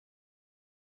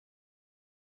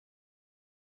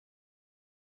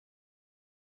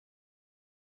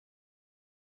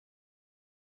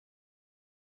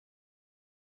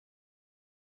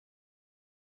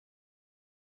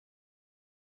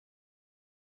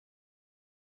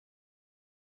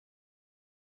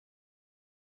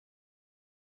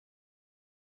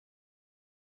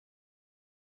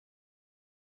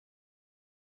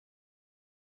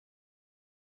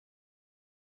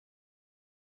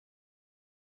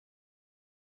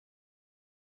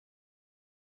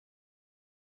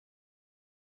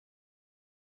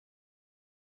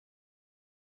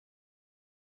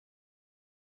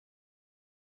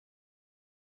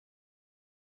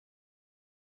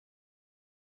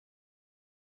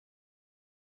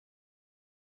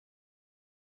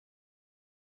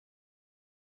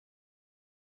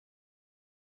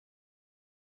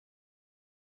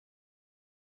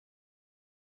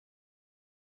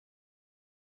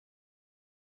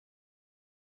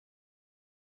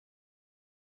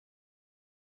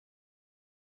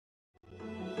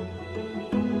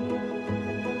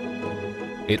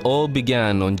It all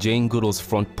began on Jane Goodall's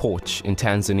front porch in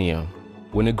Tanzania,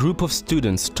 when a group of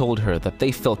students told her that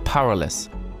they felt powerless,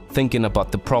 thinking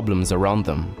about the problems around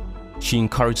them. She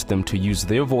encouraged them to use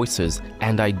their voices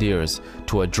and ideas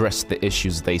to address the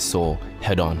issues they saw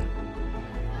head-on.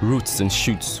 Roots and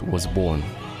Shoots was born.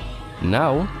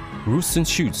 Now, Roots and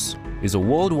Shoots is a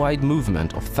worldwide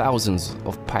movement of thousands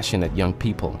of passionate young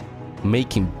people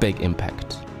making big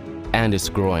impact, and it's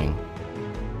growing.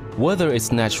 Whether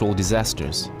it's natural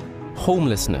disasters,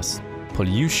 homelessness,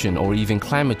 pollution, or even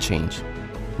climate change,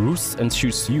 Roots and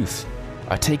Shoots youth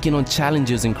are taking on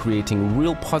challenges and creating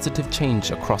real positive change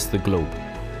across the globe.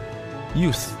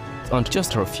 Youth aren't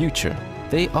just our future,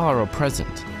 they are our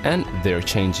present, and they're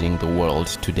changing the world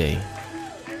today.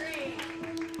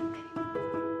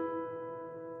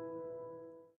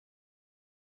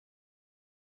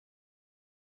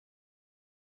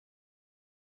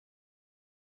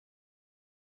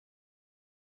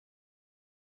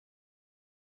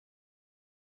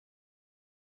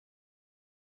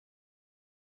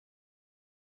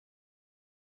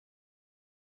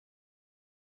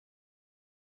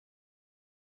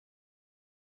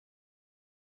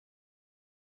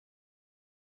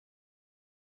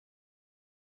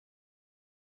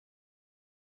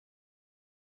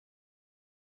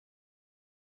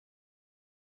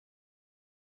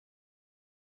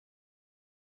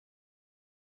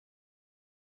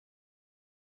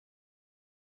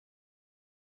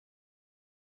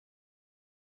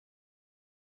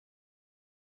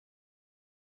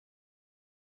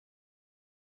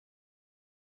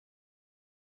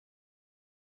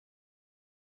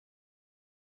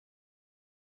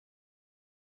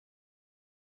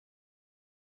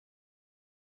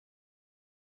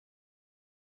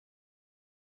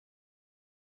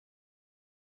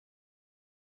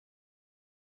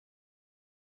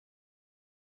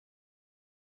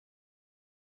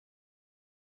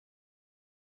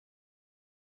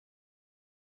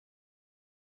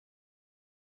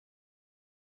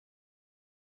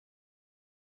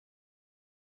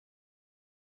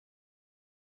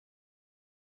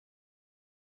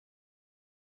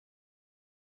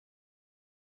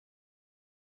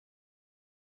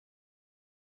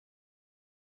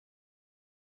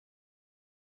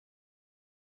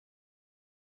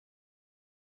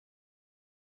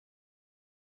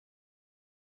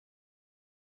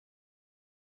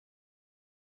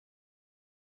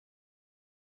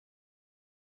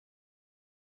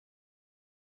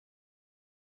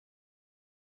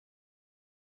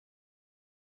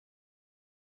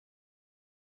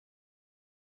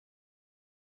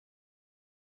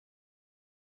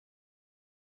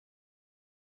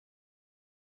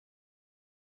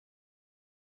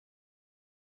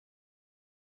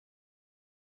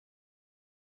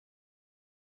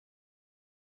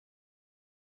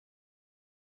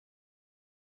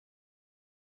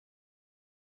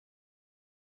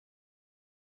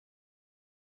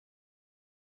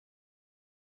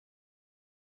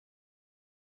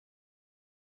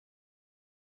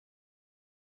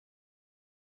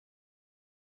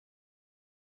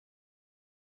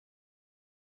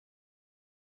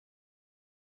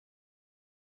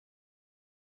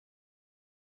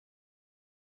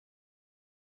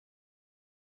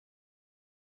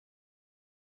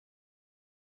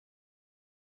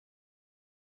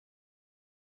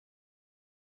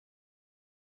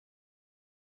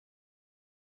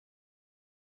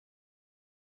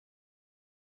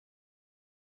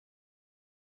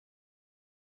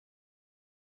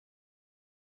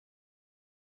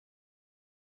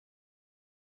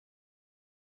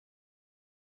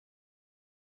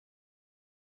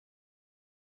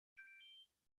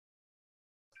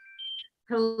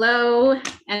 Hello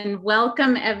and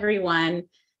welcome everyone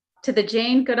to the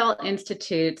Jane Goodall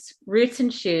Institute's Roots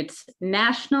and Shoots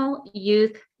National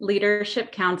Youth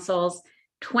Leadership Council's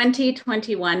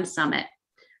 2021 Summit.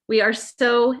 We are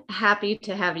so happy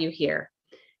to have you here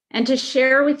and to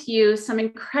share with you some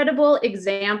incredible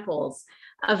examples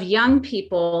of young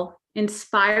people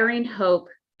inspiring hope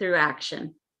through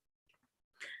action.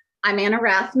 I'm Anna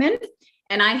Rathmann,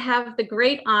 and I have the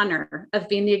great honor of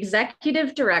being the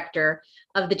executive director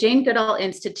of the Jane Goodall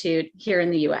Institute here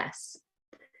in the US.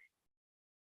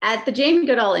 At the Jane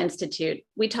Goodall Institute,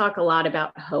 we talk a lot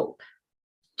about hope.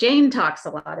 Jane talks a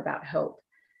lot about hope.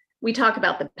 We talk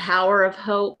about the power of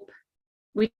hope.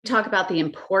 We talk about the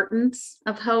importance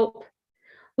of hope.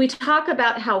 We talk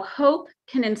about how hope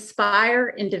can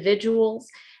inspire individuals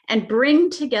and bring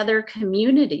together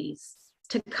communities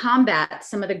to combat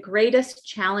some of the greatest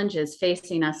challenges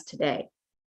facing us today.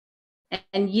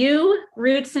 And you,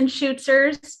 Roots and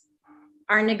Shootsers,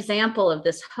 are an example of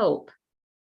this hope.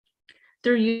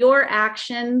 Through your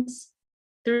actions,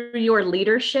 through your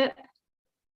leadership,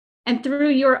 and through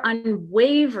your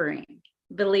unwavering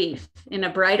belief in a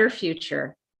brighter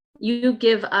future, you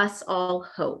give us all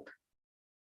hope.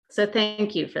 So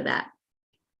thank you for that.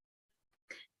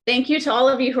 Thank you to all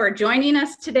of you who are joining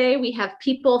us today. We have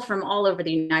people from all over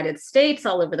the United States,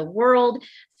 all over the world,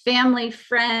 family,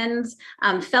 friends,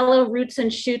 fellow Roots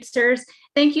and Shooters.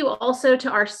 Thank you also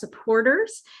to our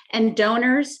supporters and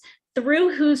donors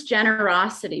through whose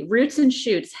generosity Roots and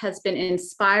Shoots has been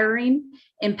inspiring,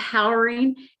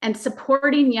 empowering, and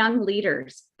supporting young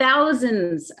leaders,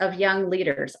 thousands of young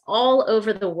leaders all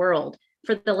over the world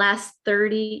for the last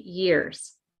 30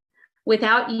 years.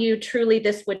 Without you, truly,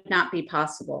 this would not be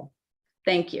possible.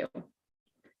 Thank you.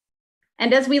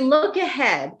 And as we look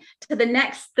ahead to the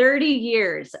next 30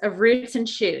 years of Roots and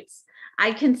Shoots,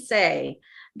 I can say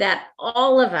that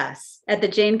all of us at the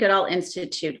Jane Goodall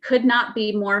Institute could not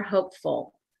be more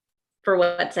hopeful for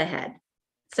what's ahead.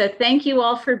 So thank you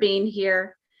all for being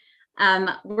here.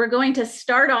 We're going to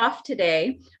start off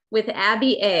today with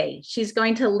Abby A. She's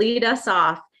going to lead us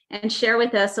off and share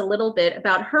with us a little bit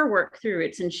about her work through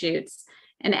Roots and Shoots.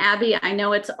 And Abby, I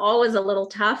know it's always a little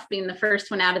tough being the first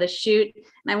one out of the chute,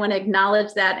 and I want to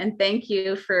acknowledge that and thank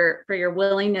you for your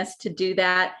willingness to do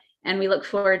that. And we look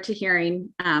forward to hearing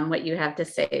what you have to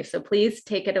say. So please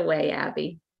take it away,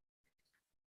 Abby.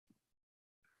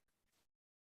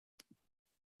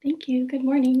 Thank you. Good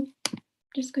morning. I'm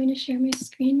just going to share my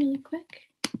screen really quick.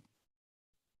 All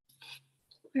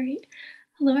right.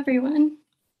 Hello, everyone.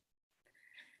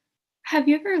 Have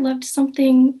you ever loved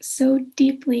something so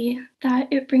deeply that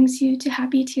it brings you to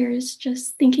happy tears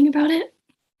just thinking about it?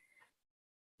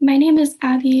 My name is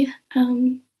Abby,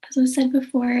 as was said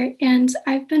before, and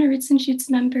I've been a Roots and Shoots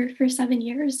member for 7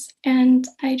 years, and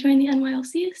I joined the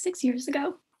NYLC 6 years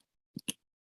ago.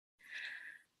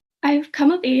 I've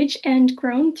come of age and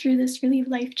grown through this really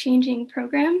life-changing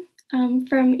program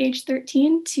from age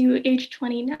 13 to age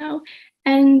 20 now.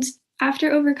 And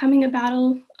after overcoming a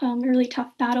battle, a really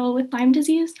tough battle with Lyme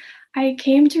disease, I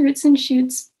came to Roots and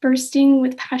Shoots bursting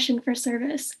with passion for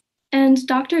service. And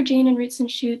Dr. Jane and Roots and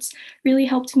Shoots really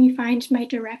helped me find my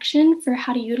direction for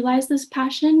how to utilize this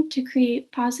passion to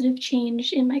create positive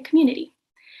change in my community.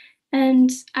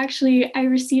 And actually, I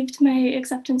received my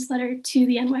acceptance letter to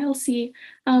the NYLC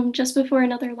just before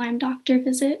another Lyme doctor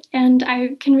visit. And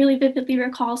I can really vividly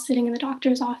recall sitting in the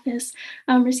doctor's office,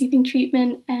 receiving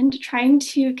treatment and trying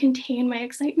to contain my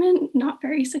excitement, not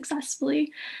very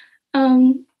successfully.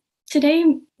 Today,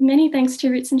 many thanks to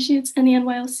Roots and Shoots and the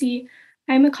NYLC,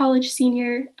 I'm a college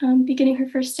senior beginning her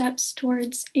first steps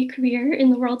towards a career in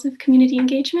the world of community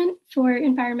engagement for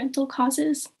environmental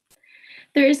causes.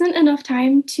 There isn't enough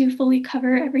time to fully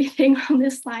cover everything on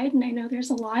this slide, and I know there's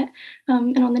a lot,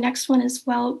 and on the next one as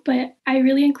well, but I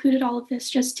really included all of this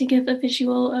just to give a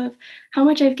visual of how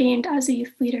much I've gained as a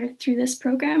youth leader through this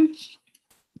program.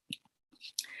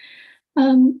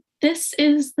 This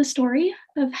is the story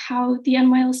of how the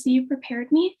NYLC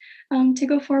prepared me to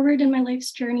go forward in my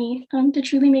life's journey to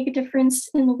truly make a difference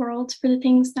in the world for the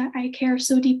things that I care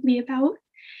so deeply about.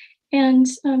 And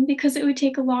because it would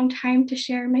take a long time to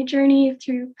share my journey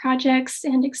through projects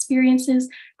and experiences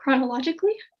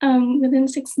chronologically within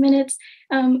 6 minutes,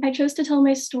 I chose to tell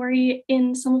my story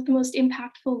in some of the most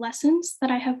impactful lessons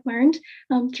that I have learned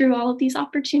through all of these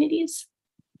opportunities.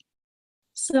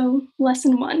 So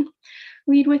lesson 1,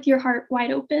 lead with your heart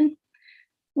wide open.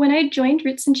 When I joined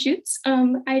Roots and Shoots,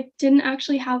 I didn't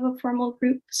actually have a formal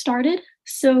group started.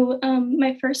 So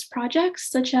my first projects,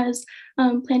 such as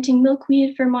planting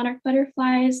milkweed for monarch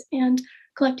butterflies and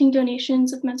collecting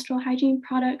donations of menstrual hygiene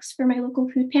products for my local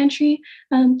food pantry,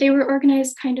 they were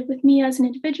organized kind of with me as an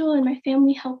individual, and my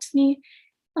family helped me.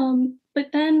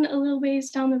 But then a little ways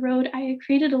down the road, I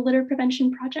created a litter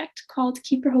prevention project called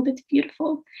Keep Rehoboth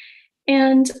Beautiful.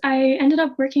 And I ended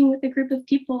up working with a group of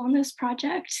people on this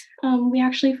project. We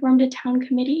actually formed a town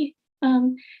committee.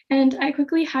 And I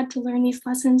quickly had to learn these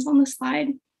lessons on the slide.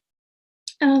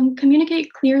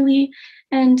 Communicate clearly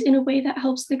and in a way that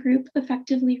helps the group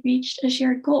effectively reach a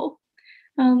shared goal.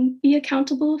 Be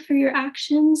accountable for your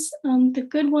actions, the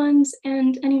good ones,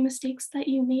 and any mistakes that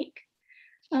you make.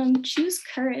 Choose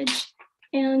courage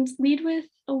and lead with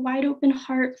a wide open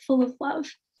heart full of love.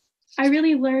 I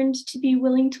really learned to be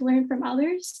willing to learn from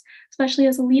others, especially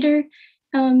as a leader,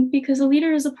 because a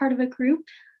leader is a part of a group,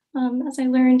 as I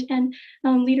learned, and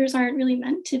leaders aren't really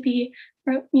meant to be,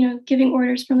 giving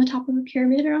orders from the top of the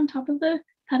pyramid or on top of the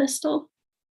pedestal.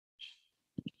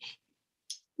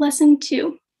 Lesson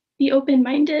 2, be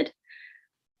open-minded.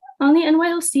 On the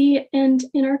NYLC and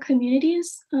in our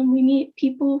communities, we meet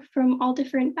people from all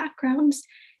different backgrounds,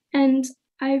 and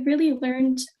I really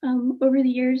learned over the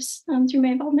years through my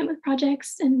involvement with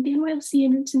projects and the NYLC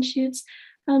and Roots and Shoots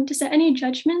to set any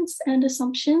judgments and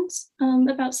assumptions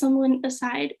about someone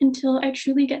aside until I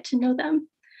truly get to know them.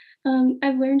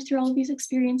 I've learned through all of these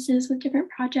experiences with different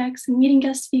projects and meeting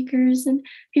guest speakers and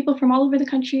people from all over the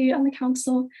country on the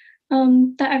council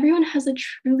that everyone has a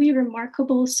truly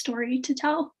remarkable story to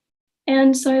tell.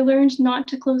 And so I learned not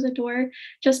to close a door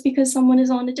just because someone is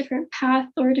on a different path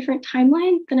or a different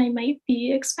timeline than I might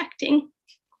be expecting.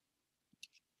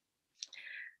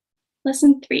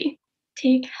 Lesson 3,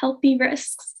 take healthy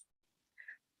risks.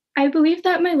 I believe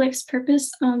that my life's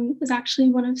purpose is actually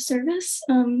one of service.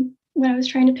 When I was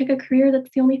trying to pick a career, that's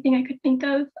the only thing I could think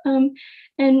of.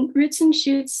 And Roots and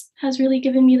Shoots has really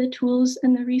given me the tools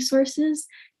and the resources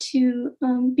to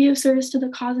be of service to the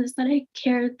causes that I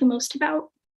care the most about.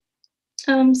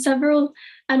 Several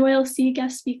NYLC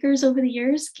guest speakers over the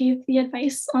years gave the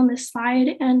advice on this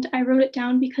slide, and I wrote it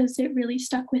down because it really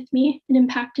stuck with me and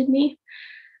impacted me.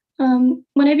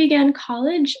 When I began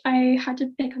college, I had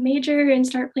to pick a major and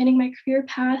start planning my career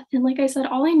path. And like I said,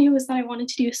 all I knew was that I wanted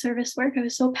to do service work. I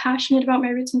was so passionate about my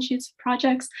Roots and Shoots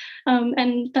projects.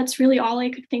 And that's really all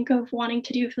I could think of wanting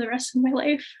to do for the rest of my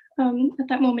life at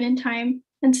that moment in time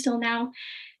and still now,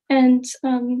 and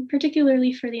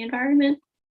particularly for the environment.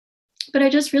 But I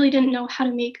just really didn't know how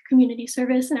to make community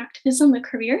service and activism a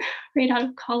career right out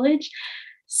of college.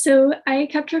 So I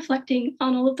kept reflecting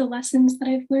on all of the lessons that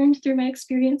I've learned through my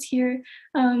experience here.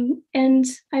 And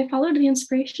I followed the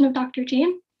inspiration of Dr.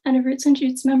 Jane and of Roots and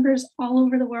Shoots members all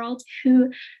over the world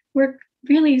who work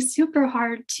really super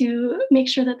hard to make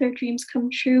sure that their dreams come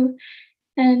true.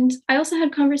 And I also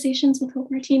had conversations with Hope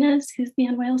Martinez, who's the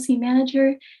NYLC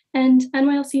manager, and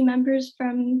NYLC members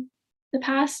from the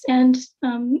past and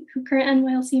who current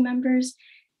NYLC members.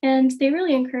 And they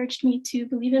really encouraged me to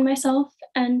believe in myself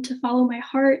and to follow my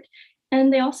heart.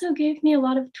 And they also gave me a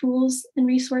lot of tools and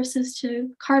resources to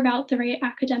carve out the right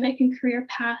academic and career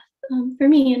path for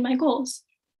me and my goals.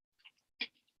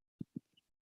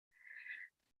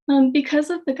 Because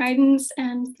of the guidance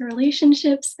and the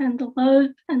relationships and the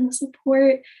love and the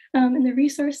support and the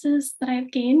resources that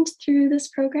I've gained through this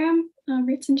program,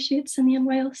 Roots and Shoots and the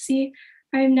NYLC,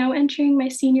 I am now entering my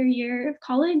senior year of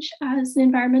college as an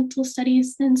environmental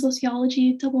studies and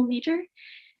sociology double major.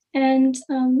 And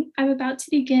I'm about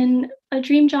to begin a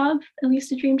dream job, at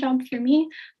least a dream job for me,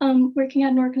 working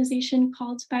at an organization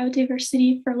called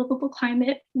Biodiversity for a Livable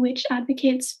Climate, which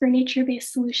advocates for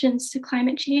nature-based solutions to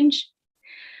climate change.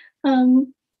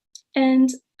 And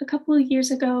a couple of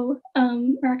years ago,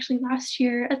 or actually last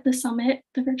year at the summit,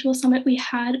 the virtual summit, we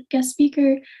had guest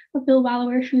speaker Bill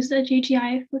Wallower, who's a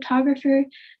JGI photographer,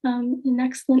 an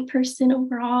excellent person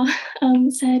overall,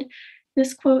 said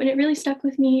this quote, and it really stuck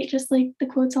with me, just like the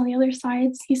quotes on the other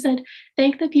sides. He said,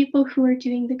 "Thank the people who are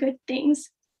doing the good things."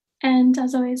 And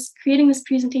as I was creating this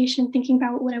presentation, thinking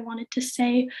about what I wanted to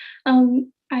say,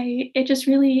 it just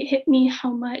really hit me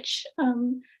how much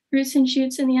Roots and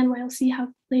Shoots and the NYLC have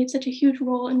played such a huge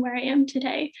role in where I am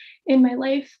today in my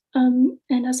life, and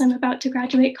as I'm about to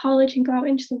graduate college and go out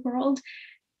into the world.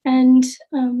 And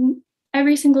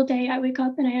every single day I wake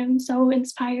up and I am so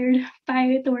inspired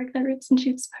by the work that Roots and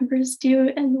Shoots members do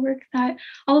and the work that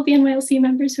all of the NYLC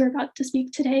members who are about to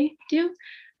speak today do.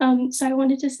 So I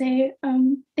wanted to say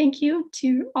thank you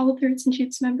to all of the Roots and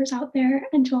Shoots members out there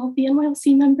and to all of the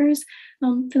NYLC members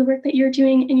for the work that you're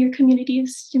doing in your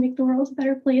communities to make the world a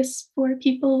better place for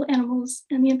people, animals,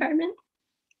 and the environment.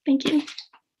 Thank you.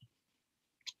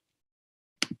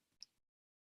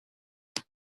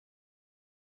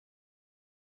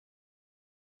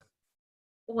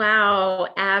 Wow,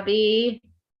 Abby,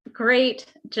 great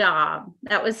job.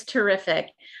 That was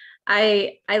terrific.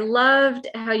 I loved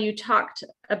how you talked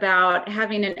about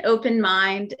having an open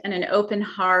mind and an open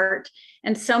heart.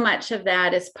 And so much of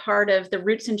that is part of the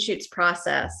Roots and Shoots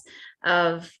process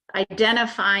of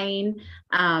identifying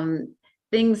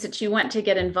things that you want to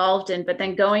get involved in, but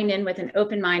then going in with an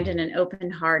open mind and an open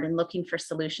heart and looking for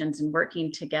solutions and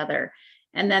working together.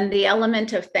 And then the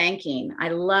element of thanking. I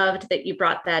loved that you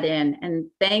brought that in, and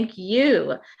thank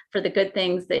you for the good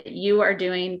things that you are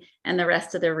doing and the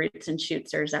rest of the Roots and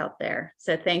Shootsers out there.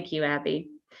 So thank you, Abby.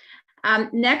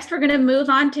 Next, we're going to move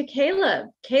on to Caleb.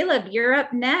 Caleb, you're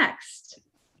up next.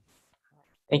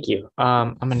 Thank you.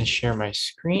 I'm going to share my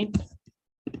screen.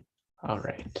 All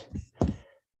right.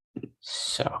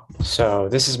 So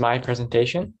this is my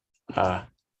presentation. Hi,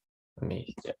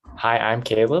 I'm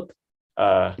Caleb.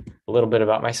 A little bit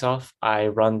about myself. I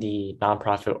run the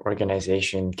nonprofit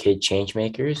organization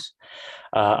changemakers.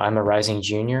 I'm a rising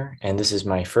junior, and this is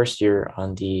my first year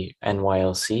on the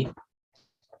NYLC.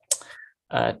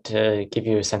 To give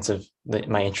you a sense of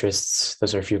my interests.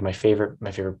 Those are a few of my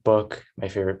favorite book, my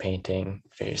favorite painting,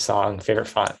 favorite song, favorite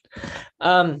font.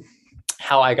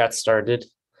 How I got started.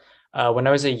 When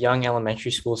I was a young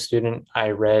elementary school student, I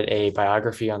read a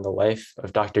biography on the life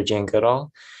of Dr. Jane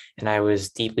Goodall, and I was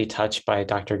deeply touched by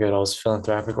Dr. Goodall's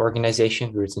philanthropic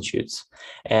organization, Roots and Shoots,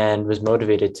 and was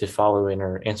motivated to follow in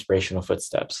her inspirational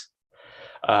footsteps.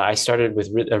 I started with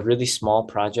a really small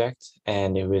project,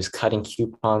 and it was cutting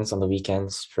coupons on the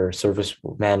weekends for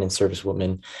servicemen and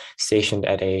servicewomen stationed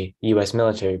at a U.S.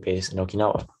 military base in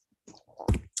Okinawa.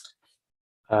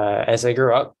 As I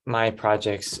grew up, my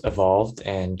projects evolved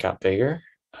and got bigger.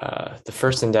 The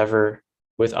first endeavor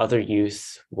with other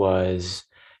youth was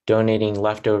donating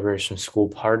leftovers from school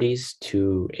parties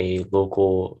to a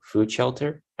local food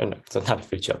shelter. No, it's not a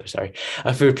food shelter, sorry,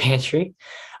 a food pantry.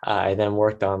 I then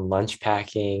worked on lunch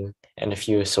packing and a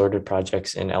few assorted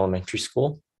projects in elementary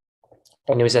school.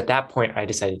 And it was at that point I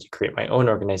decided to create my own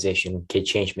organization,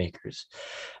 changemakers.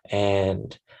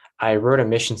 And I wrote a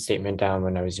mission statement down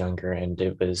when I was younger, and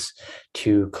it was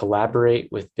to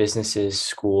collaborate with businesses,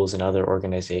 schools, and other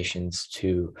organizations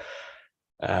to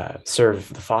serve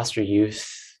the foster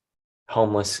youth,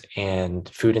 homeless, and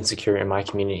food insecure in my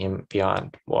community and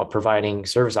beyond, while providing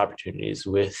service opportunities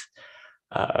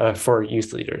for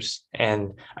youth leaders.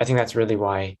 And I think that's really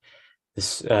why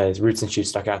this Roots and Shoots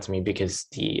stuck out to me, because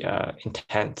the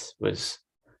intent was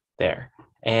there.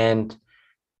 And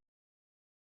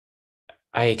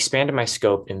I expanded my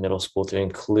scope in middle school to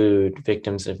include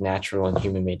victims of natural and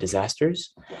human-made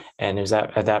disasters. And it was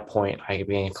at that point I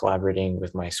began collaborating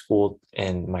with my school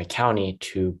and my county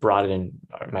to broaden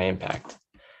my impact.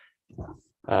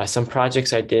 Some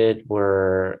projects I did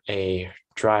were a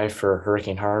drive for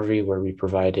Hurricane Harvey, where we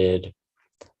provided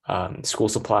school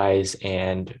supplies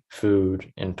and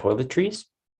food and toiletries.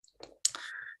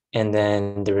 And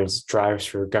then there was drives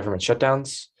for government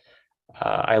shutdowns.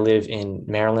 I live in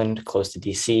Maryland, close to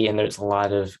DC, and there's a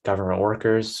lot of government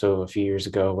workers. So a few years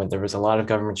ago, when there was a lot of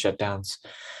government shutdowns,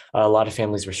 a lot of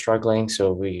families were struggling.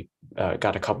 So we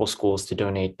got a couple schools to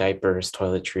donate diapers,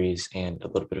 toiletries, and a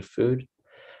little bit of food.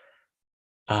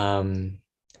 And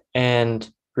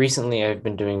recently, I've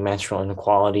been doing menstrual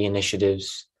inequality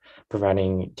initiatives,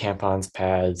 providing tampons,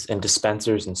 pads, and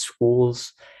dispensers in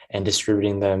schools, and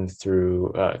distributing them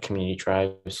through community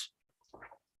drives.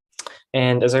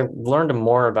 And as I learned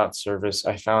more about service,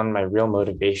 I found my real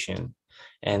motivation.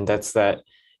 And that's that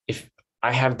if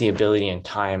I have the ability and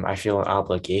time, I feel an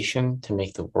obligation to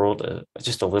make the world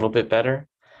just a little bit better.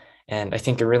 And I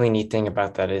think a really neat thing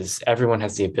about that is everyone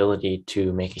has the ability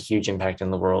to make a huge impact in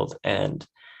the world. And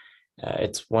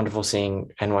it's wonderful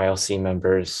seeing NYLC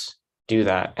members do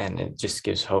that. And it just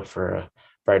gives hope for a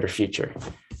brighter future.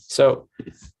 So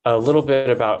a little bit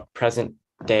about present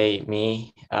day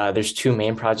me. There's two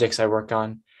main projects I work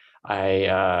on.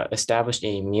 I established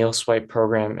a meal swipe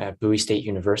program at Bowie State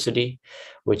University,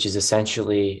 which is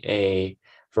essentially a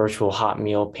virtual hot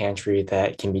meal pantry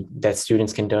that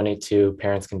students can donate to,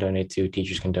 parents can donate to,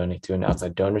 teachers can donate to, and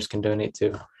outside donors can donate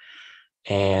to.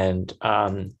 And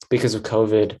because of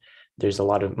COVID, there's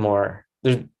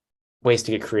ways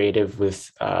to get creative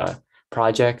with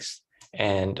projects.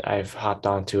 And I've hopped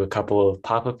onto a couple of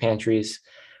pop-up pantries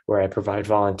where I provide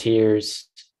volunteers,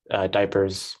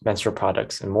 diapers, menstrual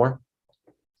products, and more.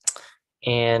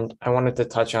 And I wanted to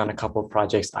touch on a couple of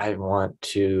projects I'm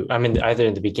either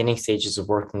in the beginning stages of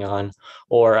working on,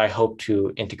 or I hope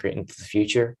to integrate into the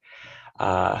future.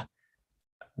 The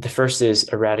first is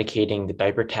eradicating the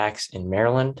diaper tax in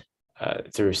Maryland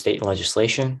through state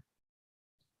legislation.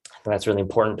 And that's really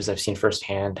important because I've seen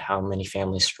firsthand how many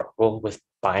families struggle with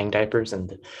buying diapers and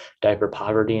the diaper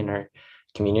poverty in our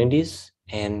communities.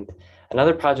 And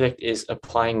another project is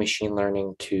applying machine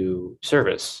learning to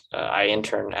service. I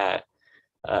intern at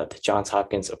the Johns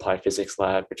Hopkins Applied Physics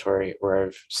Laboratory, where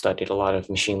I've studied a lot of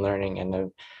machine learning, and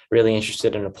I'm really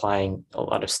interested in applying a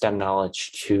lot of STEM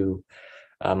knowledge to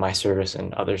my service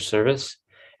and other service.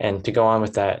 And to go on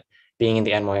with that, being in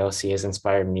the NYLC has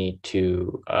inspired me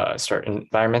to start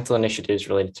environmental initiatives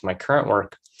related to my current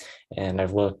work. And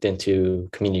I've looked into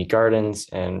community gardens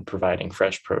and providing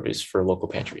fresh produce for local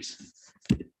pantries.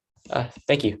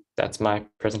 Thank you. That's my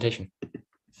presentation.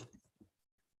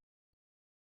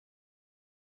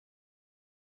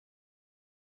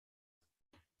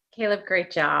 Caleb, great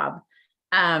job.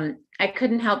 I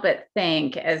couldn't help but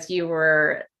think as you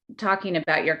were talking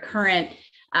about your current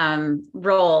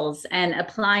roles and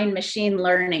applying machine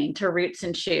learning to Roots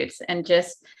and Shoots, and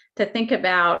just to think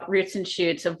about Roots and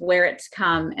Shoots of where it's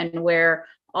come and where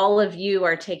all of you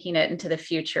are taking it into the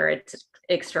future. It's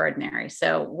extraordinary.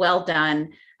 So well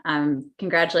done.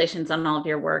 Congratulations on all of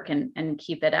your work, and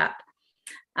keep it up.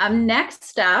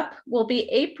 Next up will be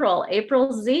April.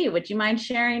 April Z, would you mind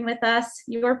sharing with us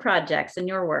your projects and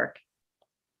your work?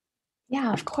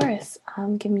 Yeah, of course.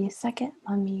 Give me a second.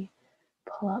 Let me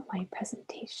pull up my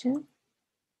presentation.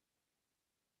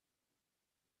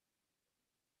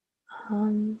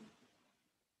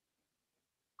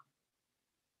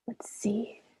 Let's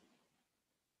see.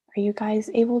 Are you guys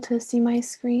able to see my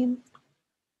screen?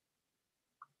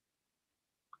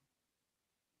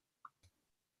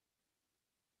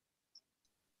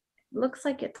 Looks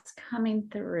like it's coming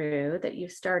through that you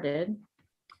started.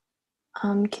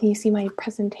 Can you see my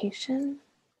presentation?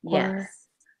 Yes.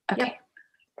 Okay, Yep.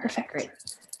 perfect. Great.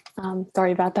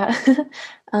 Sorry about that.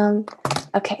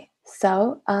 Okay,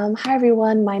 so hi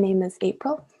everyone. My name is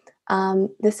April.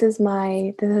 This is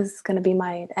going to be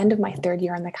my end of my third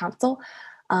year on the council,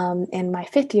 and my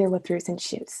fifth year with Roots and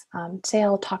Shoots. Today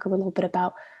I'll talk a little bit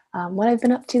about what I've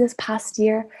been up to this past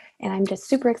year, and I'm just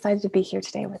super excited to be here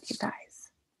today with you guys.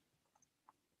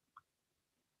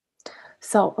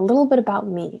 So a little bit about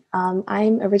me.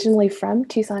 I'm originally from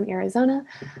Tucson, Arizona,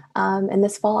 and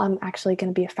this fall I'm actually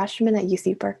going to be a freshman at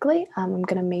UC Berkeley. I'm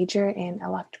going to major in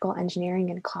electrical engineering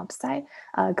and comp sci.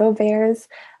 Go Bears!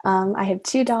 I have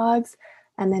 2 dogs,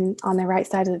 and then on the right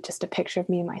side is just a picture of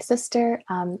me and my sister.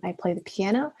 I play the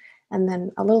piano, and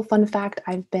then a little fun fact,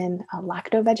 I've been a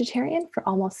lacto-vegetarian for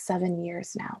almost 7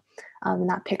 years now. And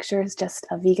that picture is just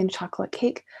a vegan chocolate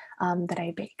cake that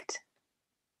I baked.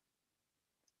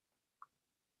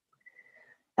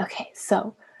 Okay,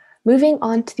 so moving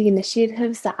on to the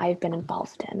initiatives that I've been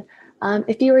involved in.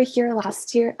 If you were here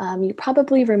last year, you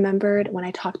probably remembered when I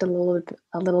talked a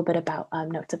little bit about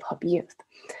Notes of Hope Youth.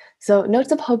 So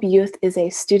Notes of Hope Youth is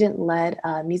a student-led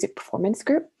music performance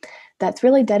group that's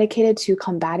really dedicated to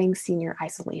combating senior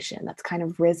isolation that's kind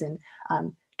of risen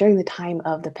during the time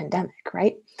of the pandemic,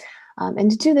 right?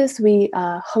 And to do this, we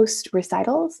host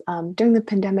recitals. During the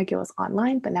pandemic, it was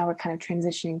online, but now we're kind of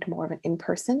transitioning to more of an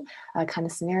in-person kind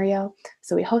of scenario.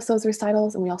 So we host those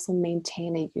recitals, and we also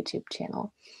maintain a YouTube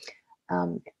channel,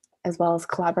 as well as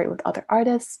collaborate with other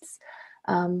artists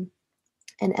and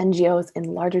NGOs in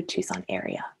larger Tucson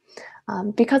area.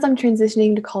 Because I'm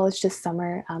transitioning to college this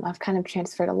summer, I've kind of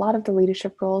transferred a lot of the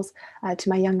leadership roles to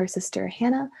my younger sister,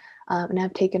 Hannah, and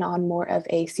I've taken on more of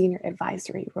a senior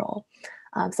advisory role.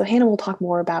 So Hannah will talk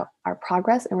more about our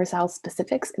progress and recital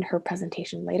specifics in her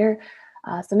presentation later.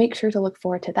 So make sure to look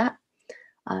forward to that.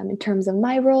 In terms of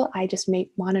my role, I just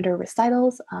monitor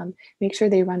recitals, make sure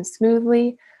they run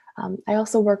smoothly. I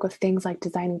also work with things like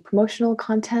designing promotional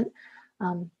content,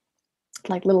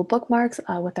 like little bookmarks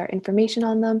with our information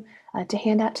on them to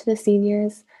hand out to the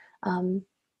seniors, and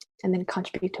then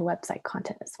contribute to website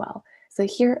content as well. So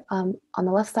here on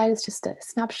the left side is just a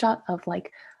snapshot of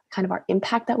like kind of our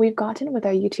impact that we've gotten with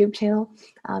our YouTube channel.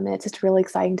 And it's just really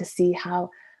exciting to see how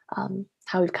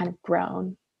we've kind of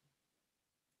grown.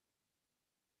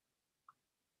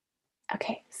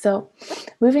 Okay, so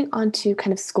moving on to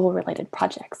kind of school-related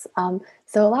projects.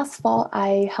 So last fall,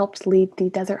 I helped lead the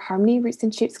Desert Harmony Roots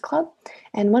and Shoots Club,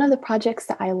 and one of the projects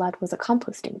that I led was a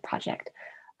composting project.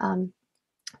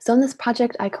 So in this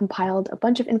project, I compiled a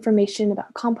bunch of information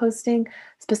about composting,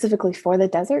 specifically for the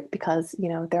desert, because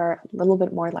there are a little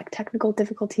bit more like technical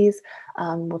difficulties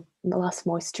with less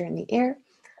moisture in the air.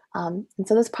 And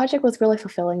so this project was really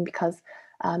fulfilling because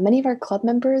many of our club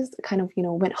members kind of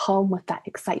went home with that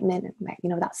excitement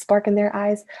and that spark in their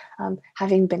eyes,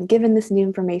 having been given this new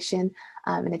information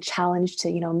and a challenge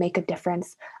to make a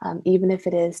difference, even if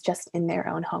it is just in their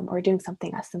own home or doing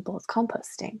something as simple as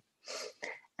composting.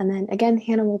 And then again,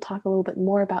 Hannah will talk a little bit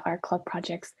more about our club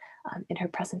projects in her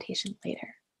presentation later.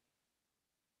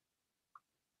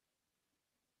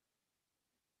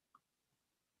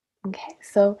 Okay,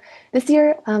 so this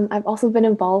year I've also been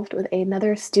involved with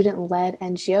another student-led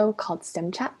NGO called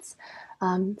STEM Chats.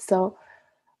 So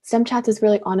STEM Chats is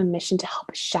really on a mission to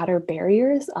help shatter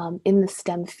barriers in the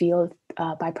STEM field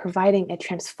by providing a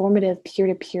transformative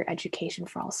peer-to-peer education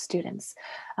for all students.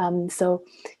 So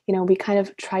we kind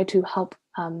of try to help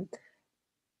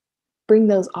bring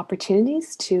those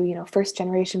opportunities to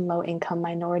first-generation, low-income,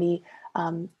 minority,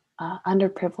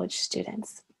 underprivileged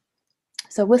students.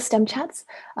 So with STEM Chats,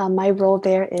 my role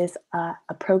there is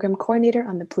a program coordinator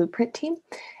on the Blueprint team.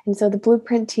 And so the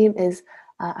Blueprint team is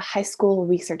a high school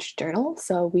research journal.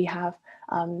 So we have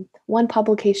one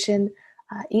publication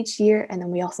each year, and then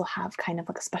we also have kind of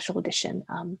like a special edition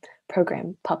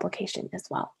program publication as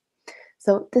well.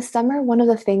 So this summer, one of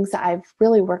the things that I've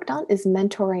really worked on is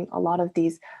mentoring a lot of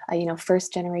these,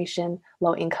 first generation,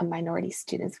 low income minority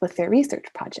students with their research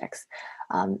projects.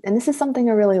 And this is something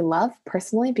I really love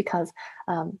personally because,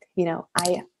 I'm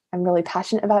really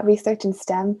passionate about research and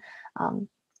STEM.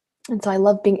 And so I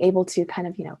love being able to kind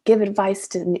of, give advice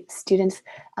to students,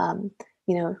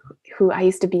 who I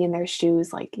used to be in their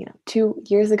shoes, like, 2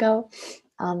 years ago.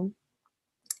 And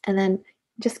then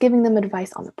just giving them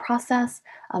advice on the process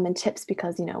and tips,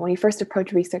 because, when you first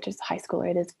approach research as a high schooler,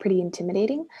 it is pretty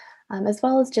intimidating, as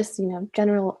well as just,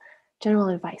 general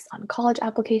advice on college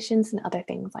applications and other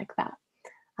things like that.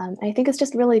 And I think it's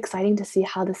just really exciting to see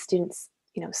how the students,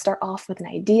 start off with an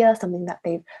idea, something that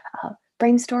they've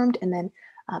brainstormed, and then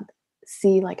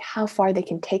see like how far they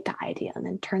can take that idea and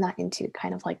then turn that into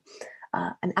kind of like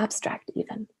an abstract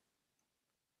even.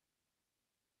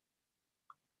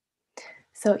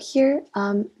 So here,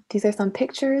 these are some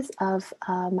pictures of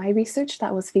my research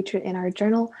that was featured in our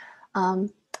journal.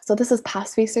 So this is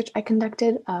past research I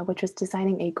conducted, which was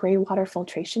designing a gray water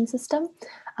filtration system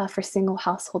for single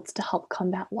households to help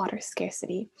combat water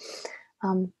scarcity.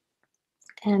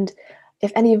 And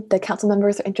if any of the council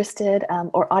members are interested,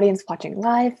 or audience watching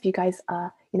live, if you guys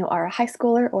are a high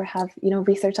schooler or have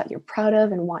research that you're proud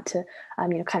of and want to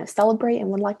kind of celebrate and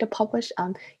would like to publish,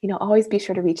 always be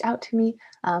sure to reach out to me,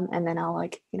 and then I'll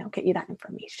get you that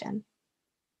information.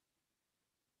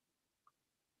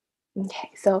 Okay,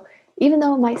 so even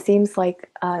though it might seem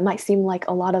like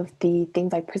a lot of the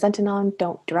things I presented on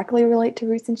don't directly relate to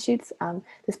Roots and Shoots,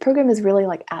 this program is really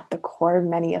like at the core of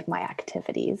many of my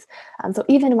activities. So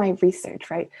even in my research,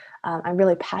 right, I'm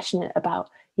really passionate about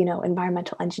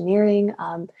environmental engineering,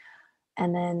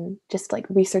 and then just like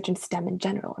research in STEM in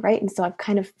general, right? And so I've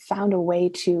kind of found a way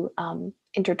to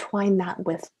intertwine that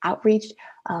with outreach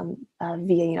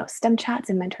via STEM chats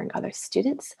and mentoring other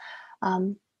students.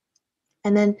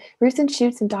 And then Roots and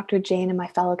Shoots and Dr. Jane and my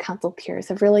fellow council peers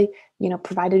have really,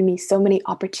 provided me so many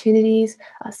opportunities,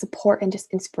 support, and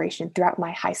just inspiration throughout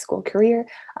my high school career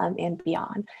and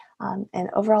beyond. And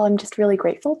overall, I'm just really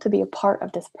grateful to be a part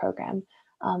of this program,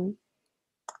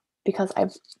 because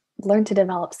I've learned to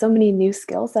develop so many new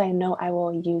skills that I know I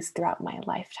will use throughout my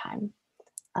lifetime.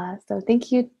 So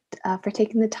thank you for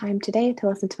taking the time today to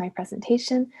listen to my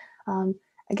presentation.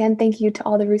 Again, thank you to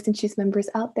all the Roots and Shoots members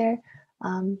out there.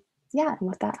 Yeah, and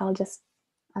with that,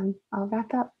 I'll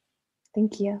wrap up.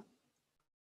 Thank you.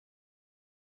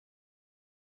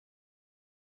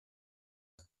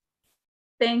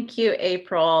 Thank you,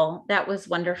 April. That was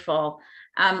wonderful.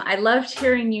 I loved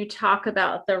hearing you talk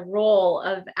about the role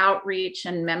of outreach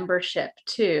and membership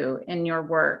too in your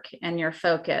work and your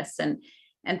focus,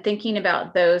 and thinking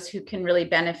about those who can really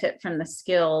benefit from the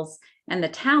skills and the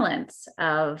talents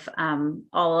of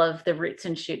all of the Roots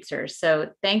and Shootsers. So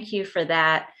thank you for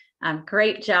that.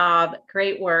 Great job,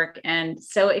 great work, and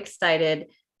so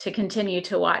excited to continue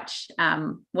to watch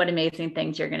what amazing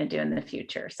things you're going to do in the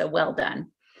future. So well done.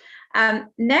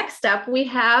 Next up, we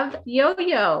have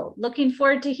Yo-Yo. Looking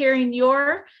forward to hearing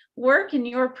your work and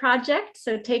your project.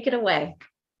 So take it away.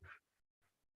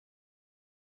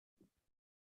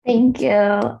 Thank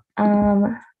you.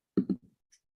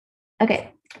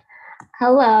 Okay.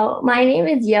 Hello, my name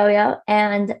is Yo-Yo,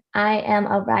 and I am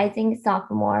a rising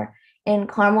sophomore in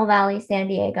Carmel Valley, San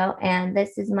Diego, and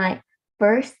this is my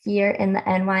first year in the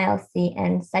NYLC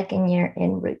and second year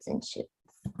in Roots and Shoots.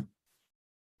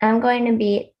 I'm going to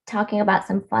be talking about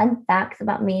some fun facts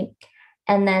about me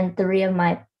and then 3 of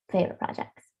my favorite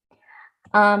projects.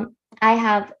 I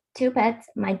have 2 pets,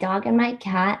 my dog and my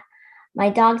cat. My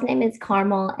dog's name is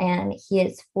Carmel, and he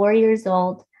is 4 years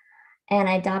old, and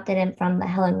I adopted him from the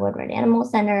Helen Woodward Animal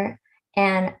Center.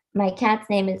 And my cat's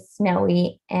name is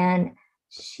Snowy, and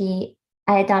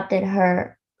I adopted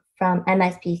her from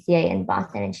MSPCA in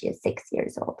Boston, and she is 6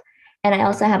 years old. And I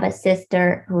also have a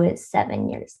sister who is 7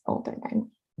 years older than me.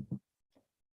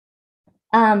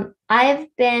 I've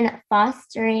been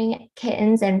fostering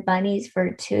kittens and bunnies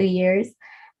for 2 years,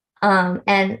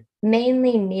 and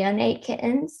mainly neonate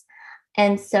kittens.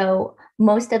 And so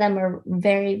most of them are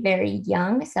very, very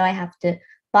young. So I have to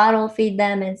bottle feed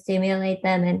them and stimulate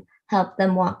them and help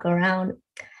them walk around.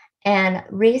 And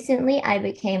recently I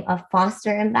became a foster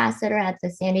ambassador at the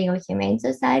San Diego Humane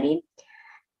Society.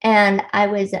 And I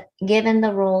was given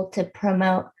the role to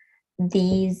promote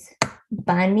these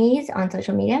bunnies on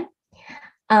social media.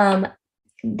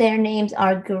 Their names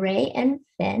are Gray and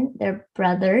Finn. They're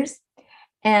brothers.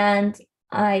 And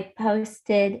I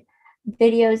posted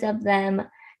videos of them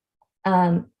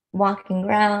walking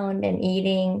around and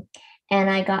eating. And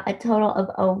I got a total of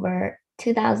over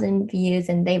 2,000 views,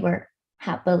 and they were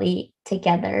happily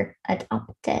together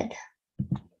adopted.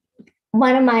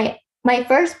 One of my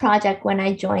first project when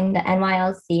I joined the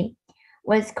NYLC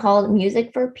was called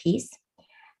Music for Peace.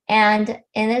 And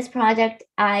in this project,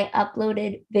 I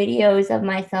uploaded videos of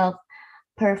myself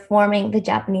performing the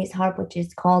Japanese harp, which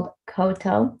is called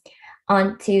koto,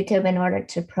 onto YouTube in order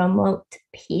to promote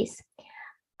peace.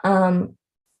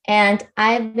 And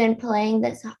I've been playing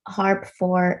this harp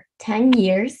for 10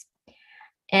 years,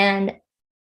 and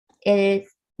the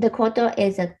koto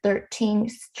is a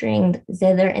 13-stringed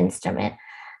zither instrument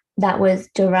that was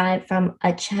derived from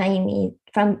a Chinese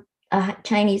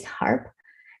harp,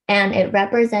 and it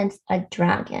represents a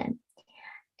dragon.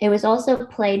 It was also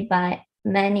played by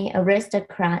many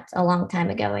aristocrats a long time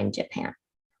ago in Japan.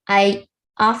 I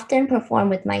often perform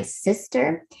with my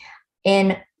sister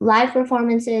in live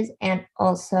performances and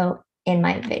also in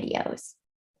my videos.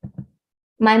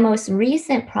 My most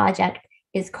recent project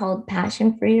is called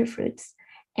Passion Fruits,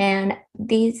 and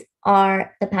these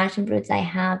are the passion fruits I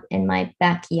have in my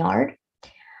backyard.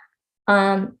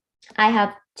 I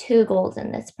have 2 goals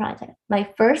in this project. My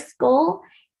first goal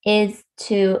is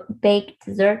to bake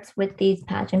desserts with these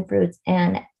passion fruits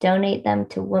and donate them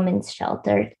to women's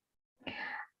shelters.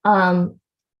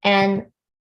 And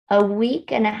a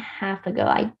week and a half ago,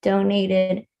 I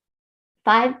donated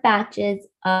 5 batches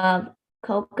of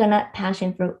coconut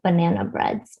passion fruit banana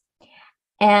breads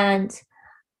and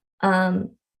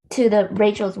to the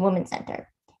Rachel's Women's Center.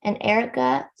 And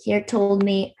Erica here told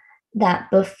me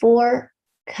that before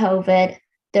COVID,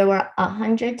 there were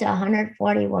 100 to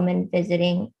 140 women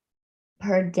visiting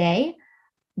per day,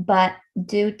 but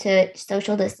due to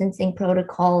social distancing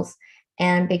protocols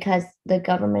and because the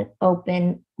government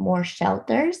opened more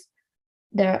shelters,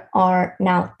 there are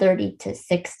now 30 to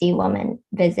 60 women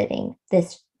visiting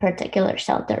this particular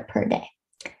shelter per day.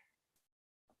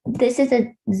 This is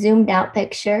a zoomed out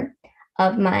picture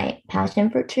of my passion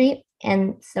fruit tree.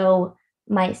 And so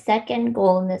my second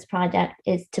goal in this project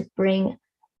is to bring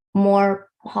more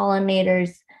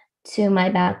pollinators to my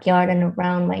backyard and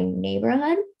around my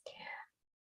neighborhood.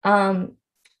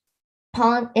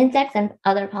 Insects and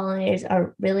other pollinators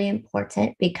are really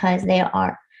important because they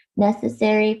are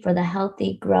necessary for the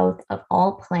healthy growth of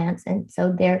all plants, and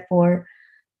so therefore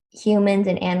humans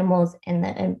and animals in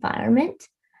the environment.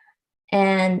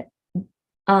 And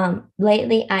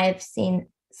lately I've seen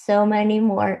so many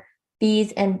more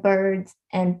bees and birds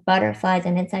and butterflies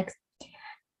and insects,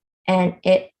 and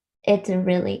it's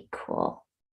really cool.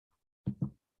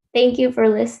 Thank you for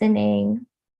listening.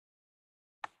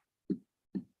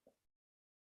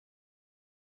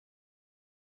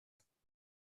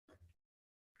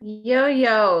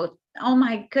 Yo-Yo, oh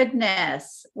my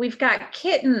goodness. We've got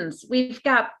kittens, we've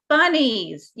got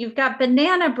bunnies, you've got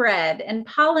banana bread and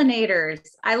pollinators.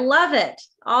 I love it,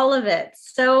 all of it.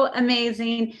 So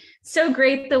amazing. So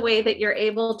great the way that you're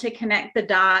able to connect the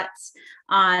dots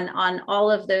on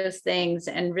all of those things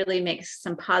and really make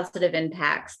some positive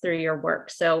impacts through your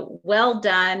work. So well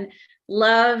done.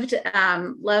 Loved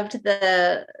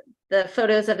the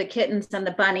photos of the kittens and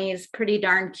the bunnies, pretty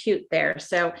darn cute there.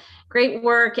 So great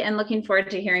work, and looking forward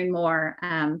to hearing more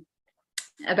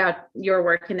about your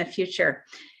work in the future.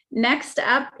 Next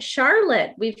up,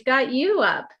 Charlotte, we've got you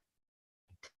up.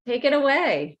 Take it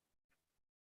away.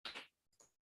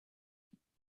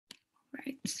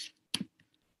 Right.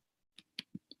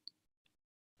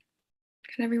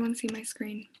 Can everyone see my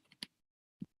screen?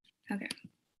 Okay.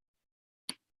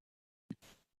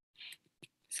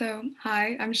 So,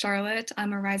 hi, I'm Charlotte.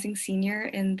 I'm a rising senior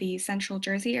in the Central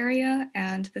Jersey area,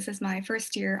 and this is my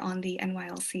first year on the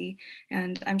NYLC,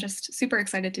 and I'm just super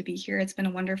excited to be here. It's been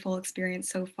a wonderful experience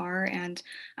so far, and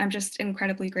I'm just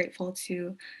incredibly grateful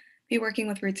to be working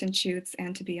with Roots and Shoots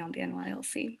and to be on the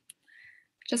NYLC.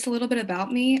 Just a little bit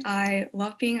about me. I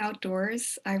love being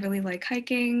outdoors. I really like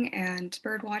hiking and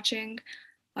bird watching.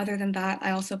 Other than that,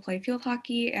 I also play field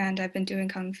hockey, and I've been doing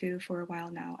Kung Fu for a while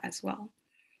now as well.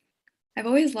 I've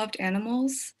always loved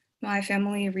animals. My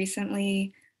family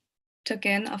recently took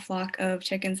in a flock of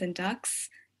chickens and ducks.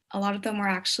 A lot of them were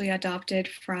actually adopted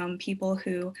from people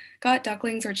who got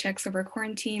ducklings or chicks over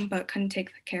quarantine but couldn't take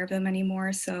care of them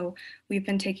anymore. So we've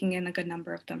been taking in a good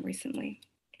number of them recently.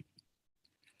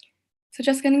 So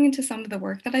just getting into some of the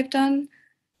work that I've done,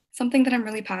 something that I'm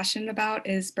really passionate about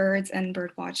is birds and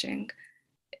bird watching.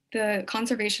 The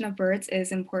conservation of birds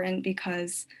is important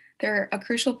because they're a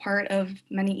crucial part of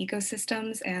many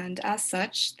ecosystems, and as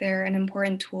such, they're an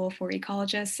important tool for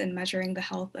ecologists in measuring the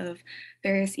health of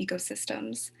various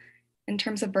ecosystems. In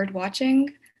terms of bird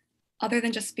watching, other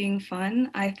than just being fun,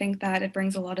 I think that it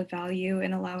brings a lot of value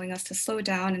in allowing us to slow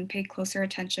down and pay closer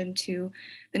attention to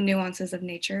the nuances of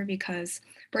nature, because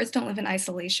birds don't live in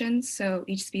isolation, so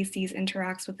each species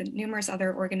interacts with the numerous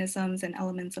other organisms and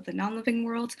elements of the non-living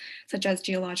world, such as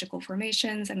geological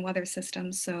formations and weather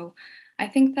systems. So I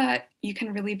think that you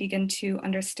can really begin to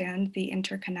understand the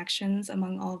interconnections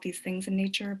among all of these things in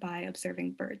nature by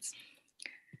observing birds.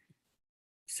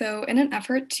 So in an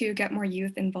effort to get more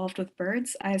youth involved with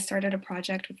birds, I started a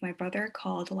project with my brother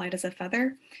called Light as a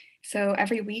Feather. So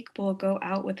every week we'll go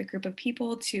out with a group of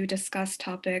people to discuss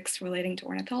topics relating to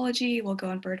ornithology. We'll go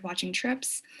on bird watching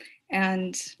trips,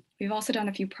 and we've also done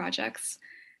a few projects.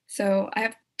 So I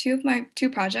have two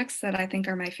projects that I think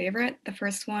are my favorite. The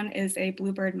first one is a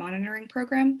bluebird monitoring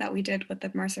program that we did with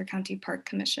the Mercer County Park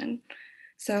Commission.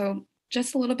 So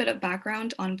just a little bit of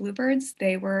background on bluebirds.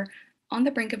 They were on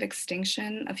the brink of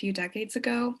extinction a few decades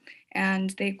ago, and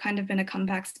they've kind of been a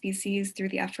comeback species through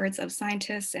the efforts of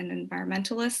scientists and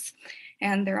environmentalists,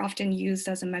 and they're often used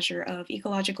as a measure of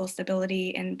ecological stability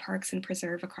in parks and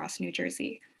preserve across New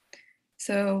Jersey.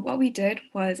 So what we did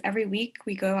was every week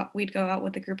we'd go out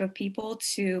with a group of people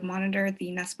to monitor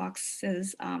the nest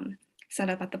boxes set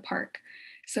up at the park.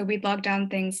 So we'd log down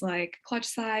things like clutch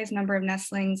size, number of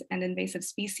nestlings, and invasive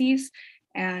species.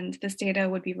 And this data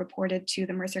would be reported to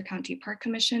the Mercer County Park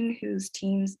Commission, whose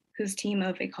team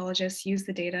of ecologists use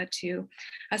the data to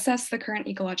assess the current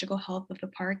ecological health of the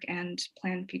park and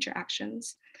plan future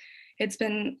actions. It's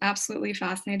been absolutely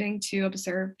fascinating to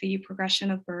observe the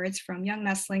progression of birds from young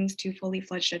nestlings to fully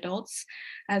fledged adults,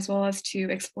 as well as to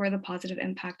explore the positive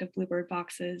impact of bluebird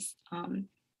boxes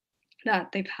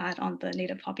that they've had on the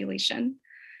native population.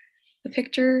 The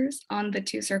pictures on the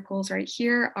two circles right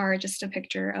here are just a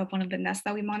picture of one of the nests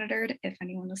that we monitored, if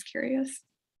anyone was curious.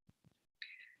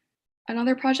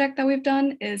 Another project that we've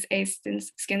done is a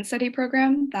skin study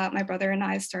program that my brother and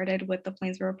I started with the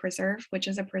Plainsboro Preserve, which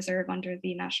is a preserve under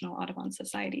the National Audubon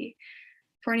Society.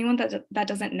 For anyone that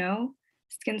doesn't know,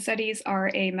 skin studies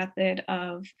are a method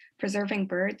of preserving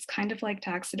birds, kind of like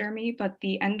taxidermy, but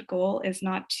the end goal is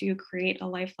not to create a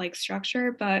lifelike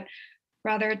structure, but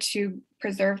rather to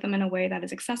preserve them in a way that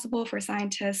is accessible for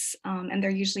scientists, and they're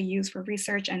usually used for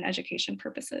research and education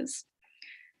purposes.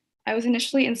 I was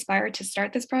initially inspired to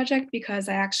start this project because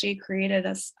I actually created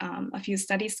a few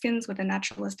study skins with a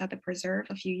naturalist at the preserve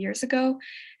a few years ago,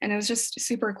 and it was just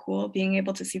super cool being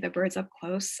able to see the birds up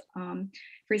close.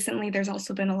 Recently, there's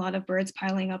also been a lot of birds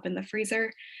piling up in the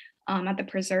freezer at the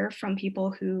preserve from people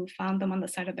who found them on the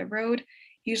side of the road,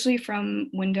 usually from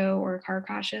window or car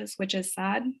crashes, which is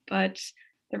sad, but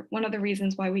one of the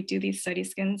reasons why we do these study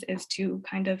skins is to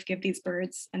kind of give these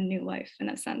birds a new life in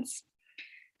a sense.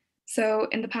 So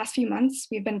in the past few months,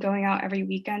 we've been going out every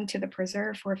weekend to the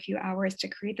preserve for a few hours to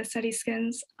create the study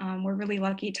skins. We're really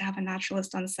lucky to have a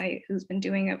naturalist on site who's been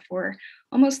doing it for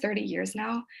almost 30 years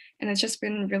now. And it's just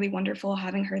been really wonderful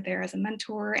having her there as a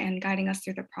mentor and guiding us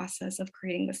through the process of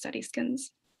creating the study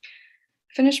skins.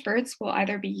 Finished birds will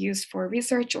either be used for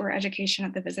research or education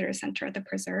at the visitor center at the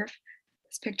preserve.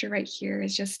 This picture right here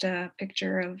is just a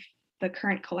picture of the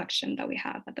current collection that we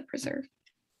have at the preserve.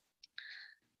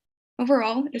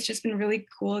 Overall, it's just been really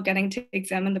cool getting to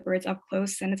examine the birds up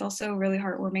close, and it's also really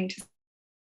heartwarming to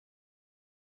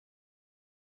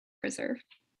preserve.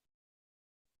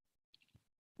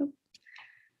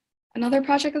 Another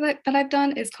project that I've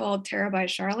done is called Terra by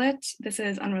Charlotte. This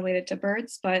is unrelated to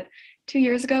birds, but 2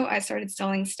 years ago, I started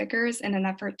selling stickers in an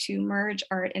effort to merge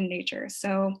art and nature.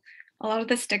 So a lot of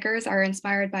the stickers are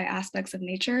inspired by aspects of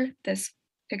nature. This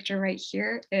picture right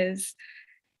here is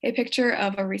a picture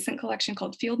of a recent collection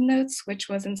called Field Notes, which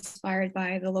was inspired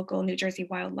by the local New Jersey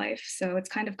wildlife. So it's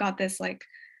kind of got this like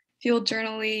field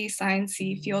journal-y,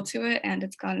 science-y feel to it, and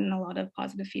it's gotten a lot of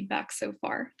positive feedback so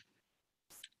far.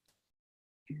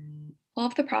 All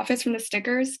of the profits from the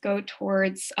stickers go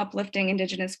towards uplifting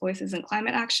Indigenous voices in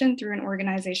climate action through an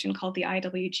organization called the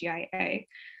IWGIA.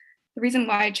 The reason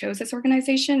why I chose this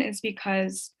organization is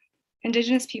because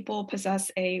Indigenous people possess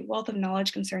a wealth of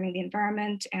knowledge concerning the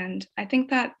environment, and I think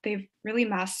that they've really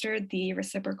mastered the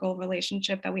reciprocal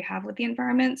relationship that we have with the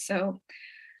environment. So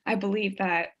I believe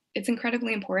that it's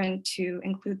incredibly important to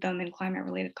include them in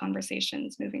climate-related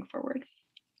conversations moving forward.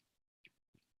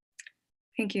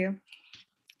 Thank you.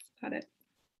 Got it.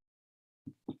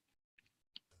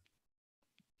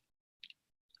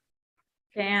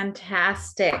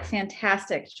 Fantastic,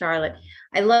 fantastic, Charlotte.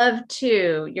 I love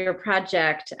too your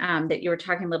project that you were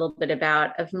talking a little bit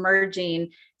about of merging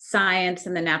science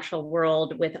and the natural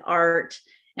world with art.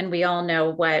 And we all know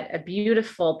what a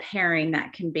beautiful pairing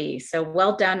that can be. So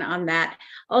well done on that.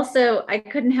 Also, I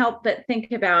couldn't help but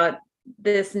think about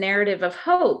this narrative of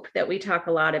hope that we talk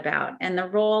a lot about, and the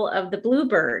role of the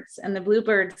bluebirds and the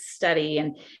bluebirds study,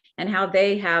 and how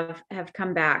they have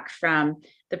come back from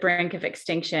the brink of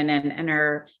extinction and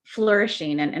are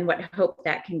flourishing, and what hope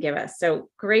that can give us. So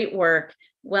great work,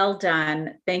 well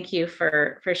done. Thank you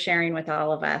for sharing with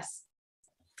all of us.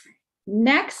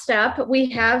 Next up, we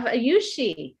have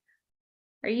Ayushi.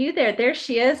 Are you there? There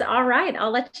she is. All right,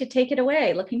 I'll let you take it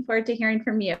away. Looking forward to hearing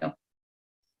from you.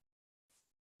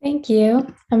 Thank you.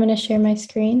 I'm going to share my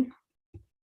screen.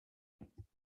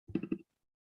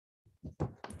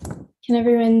 Can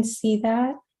everyone see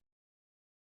that?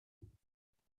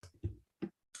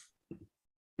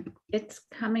 It's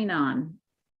coming on.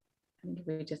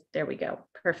 There we go.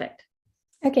 Perfect.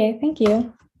 Okay, thank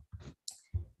you.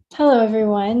 Hello,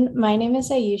 everyone. My name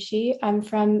is Ayushi. I'm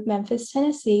from Memphis,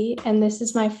 Tennessee, and this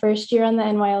is my first year on the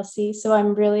NYLC, so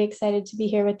I'm really excited to be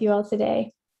here with you all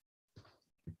today.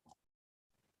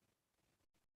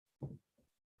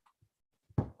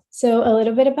 So a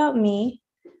little bit about me.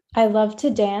 I love to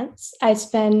dance. I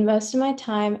spend most of my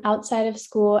time outside of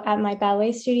school at my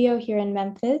ballet studio here in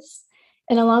Memphis.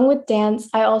 And along with dance,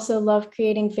 I also love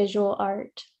creating visual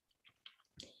art.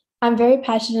 I'm very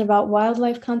passionate about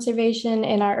wildlife conservation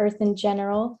and our Earth in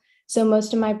general. So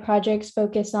most of my projects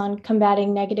focus on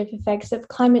combating negative effects of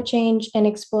climate change and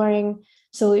exploring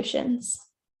solutions.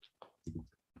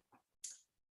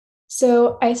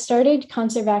 So I started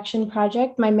Conservaction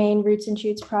Project, my main Roots and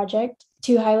Shoots project,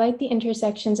 to highlight the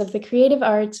intersections of the creative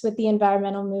arts with the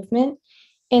environmental movement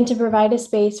and to provide a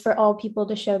space for all people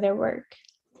to show their work.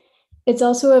 It's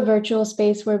also a virtual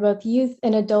space where both youth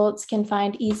and adults can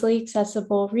find easily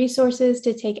accessible resources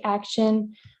to take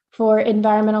action for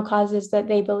environmental causes that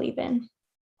they believe in.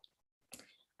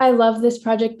 I love this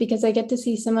project because I get to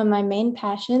see some of my main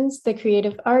passions, the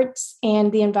creative arts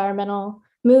and the environmental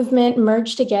movement,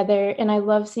 merge together. And I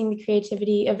love seeing the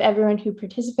creativity of everyone who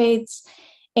participates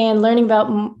and learning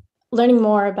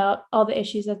more about all the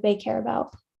issues that they care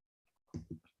about.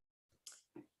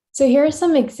 So here are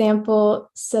some example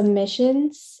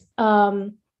submissions that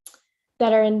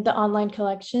are in the online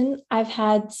collection. I've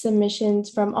had submissions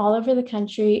from all over the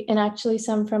country and actually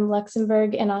some from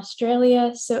Luxembourg and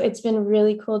Australia. So it's been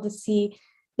really cool to see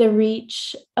the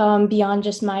reach beyond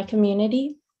just my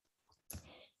community.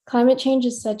 Climate change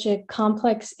is such a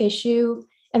complex issue,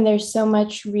 and there's so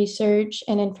much research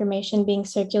and information being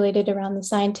circulated around the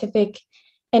scientific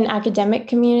and academic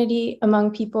community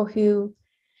among people who,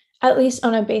 at least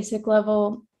on a basic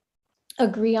level,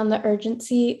 agree on the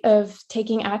urgency of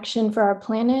taking action for our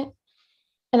planet.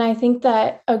 And I think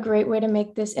that a great way to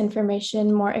make this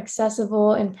information more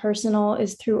accessible and personal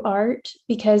is through art,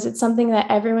 because it's something that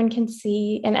everyone can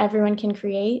see and everyone can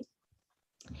create.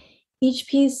 Each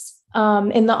piece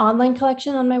in the online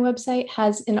collection on my website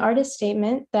has an artist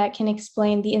statement that can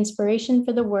explain the inspiration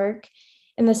for the work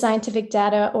and the scientific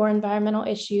data or environmental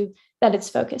issue that it's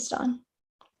focused on.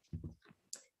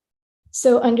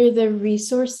 So under the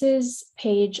resources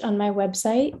page on my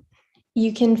website,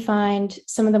 you can find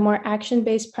some of the more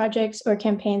action-based projects or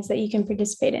campaigns that you can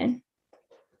participate in.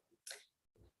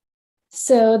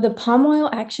 So the Palm Oil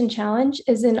Action Challenge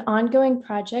is an ongoing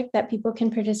project that people can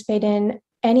participate in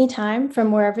anytime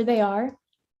from wherever they are.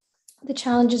 The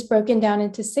challenge is broken down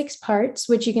into 6 parts,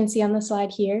 which you can see on the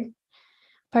slide here.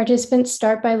 Participants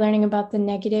start by learning about the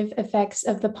negative effects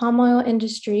of the palm oil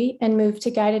industry and move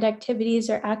to guided activities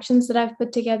or actions that I've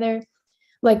put together,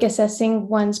 like assessing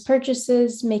one's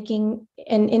purchases, making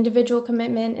an individual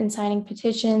commitment and signing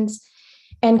petitions,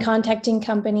 and contacting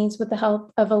companies with the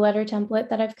help of a letter template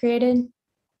that I've created.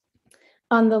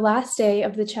 On the last day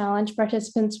of the challenge,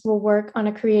 participants will work on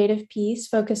a creative piece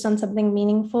focused on something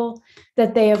meaningful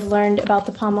that they have learned about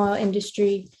the palm oil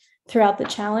industry throughout the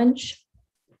challenge.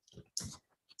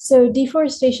 So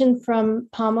deforestation from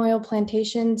palm oil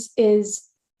plantations is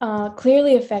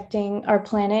clearly affecting our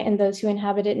planet and those who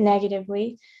inhabit it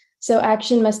negatively. So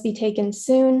action must be taken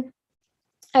soon.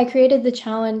 I created the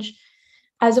challenge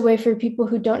as a way for people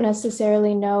who don't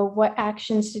necessarily know what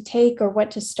actions to take or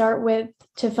what to start with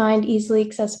to find easily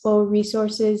accessible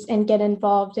resources and get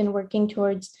involved in working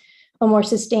towards a more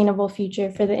sustainable future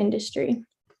for the industry.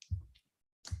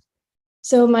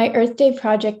 So my Earth Day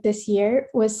project this year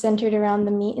was centered around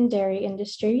the meat and dairy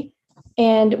industry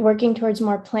and working towards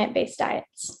more plant-based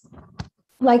diets.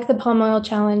 Like the Palm Oil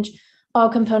Challenge, all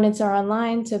components are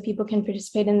online, so people can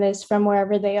participate in this from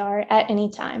wherever they are at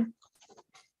any time.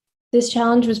 This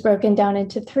challenge was broken down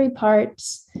into 3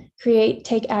 parts: create,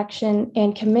 take action,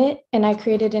 and commit, and I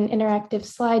created an interactive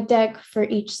slide deck for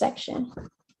each section.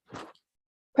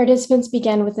 Participants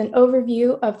began with an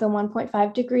overview of the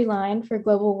 1.5 degree line for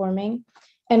global warming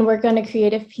and work on a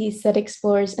creative piece that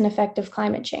explores an effect of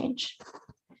climate change.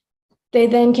 They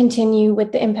then continue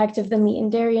with the impact of the meat and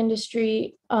dairy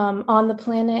industry on the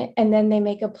planet, and then they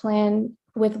make a plan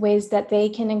with ways that they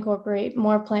can incorporate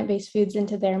more plant-based foods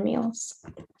into their meals.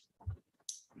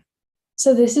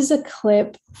 So this is a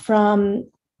clip from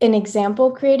an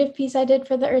example creative piece I did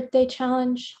for the Earth Day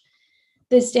Challenge.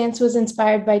 This dance was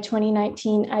inspired by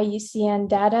 2019 IUCN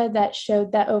data that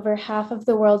showed that over half of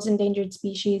the world's endangered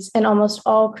species and almost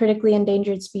all critically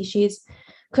endangered species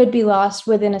could be lost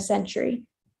within a century.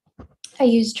 I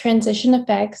used transition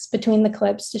effects between the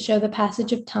clips to show the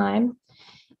passage of time,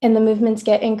 and the movements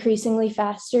get increasingly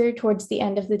faster towards the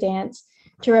end of the dance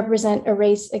to represent a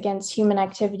race against human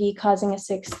activity causing a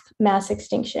sixth mass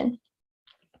extinction.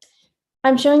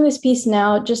 I'm showing this piece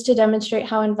now just to demonstrate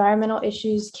how environmental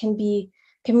issues can be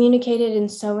communicated in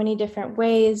so many different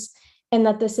ways, and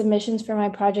that the submissions for my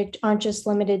project aren't just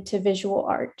limited to visual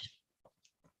art.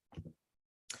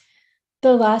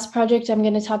 The last project I'm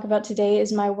going to talk about today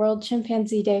is my World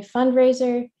Chimpanzee Day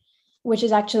fundraiser, which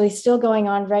is actually still going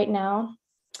on right now.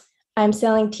 I'm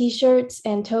selling t-shirts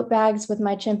and tote bags with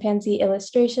my chimpanzee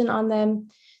illustration on them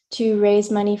to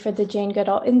raise money for the Jane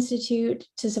Goodall Institute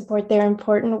to support their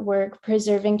important work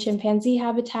preserving chimpanzee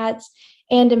habitats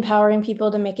and empowering people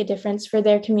to make a difference for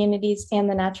their communities and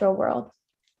the natural world.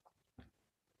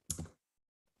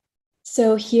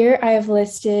 So here I have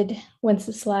listed, once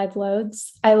the slide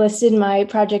loads, I listed my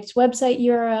project's website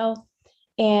URL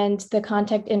and the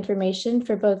contact information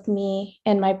for both me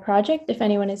and my project, if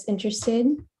anyone is interested.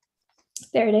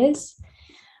 There it is.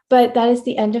 But that is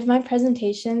the end of my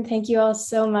presentation. Thank you all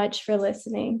so much for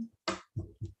listening.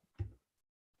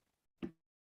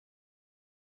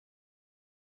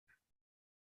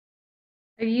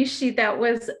 Ayushi, that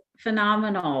was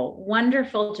phenomenal.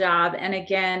 Wonderful job. And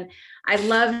again, I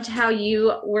loved how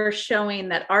you were showing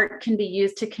that art can be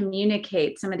used to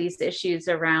communicate some of these issues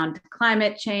around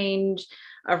climate change,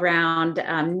 around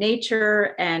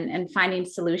nature, and finding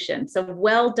solutions. So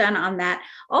well done on that.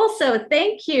 Also,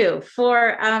 thank you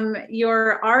for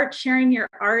your art, sharing your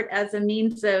art as a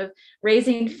means of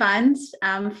raising funds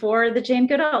for the Jane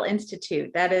Goodall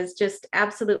Institute. That is just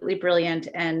absolutely brilliant,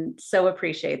 and so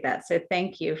appreciate that. So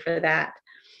thank you for that.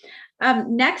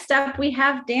 Next up, we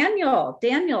have Daniel.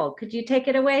 Daniel, could you take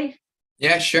it away?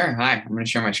 Yeah, sure. Hi, I'm going to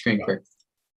share my screen quick.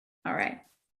 All right.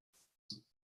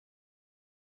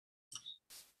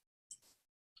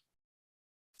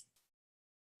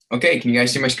 Okay, can you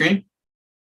guys see my screen?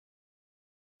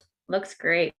 Looks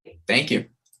great. Thank you.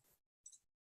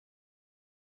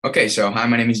 Okay, so hi,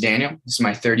 my name is Daniel. This is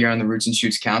my third year on the Roots and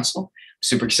Shoots Council. I'm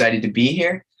super excited to be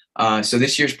here. So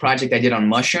this year's project I did on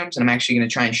mushrooms, and I'm actually going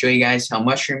to try and show you guys how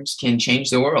mushrooms can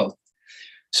change the world.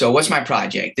 So what's my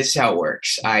project? This is how it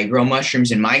works. I grow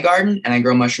mushrooms in my garden, and I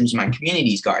grow mushrooms in my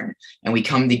community's garden, and we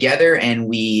come together and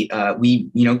we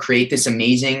create this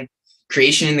amazing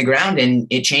creation in the ground, and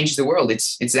it changes the world.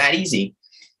 It's that easy.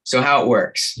 So how it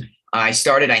works. I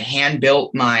hand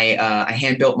built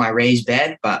my raised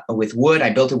bed with wood. I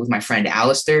built it with my friend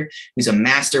Alistair, who's a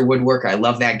master woodworker. I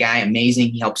love that guy. Amazing.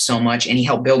 He helped so much. And he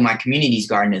helped build my community's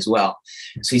garden as well.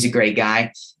 So he's a great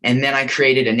guy. And then I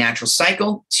created a natural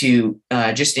cycle to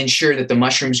just ensure that the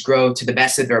mushrooms grow to the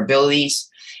best of their abilities.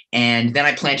 And then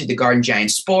I planted the garden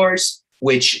giant spores,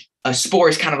 which a spore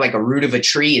is kind of like a root of a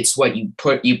tree. It's what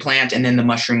you plant, and then the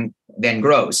mushroom then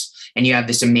grows. And you have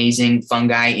this amazing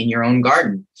fungi in your own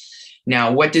garden.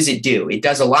 Now, what does it do? It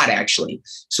does a lot, actually.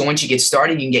 So once you get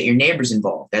started, you can get your neighbors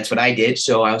involved. That's what I did.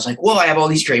 So I was like, whoa, I have all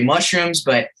these great mushrooms,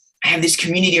 but I have this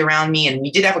community around me, and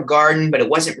we did have a garden, but it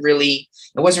wasn't really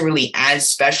as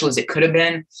special as it could have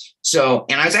been. So,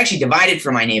 and I was actually divided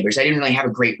from my neighbors. I didn't really have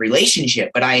a great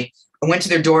relationship, but I went to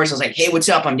their doors. I was like, hey, what's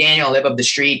up? I'm Daniel. I live up the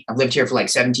street. I've lived here for like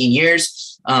 17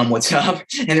 years. What's up?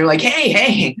 And they're like,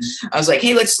 hey. I was like,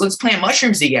 hey, let's plant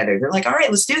mushrooms together. They're like, all right,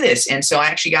 let's do this. And so I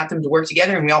actually got them to work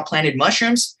together, and we all planted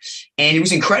mushrooms, and it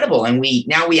was incredible. And we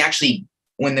actually,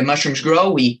 when the mushrooms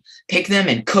grow, we pick them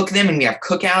and cook them, and we have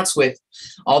cookouts with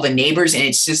all the neighbors. And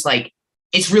it's just like,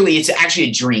 it's actually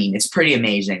a dream. It's pretty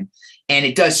amazing. And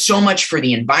it does so much for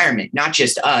the environment, not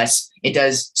just us. It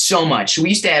does so much. We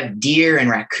used to have deer and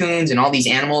raccoons and all these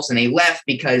animals, and they left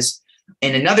because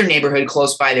in another neighborhood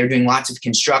close by, they were doing lots of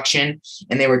construction,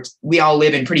 and we all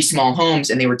live in pretty small homes,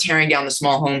 and they were tearing down the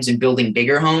small homes and building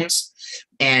bigger homes.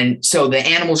 And so the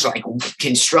animals are like,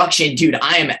 construction, dude,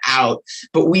 I am out.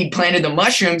 But we planted the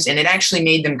mushrooms, and it actually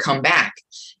made them come back.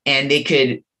 And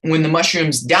when the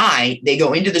mushrooms die, they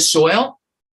go into the soil,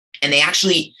 and they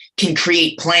actually can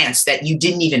create plants that you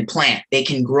didn't even plant. They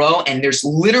can grow, and there's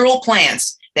literal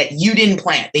plants that you didn't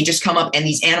plant. They just come up, and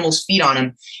these animals feed on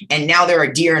them. And now there are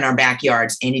deer in our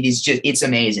backyards, and it's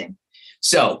amazing.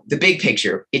 So the big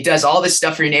picture, it does all this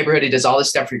stuff for your neighborhood. It does all this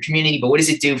stuff for your community, but what does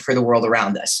it do for the world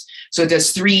around us? So it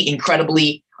does three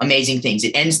incredibly amazing things.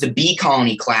 It ends the bee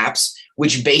colony collapse,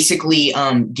 which basically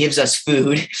gives us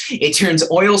food. It turns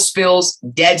oil spills,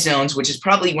 dead zones, which is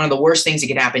probably one of the worst things that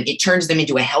could happen. It turns them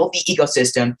into a healthy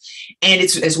ecosystem, and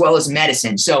it's as well as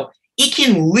medicine. So it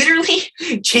can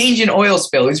literally change an oil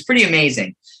spill. It's pretty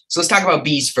amazing. So let's talk about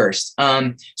bees first.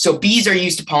 So bees are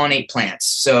used to pollinate plants.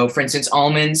 So for instance,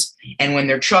 almonds, and when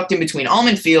they're trucked in between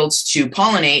almond fields to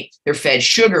pollinate, they're fed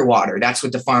sugar water. That's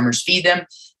what the farmers feed them.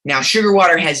 Now, sugar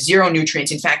water has zero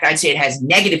nutrients. In fact, I'd say it has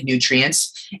negative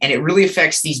nutrients, and it really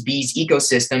affects these bees'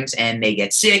 ecosystems, and they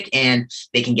get sick, and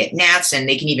they can get gnats, and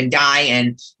they can even die,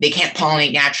 and they can't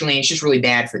pollinate naturally, and it's just really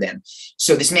bad for them.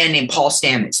 So this man named Paul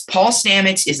Stamets. Paul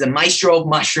Stamets is the maestro of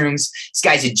mushrooms. This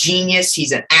guy's a genius.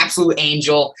 He's an absolute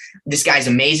angel. This guy's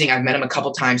amazing. I've met him a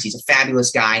couple times. He's a fabulous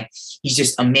guy. He's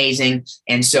just amazing.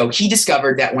 And so he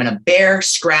discovered that when a bear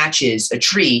scratches a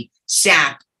tree,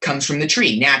 sap comes from the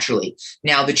tree naturally.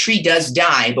 Now the tree does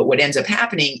die, but what ends up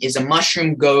happening is a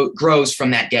mushroom grows from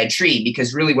that dead tree,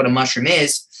 because really what a mushroom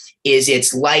is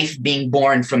its life being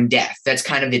born from death. That's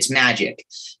kind of its magic.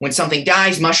 When something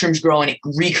dies, mushrooms grow and it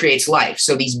recreates life.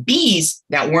 So these bees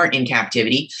that weren't in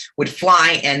captivity would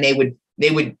fly, and they would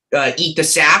eat the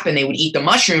sap, and they would eat the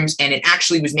mushrooms, and it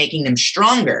actually was making them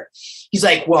stronger. He's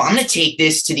like, well, I'm going to take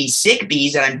this to these sick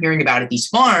bees that I'm hearing about at these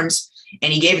farms.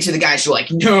 And he gave it to the guys who were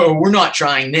like, no, we're not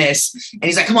trying this. And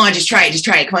he's like, come on, just try it. Just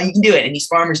try it. Come on, you can do it. And these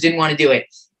farmers didn't want to do it.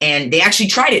 And they actually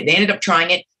tried it. They ended up trying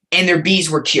it, and their bees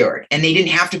were cured. And they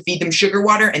didn't have to feed them sugar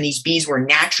water. And these bees were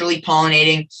naturally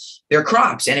pollinating their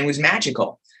crops. And it was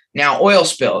magical. Now, oil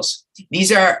spills.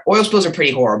 Oil spills are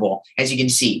pretty horrible, as you can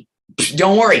see.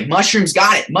 Don't worry, mushrooms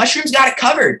got it. Mushrooms got it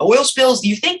covered. Oil spills,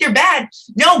 you think they're bad?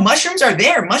 No, mushrooms are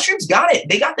there. Mushrooms got it.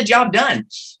 They got the job done.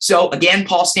 So again,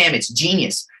 Paul Stamets,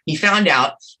 genius. He found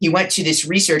out, he went to this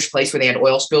research place where they had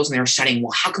oil spills, and they were studying,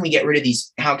 well, how can we get rid of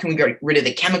these? How can we get rid of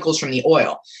the chemicals from the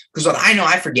oil? Because what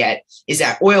I forget is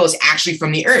that oil is actually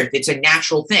from the earth. It's a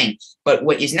natural thing. But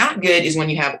what is not good is when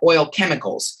you have oil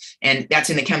chemicals, and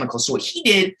that's in the chemicals. So what he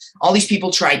did, all these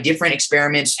people tried different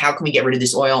experiments. How can we get rid of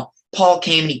this oil? Paul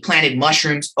came and he planted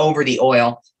mushrooms over the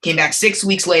oil, came back 6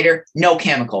 weeks later, no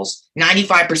chemicals,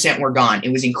 95% were gone.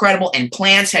 It was incredible. And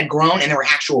plants had grown, and there were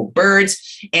actual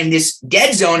birds, and this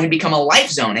dead zone had become a life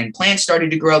zone, and plants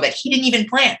started to grow that he didn't even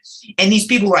plant. And these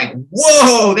people were like,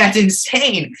 whoa, that's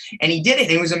insane. And he did it,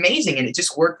 and it was amazing, and it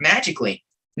just worked magically.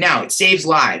 Now, it saves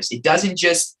lives. It doesn't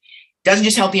just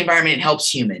help the environment, it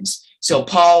helps humans. So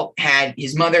Paul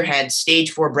his mother had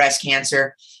stage 4 breast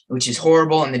cancer, which is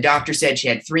horrible. And the doctor said she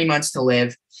had 3 months to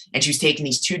live. And she was taking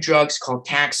these 2 drugs called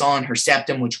Taxol and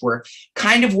Herceptin, which were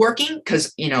kind of working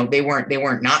because, they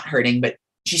weren't not hurting, but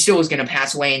she still was going to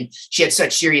pass away. And she had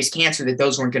such serious cancer that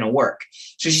those weren't going to work.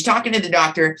 So she's talking to the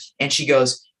doctor, and she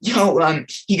goes, he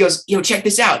goes, check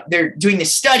this out. They're doing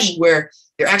this study where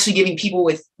they're actually giving people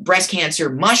with breast cancer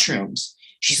mushrooms.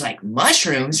 She's like,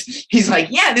 mushrooms? He's like,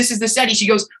 yeah, this is the study. She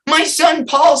goes, my son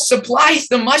Paul supplies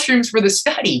the mushrooms for the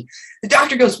study. The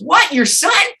doctor goes, what, your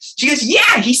son? She goes,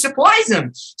 yeah, he supplies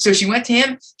them. So she went to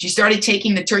him. She started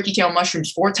taking the turkey tail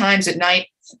mushrooms 4 times at night,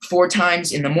 4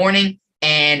 times in the morning,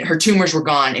 and her tumors were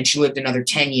gone, and she lived another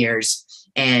 10 years.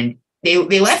 And they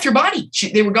left her body.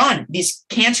 They were gone. These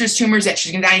cancerous tumors that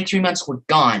she's going to die in 3 months were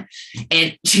gone.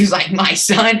 And she was like, my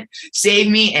son saved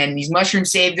me, and these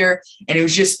mushrooms saved her. And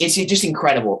it's just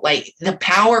incredible. Like, the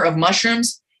power of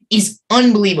mushrooms is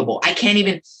unbelievable. I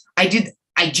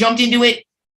jumped into it.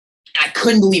 I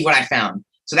couldn't believe what I found.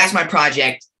 So that's my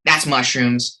project. That's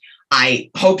mushrooms. I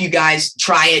hope you guys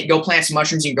try it. Go plant some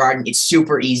mushrooms in your garden. It's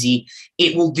super easy.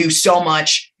 It will do so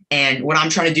much. And what I'm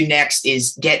trying to do next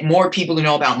is get more people to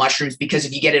know about mushrooms, because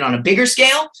if you get it on a bigger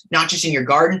scale, not just in your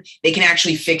garden, they can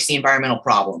actually fix the environmental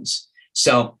problems.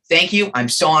 So thank you. I'm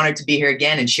so honored to be here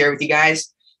again and share with you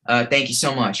guys. Thank you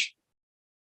so much.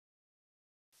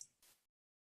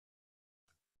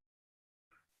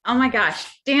 Oh my gosh,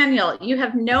 Daniel, you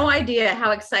have no idea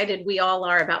how excited we all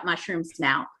are about mushrooms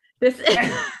now. This is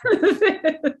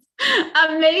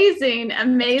amazing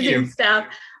stuff.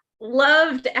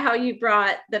 Loved how you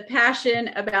brought the passion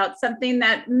about something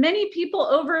that many people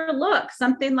overlook,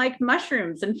 something like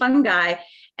mushrooms and fungi,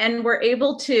 and we're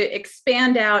able to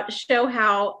expand out, show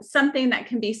how something that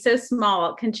can be so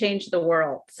small can change the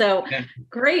world. So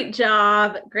great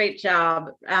job.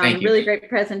 Really great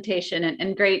presentation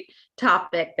and great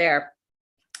topic there.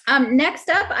 Next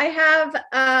up, I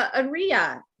have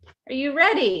Rhea. Are you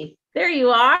ready? There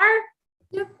you are.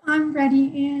 Yep, I'm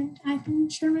ready, and I can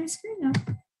share my screen now.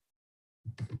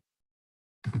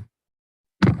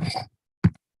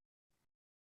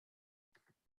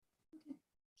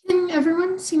 Can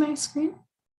everyone see my screen?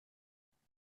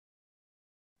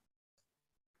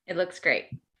 It looks great.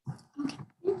 Okay,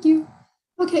 thank you.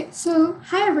 Okay, so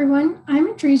hi everyone,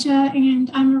 I'm Adrija, and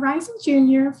I'm a rising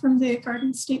junior from the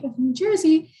Garden State of New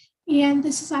Jersey, and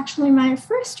this is actually my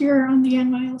first year on the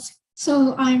NYLC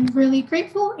So I'm really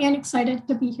grateful and excited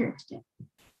to be here today.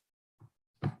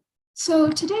 So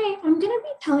today I'm going to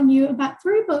be telling you about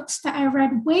 3 books that I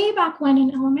read way back when in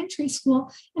elementary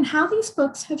school and how these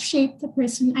books have shaped the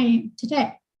person I am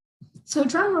today. So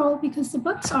drum roll, because the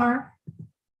books are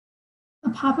A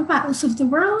Pop-Up Atlas of the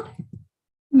World,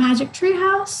 Magic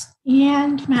Treehouse,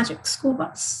 and Magic School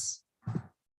Bus.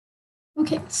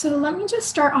 Okay, so let me just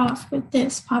start off with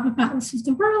this Pop-Up Atlas of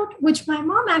the World, which my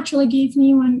mom actually gave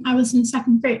me when I was in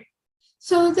 2nd grade.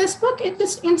 So this book, it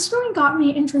just instantly got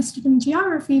me interested in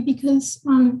geography because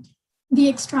the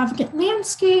extravagant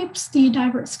landscapes, the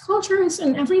diverse cultures,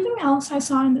 and everything else I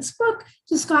saw in this book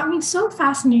just got me so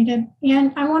fascinated,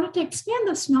 and I wanted to expand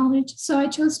this knowledge, so I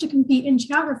chose to compete in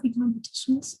geography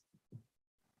competitions.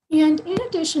 And in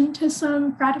addition to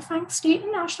some gratifying state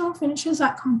and national finishes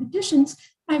at competitions,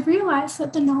 I realized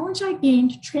that the knowledge I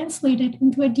gained translated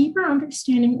into a deeper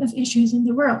understanding of issues in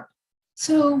the world.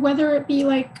 So whether it be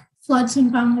like floods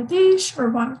in Bangladesh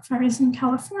or wildfires in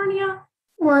California,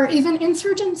 or even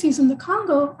insurgencies in the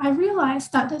Congo, I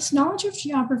realized that this knowledge of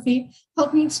geography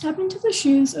helped me step into the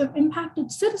shoes of impacted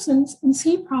citizens and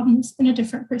see problems in a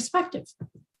different perspective.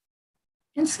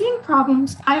 And seeing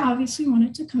problems, I obviously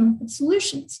wanted to come up with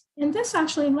solutions. And this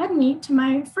actually led me to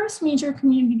my first major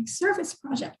community service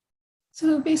project.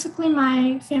 So basically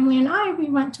my family and I, we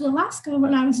went to Alaska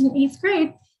when I was in 8th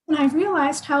grade, and I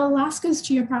realized how Alaska's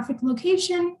geographic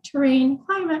location, terrain,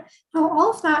 climate, how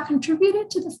all of that contributed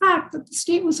to the fact that the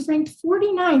state was ranked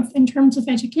 49th in terms of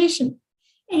education.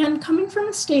 And coming from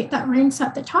a state that ranks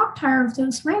at the top tier of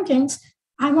those rankings,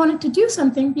 I wanted to do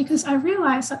something because I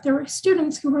realized that there were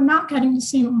students who were not getting the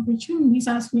same opportunities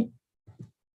as me.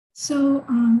 So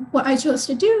what I chose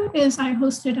to do is I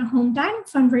hosted a home dining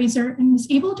fundraiser and was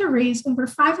able to raise over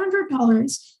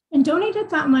 $500 and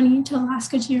donated that money to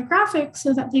Alaska Geographic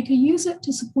so that they could use it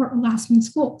to support Alaskan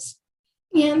schools.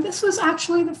 And this was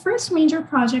actually the first major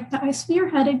project that I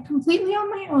spearheaded completely on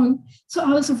my own, so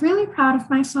I was really proud of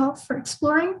myself for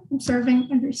exploring, observing,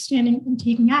 understanding, and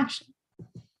taking action.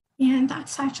 And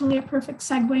that's actually a perfect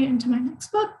segue into my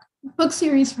next book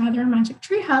series, Magic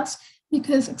Treehouse,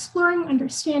 because exploring,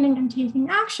 understanding, and taking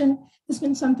action has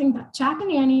been something that Jack and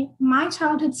Annie, my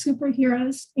childhood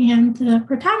superheroes, and the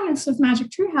protagonists of Magic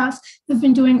Treehouse have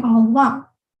been doing all along.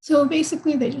 So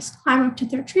basically, they just climb up to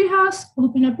their treehouse,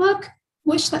 open a book,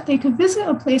 wish that they could visit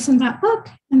a place in that book,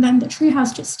 and then the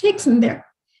treehouse just takes them there.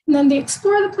 And then they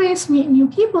explore the place, meet new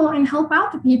people, and help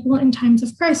out the people in times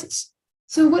of crisis.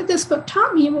 So what this book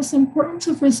taught me was the importance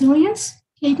of resilience,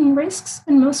 taking risks,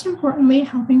 and most importantly,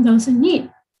 helping those in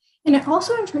need. And it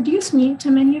also introduced me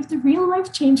to many of the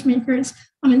real-life change makers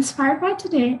I'm inspired by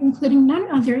today, including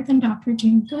none other than Dr.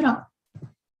 Jane Goodall.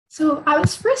 So I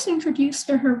was first introduced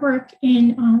to her work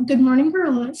in Good Morning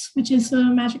Gorillas, which is a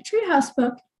Magic Treehouse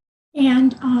book,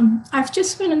 and I've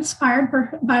just been inspired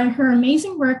by her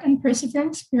amazing work and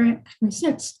persevering spirit ever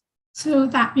since. So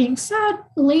that being said,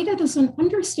 elated is an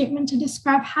understatement to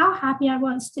describe how happy I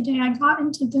was the day I got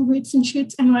into the Roots and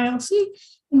Shoots NYLC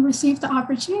and received the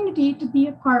opportunity to be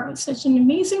a part of such an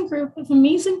amazing group of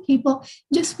amazing people,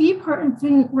 just be a part of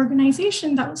an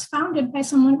organization that was founded by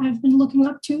someone I've been looking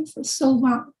up to for so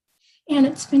long. And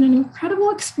it's been an incredible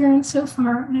experience so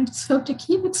far, and I just hope to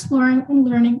keep exploring and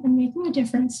learning and making a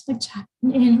difference like Jack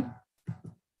and Annie.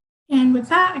 And with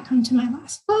that, I come to my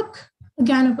last book,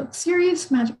 again, a book series,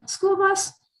 Magic School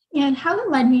Bus, and how it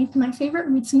led me to my favorite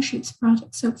Roots and Shoots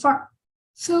project so far.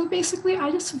 So basically, I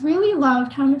just really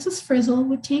loved how Mrs. Frizzle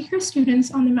would take her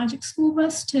students on the Magic School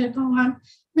Bus to go on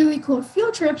really cool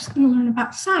field trips and learn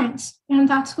about science. And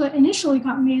that's what initially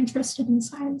got me interested in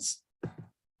science.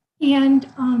 And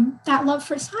that love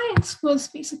for science was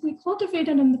basically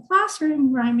cultivated in the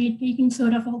classroom where I made baking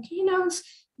soda volcanoes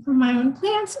for my own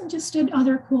plants and just did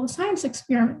other cool science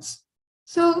experiments.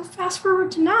 So fast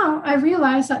forward to now, I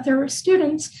realized that there were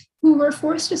students who were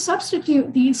forced to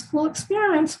substitute these cool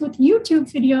experiments with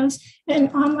YouTube videos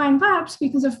and online labs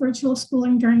because of virtual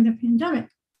schooling during the pandemic.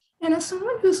 And as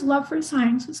someone whose love for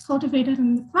science was cultivated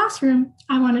in the classroom,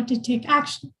 I wanted to take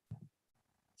action.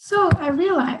 So I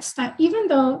realized that even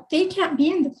though they can't be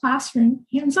in the classroom,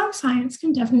 hands-on science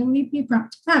can definitely be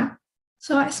brought to them.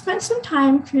 So I spent some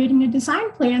time creating a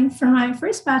design plan for my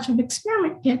first batch of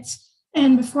experiment kits.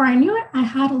 And before I knew it, I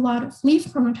had a lot of leaf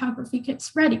chromatography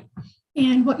kits ready.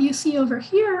 And what you see over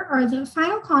here are the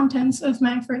final contents of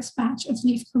my first batch of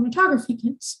leaf chromatography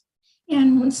kits.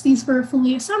 And once these were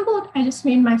fully assembled, I just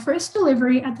made my first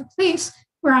delivery at the place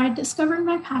where I discovered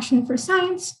my passion for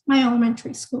science, my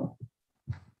elementary school.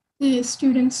 The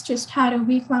students just had a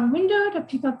week-long window to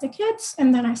pick up the kits,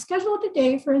 and then I scheduled a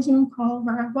day for a Zoom call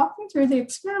where I walked them through the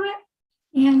experiment,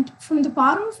 And from the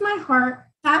bottom of my heart,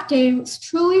 that day was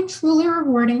truly, truly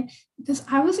rewarding because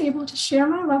I was able to share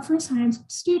my love for science with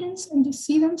students and to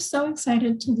see them so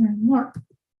excited to learn more.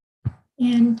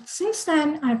 And since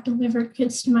then, I've delivered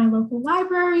kits to my local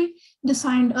library,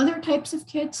 designed other types of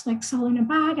kits like Cell in a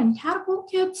Bag and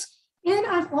Catapult kits, and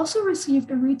I've also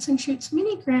received a Roots and Shoots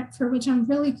mini grant for which I'm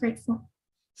really grateful.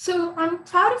 So I'm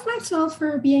proud of myself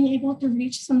for being able to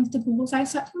reach some of the goals I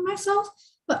set for myself,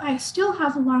 but I still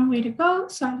have a long way to go,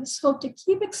 so I just hope to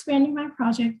keep expanding my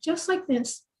project just like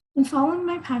this and following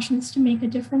my passions to make a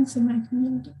difference in my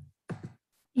community.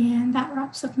 And that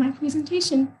wraps up my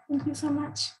presentation. Thank you so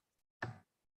much.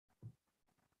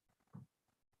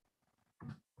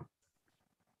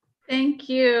 Thank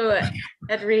you,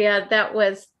 Adrija. That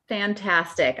was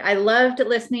fantastic. I loved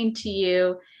listening to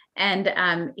you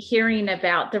and hearing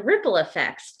about the ripple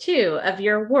effects too of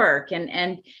your work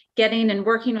and getting and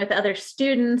working with other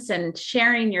students and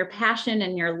sharing your passion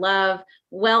and your love.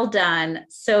 Well done.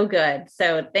 So good.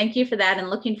 So thank you for that, and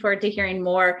looking forward to hearing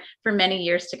more for many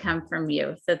years to come from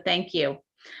you. So thank you.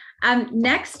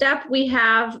 Next up, we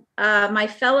have my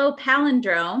fellow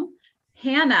palindrome,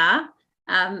 Hannah,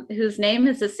 whose name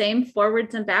is the same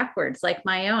forwards and backwards like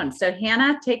my own. So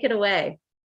Hannah, take it away.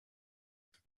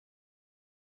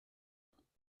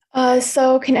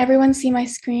 So can everyone see my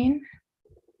screen?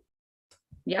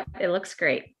 Yep, it looks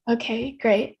great. Okay,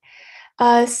 great.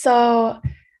 So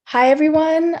hi,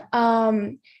 everyone.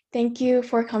 Thank you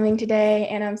for coming today,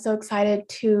 and I'm so excited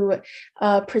to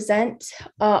present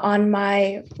on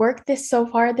my work so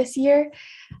far this year.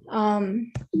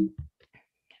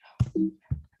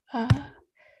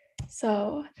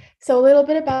 So a little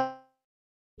bit about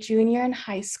junior in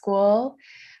high school.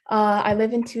 I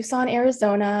live in Tucson,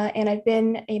 Arizona, and I've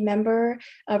been a member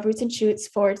of Roots and Shoots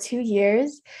for 2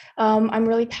 years. I'm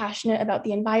really passionate about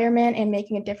the environment and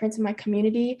making a difference in my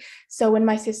community. So when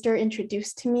my sister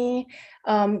introduced to me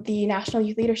the National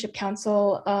Youth Leadership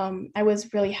Council, I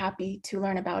was really happy to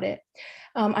learn about it.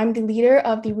 I'm the leader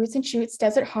of the Roots and Shoots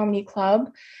Desert Harmony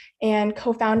Club and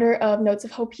co-founder of Notes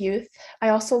of Hope Youth. I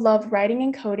also love writing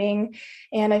and coding,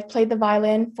 and I've played the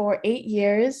violin for 8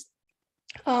 years.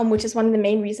 Which is one of the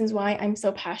main reasons why I'm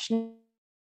so passionate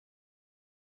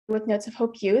with Notes of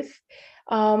Hope Youth.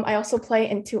 I also play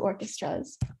in 2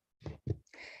 orchestras.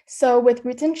 So with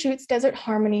Roots and Shoots Desert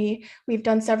Harmony, we've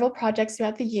done several projects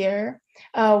throughout the year.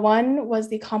 One was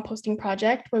the composting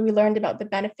project, where we learned about the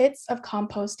benefits of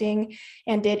composting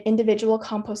and did individual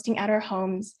composting at our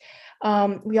homes.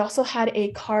 We also had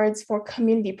a Cards for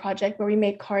Community project, where we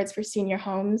made cards for senior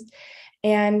homes.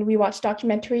 And we watched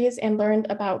documentaries and learned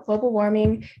about global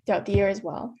warming throughout the year as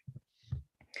well.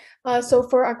 So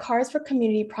for our Cards for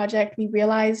Community project, we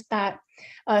realized that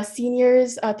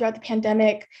seniors throughout the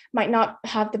pandemic might not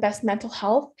have the best mental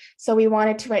health. So we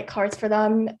wanted to write cards for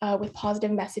them with positive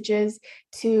messages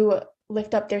to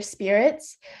lift up their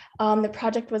spirits. The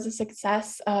project was a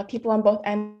success. People on both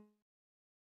ends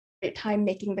had a great time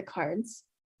making the cards.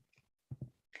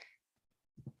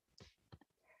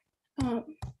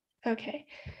 Okay.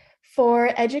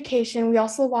 For education, we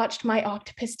also watched My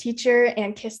Octopus Teacher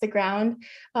and Kiss the Ground.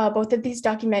 Both of these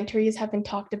documentaries have been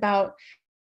talked about.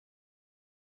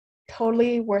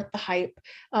 Totally worth the hype.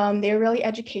 They were really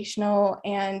educational,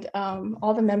 and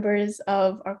all the members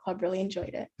of our club really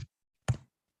enjoyed it.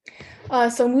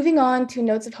 So moving on to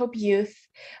Notes of Hope Youth,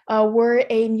 we're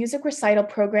a music recital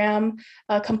program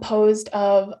composed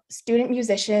of student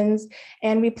musicians,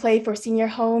 and we play for senior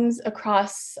homes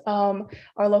across our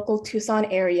local Tucson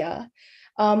area.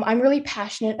 I'm really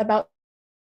passionate about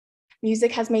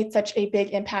music. Has made such a big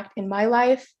impact in my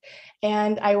life,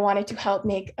 and I wanted to help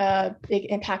make a big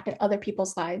impact in other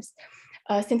people's lives.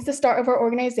 Since the start of our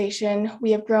organization,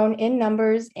 we have grown in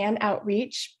numbers and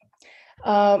outreach.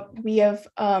 We have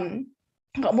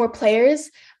got more players.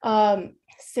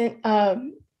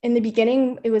 In the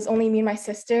beginning, it was only me and my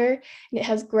sister, and it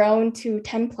has grown to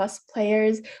 10 plus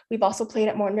players. We've also played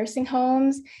at more nursing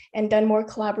homes and done more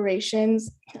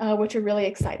collaborations, which we're really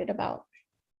excited about.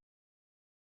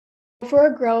 For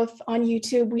our growth on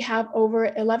YouTube, we have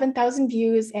over 11,000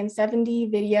 views and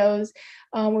 70 videos.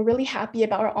 We're really happy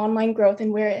about our online growth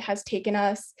and where it has taken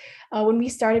us. When we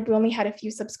started, we only had a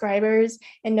few subscribers,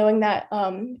 and knowing that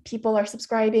people are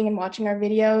subscribing and watching our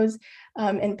videos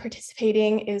and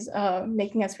participating is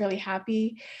making us really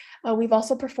happy. We've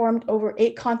also performed over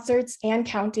 8 concerts and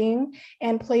counting,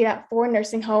 and played at 4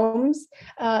 nursing homes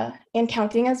and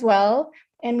counting as well.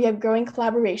 And we have growing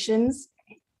collaborations.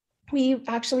 We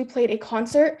actually played a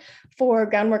concert for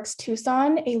Groundworks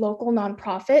Tucson, a local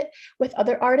nonprofit, with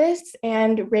other artists,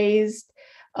 and raised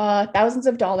thousands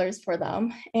of dollars for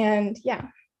them. And yeah.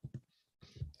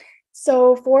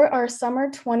 So for our summer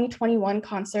 2021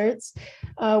 concerts,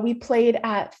 we played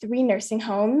at 3 nursing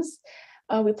homes.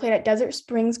 We played at Desert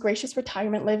Springs Gracious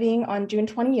Retirement Living on June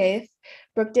 28th,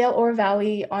 Brookdale Ore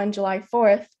Valley on July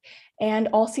 4th, and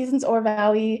All Seasons Ore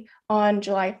Valley on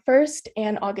July 1st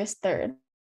and August 3rd.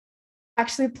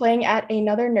 Actually playing at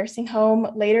another nursing home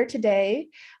later today,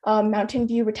 Mountain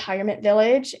View Retirement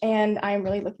Village, and I'm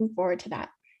really looking forward to that.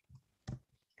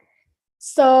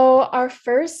 So our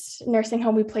first nursing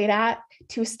home we played at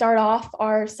to start off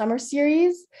our summer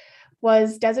series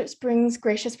was Desert Springs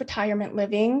Gracious Retirement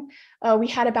Living. We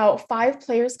had about 5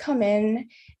 players come in,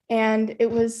 and it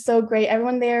was so great.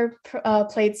 Everyone there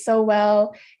played so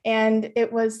well, and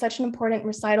it was such an important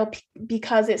recital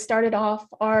because it started off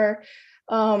our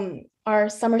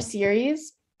summer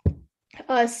series.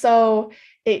 So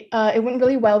it went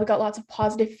really well. We got lots of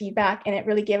positive feedback, and it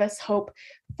really gave us hope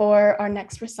for our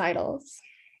next recitals.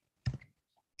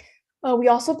 We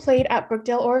also played at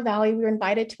Brookdale Ore Valley. We were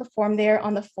invited to perform there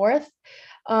on the 4th.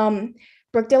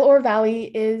 Brookdale Ore Valley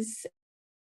is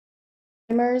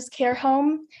Alzheimer's care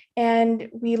home, and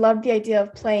we loved the idea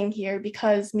of playing here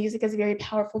because music is a very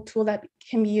powerful tool that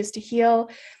can be used to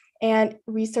heal. And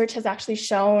research has actually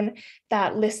shown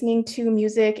that listening to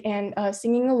music and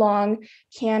singing along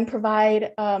can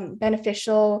provide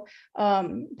beneficial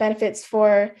benefits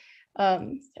for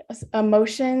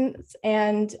emotions.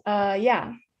 And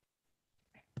yeah.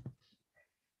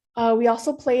 We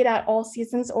also played at All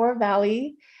Seasons Ore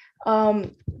Valley.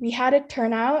 We had a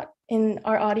turnout in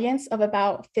our audience of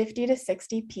about 50 to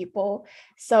 60 people.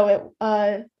 So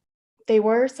they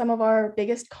were some of our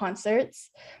biggest concerts.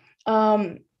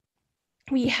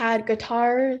 We had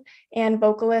guitar and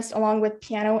vocalist along with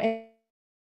piano,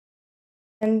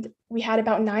 and we had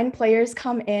about 9 players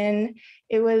come in.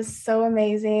 It was so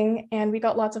amazing, and we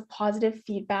got lots of positive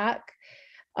feedback.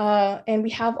 And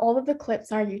we have all of the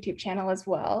clips on our YouTube channel as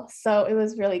well. So it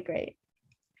was really great.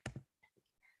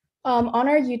 On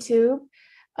our YouTube,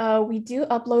 we do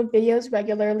upload videos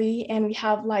regularly, and we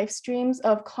have live streams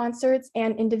of concerts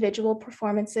and individual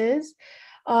performances.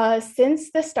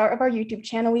 Since the start of our YouTube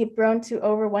channel, we've grown to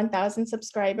over 1,000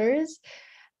 subscribers,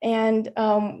 and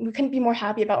we couldn't be more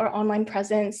happy about our online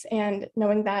presence and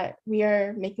knowing that we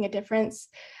are making a difference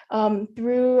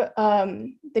through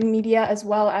the media as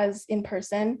well as in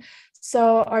person.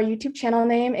 So our YouTube channel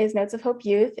name is Notes of Hope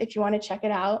Youth, if you want to check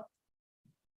it out.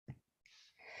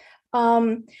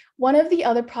 One of the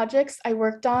other projects I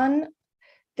worked on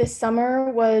this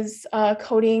summer was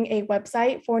coding a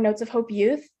website for Notes of Hope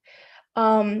Youth.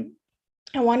 I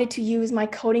wanted to use my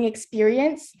coding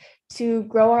experience to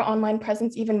grow our online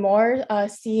presence even more,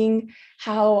 seeing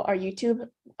how our YouTube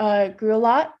grew a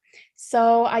lot.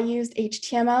 So I used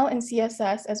HTML and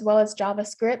CSS as well as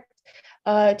JavaScript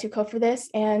to code for this.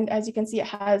 And as you can see, it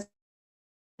has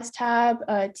tab,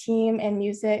 team, and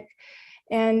music.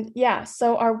 And yeah,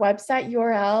 so our website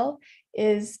URL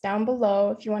is down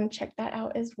below if you want to check that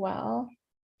out as well.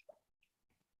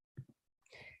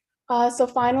 So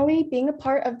finally, being a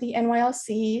part of the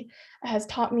NYLC has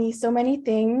taught me so many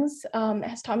things. It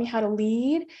has taught me how to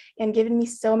lead and given me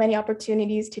so many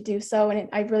opportunities to do so. And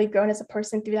I've really grown as a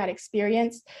person through that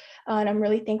experience. And I'm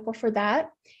really thankful for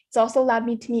that. It's also allowed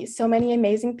me to meet so many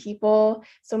amazing people,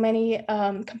 so many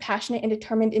compassionate and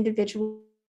determined individuals.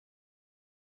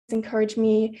 Encouraged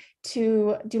me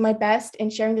to do my best,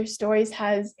 and sharing their stories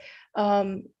has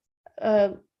let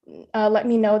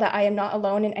me know that I am not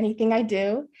alone in anything I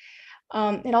do.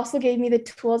 It also gave me the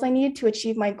tools I need to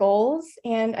achieve my goals,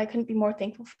 and I couldn't be more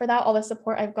thankful for that. All the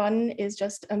support I've gotten is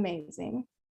just amazing.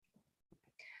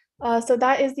 So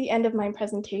that is the end of my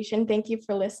presentation. Thank you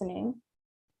for listening.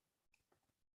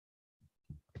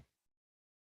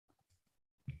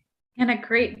 And a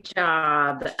great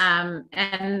job,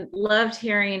 and loved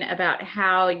hearing about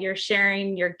how you're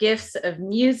sharing your gifts of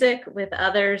music with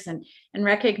others and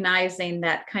recognizing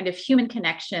that kind of human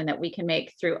connection that we can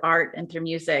make through art and through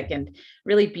music, and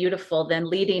really beautiful, then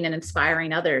leading and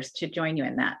inspiring others to join you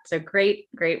in that. So great,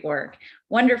 great work.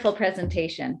 Wonderful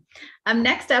presentation.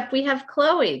 Next up, we have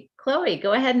Chloe. Chloe,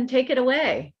 go ahead and take it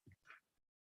away.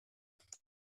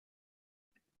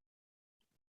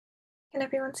 Can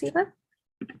everyone see them?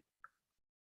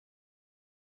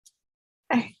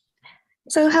 Okay.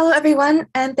 So hello everyone,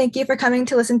 and thank you for coming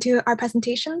to listen to our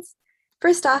presentations.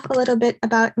 First off, a little bit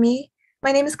about me.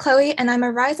 My name is Chloe, and I'm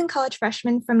a rising college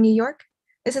freshman from New York.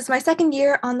 This is my second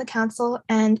year on the council,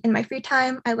 and in my free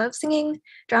time, I love singing,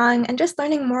 drawing, and just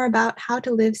learning more about how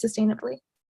to live sustainably.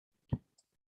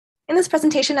 In this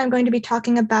presentation, I'm going to be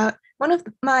talking about one of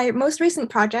my most recent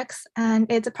projects, and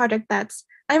it's a project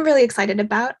I'm really excited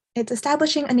about. It's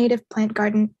establishing a native plant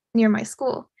garden near my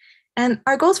school. And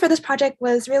our goals for this project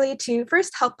was really to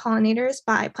first help pollinators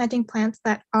by planting plants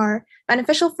that are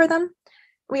beneficial for them.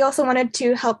 We also wanted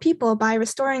to help people by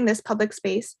restoring this public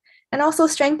space and also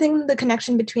strengthen the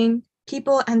connection between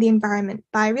people and the environment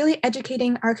by really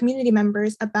educating our community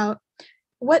members about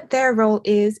what their role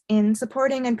is in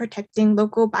supporting and protecting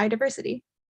local biodiversity.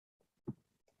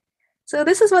 So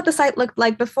this is what the site looked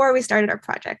like before we started our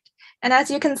project. And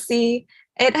as you can see,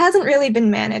 it hasn't really been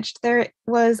managed. There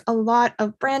was a lot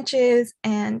of branches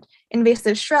and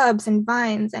invasive shrubs and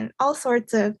vines and all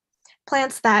sorts of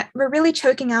plants that were really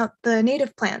choking out the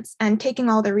native plants and taking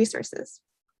all their resources.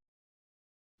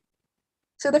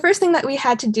 So the first thing that we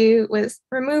had to do was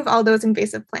remove all those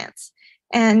invasive plants.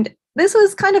 And this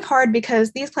was kind of hard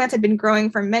because these plants had been growing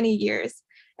for many years.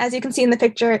 As you can see in the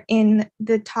picture in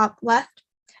the top left,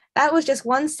 that was just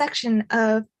one section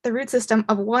of the root system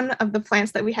of one of the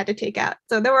plants that we had to take out.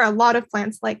 So there were a lot of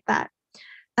plants like that.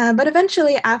 But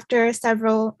eventually, after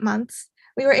several months,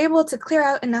 we were able to clear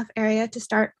out enough area to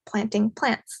start planting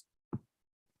plants.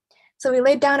 So we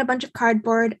laid down a bunch of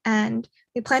cardboard and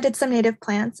we planted some native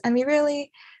plants, and we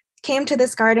really came to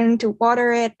this garden to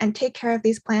water it and take care of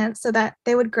these plants so that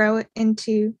they would grow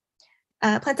into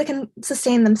plants that can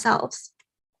sustain themselves.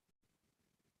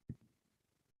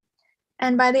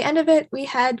 And by the end of it, we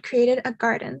had created a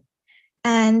garden.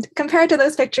 And compared to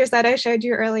those pictures that I showed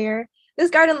you earlier, this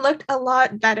garden looked a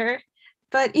lot better.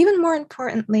 But even more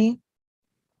importantly,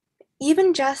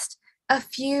 even just a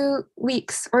few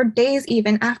weeks or days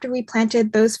even after we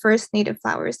planted those first native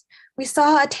flowers, we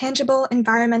saw a tangible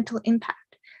environmental impact.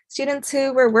 Students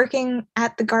who were working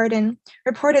at the garden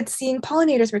reported seeing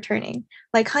pollinators returning,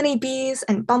 like honeybees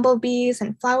and bumblebees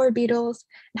and flower beetles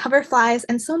and hoverflies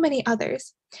and so many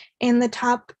others. In the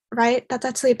top right, that's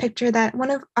actually a picture that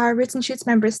one of our Roots and Shoots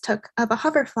members took of a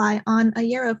hoverfly on a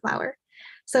yarrow flower.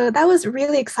 So that was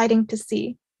really exciting to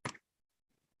see.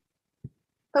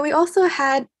 But we also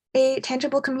had a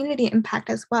tangible community impact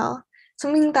as well.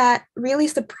 Something that really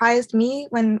surprised me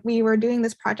when we were doing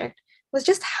this project was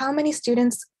just how many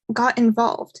students got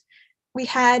involved. We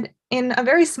had, in a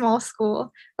very small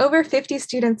school, over 50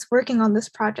 students working on this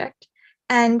project.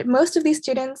 And most of these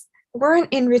students weren't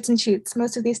in Roots and Shoots.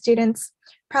 Most of these students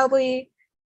probably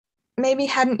maybe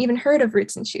hadn't even heard of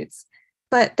Roots and Shoots,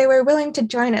 but they were willing to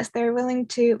join us. They were willing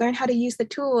to learn how to use the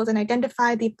tools and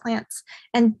identify the plants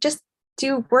and just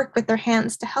do work with their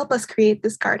hands to help us create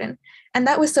this garden. And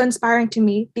that was so inspiring to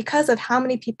me because of how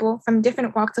many people from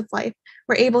different walks of life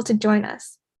were able to join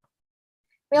us.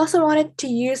 We also wanted to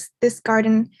use this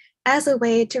garden as a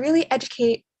way to really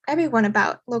educate everyone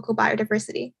about local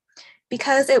biodiversity.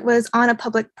 Because it was on a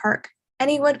public park,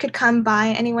 anyone could come by,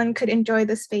 anyone could enjoy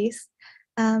the space.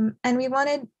 And we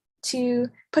wanted to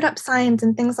put up signs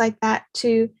and things like that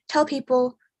to tell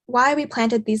people why we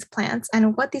planted these plants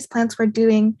and what these plants were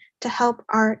doing to help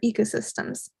our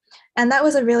ecosystems. And that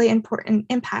was a really important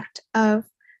impact of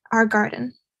our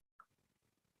garden.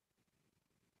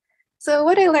 So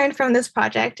what I learned from this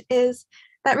project is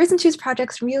that Roots and Shoots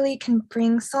projects really can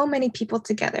bring so many people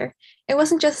together. It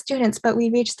wasn't just students, but we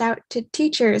reached out to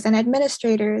teachers and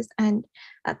administrators and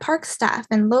park staff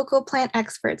and local plant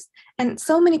experts. And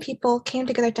so many people came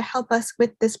together to help us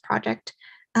with this project.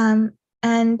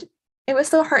 And it was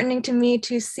so heartening to me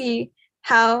to see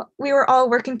how we were all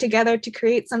working together to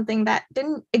create something that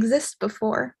didn't exist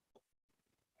before.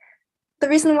 The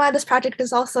reason why this project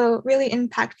is also really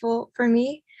impactful for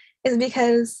me is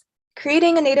because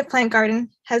creating a native plant garden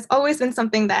has always been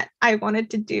something that I wanted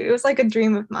to do. It was like a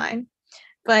dream of mine.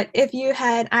 But if you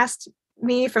had asked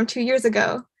me from 2 years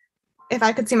ago if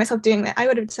I could see myself doing that, I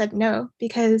would have said no,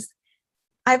 because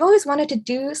I've always wanted to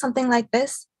do something like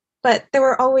this, but there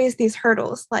were always these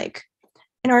hurdles. Like,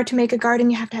 in order to make a garden,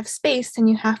 you have to have space and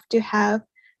you have to have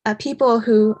people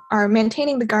who are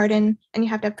maintaining the garden, and you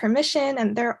have to have permission,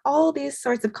 and there are all these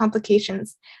sorts of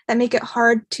complications that make it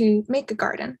hard to make a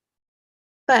garden.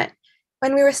 But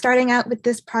when we were starting out with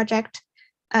this project,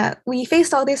 we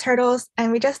faced all these hurdles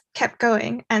and we just kept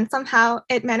going, and somehow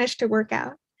it managed to work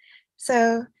out.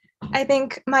 So I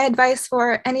think my advice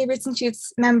for any Roots and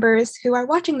Shoots members who are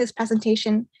watching this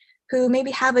presentation, who maybe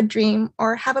have a dream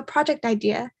or have a project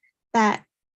idea that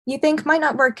you think might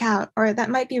not work out or that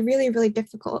might be really, really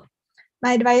difficult,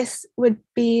 my advice would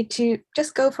be to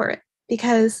just go for it.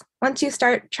 Because once you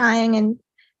start trying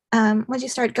and once you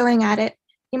start going at it,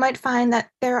 you might find that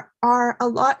there are a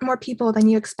lot more people than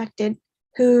you expected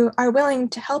who are willing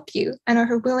to help you and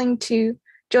are willing to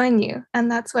join you.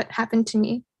 And that's what happened to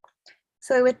me.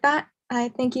 So with that, I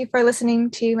thank you for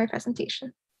listening to my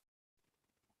presentation.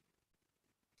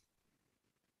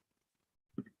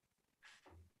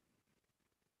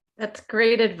 That's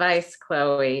great advice,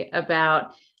 Chloe,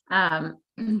 about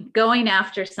going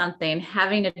after something,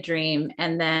 having a dream,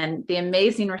 and then the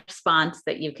amazing response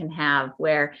that you can have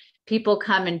where people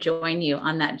come and join you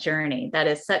on that journey. That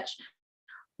is such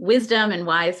wisdom and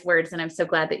wise words. And I'm so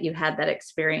glad that you had that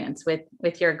experience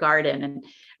with your garden. And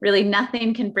really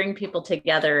nothing can bring people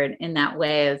together in that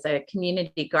way as a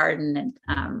community garden.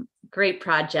 And great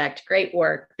project, great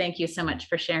work. Thank you so much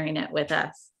for sharing it with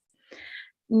us.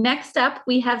 Next up,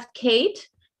 we have Kate.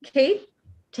 Kate,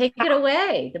 take it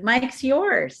away. The mic's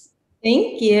yours.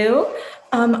 Thank you.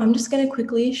 I'm just going to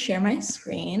quickly share my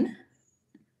screen.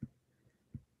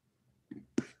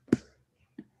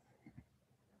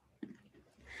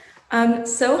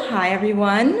 So hi,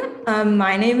 everyone.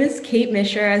 My name is Kate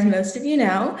Misher, as most of you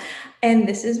know, and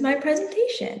this is my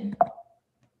presentation.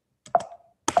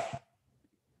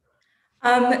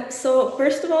 So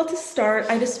first of all, to start,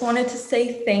 I just wanted to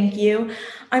say thank you.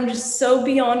 I'm just so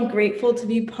beyond grateful to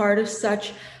be part of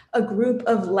such a group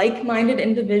of like-minded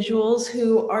individuals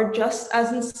who are just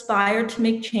as inspired to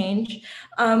make change.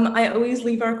 I always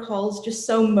leave our calls just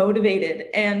so motivated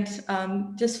and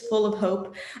just full of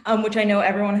hope, which I know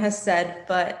everyone has said,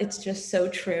 but it's just so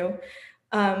true.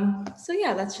 So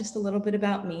yeah, that's just a little bit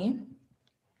about me.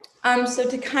 So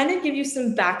to kind of give you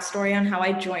some backstory on how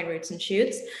I joined Roots and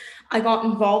Shoots, I got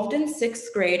involved in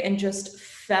 6th grade and just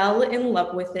fell in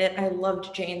love with it. I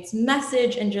loved Jane's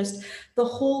message and just the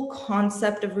whole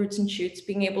concept of Roots and Shoots,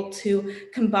 being able to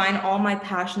combine all my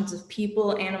passions of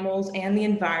people, animals, and the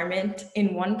environment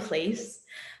in one place.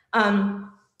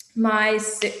 My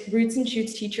Roots and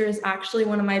Shoots teacher is actually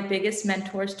one of my biggest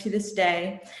mentors to this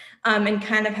day, and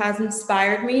kind of has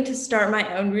inspired me to start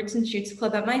my own Roots and Shoots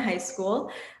club at my high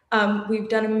school. We've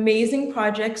done amazing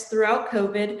projects throughout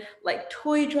COVID, like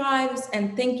toy drives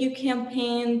and thank you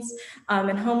campaigns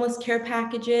and homeless care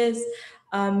packages.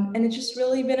 And it's just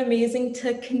really been amazing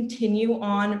to continue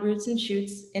on Roots and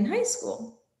Shoots in high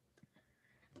school.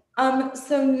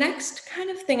 So next kind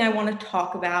of thing I want to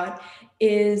talk about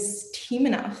is Team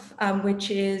Enough,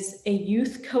 which is a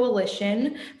youth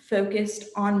coalition focused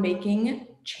on making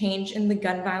change in the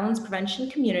gun violence prevention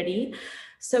community.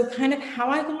 So kind of how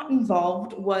I got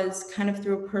involved was kind of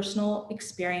through a personal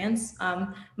experience.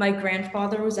 My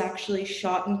grandfather was actually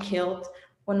shot and killed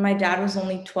when my dad was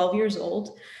only 12 years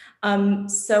old.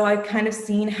 So I've kind of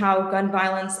seen how gun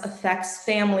violence affects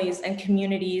families and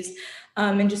communities,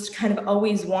 and just kind of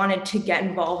always wanted to get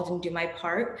involved and do my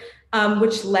part,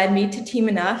 which led me to Team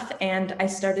Enough. And I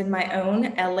started my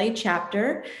own LA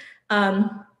chapter,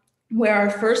 where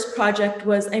our first project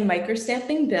was a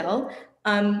microstamping bill.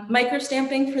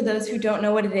 Microstamping, for those who don't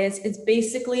know what it is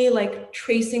basically like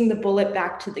tracing the bullet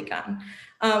back to the gun,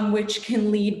 which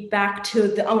can lead back to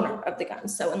the owner of the gun.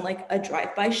 So in like a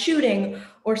drive-by shooting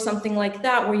or something like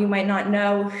that, where you might not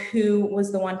know who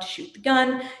was the one to shoot the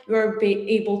gun, you're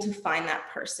able to find that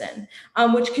person,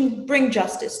 which can bring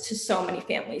justice to so many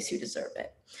families who deserve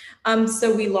it.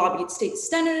 So we lobbied state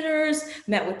senators,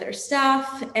 met with their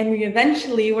staff, and we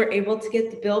eventually were able to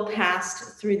get the bill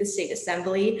passed through the state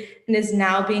assembly and is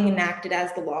now being enacted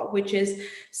as the law, which is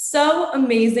so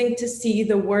amazing to see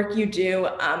the work you do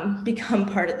become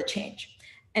part of the change.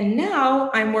 And now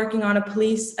I'm working on a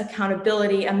police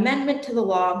accountability amendment to the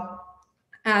law,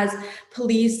 as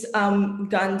police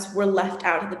guns were left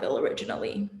out of the bill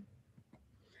originally.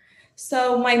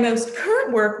 So my most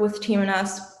current work with Team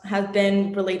Enough has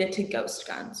been related to ghost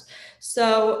guns.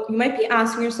 So you might be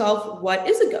asking yourself, what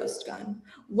is a ghost gun?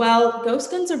 Well, ghost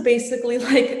guns are basically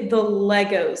like the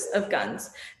Legos of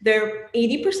guns. They're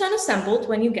 80% assembled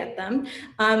when you get them.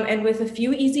 And with a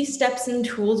few easy steps and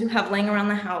tools you have laying around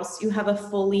the house, you have a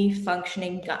fully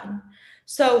functioning gun.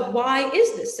 So why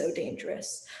is this so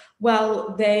dangerous?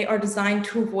 Well, they are designed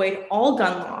to avoid all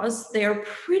gun laws. They are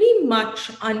pretty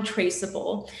much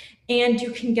untraceable, and you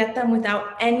can get them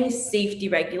without any safety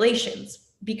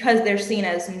regulations because they're seen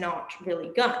as not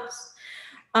really guns.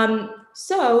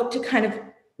 So to kind of,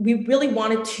 we really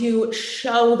wanted to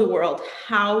show the world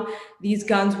how these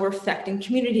guns were affecting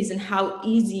communities and how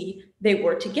easy they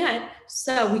were to get.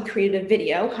 So we created a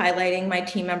video highlighting my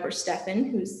team member,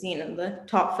 Stefan, who's seen in the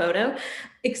top photo,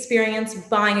 experience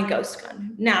buying a ghost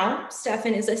gun. Now,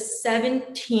 Stefan is a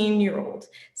 17-year-old,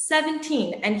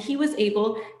 17, and he was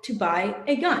able to buy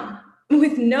a gun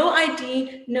with no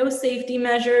ID, no safety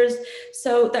measures.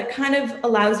 So that kind of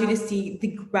allows you to see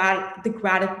the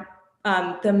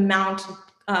amount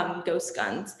ghost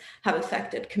guns have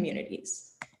affected communities.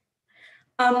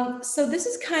 So this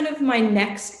is kind of my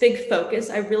next big focus.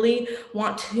 I really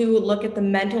want to look at the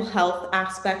mental health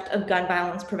aspect of gun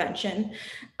violence prevention.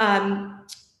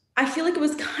 I feel like it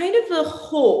was kind of a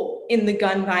hole in the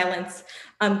gun violence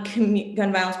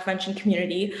gun violence prevention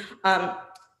community.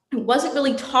 It wasn't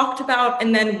really talked about.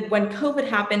 And then when COVID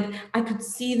happened, I could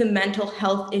see the mental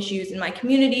health issues in my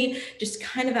community just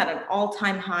kind of at an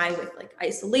all-time high with like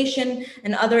isolation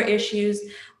and other issues.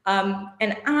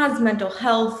 And as mental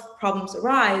health problems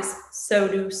arise, so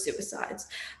do suicides.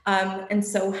 And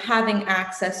so having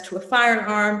access to a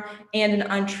firearm and an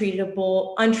untreated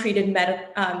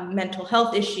mental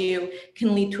health issue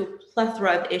can lead to a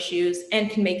plethora of issues and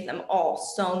can make them all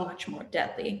so much more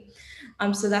deadly.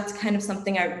 So that's kind of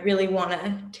something I really want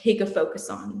to take a focus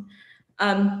on.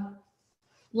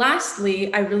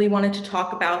 Lastly, I really wanted to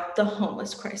talk about the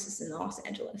homeless crisis in Los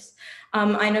Angeles.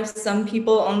 I know some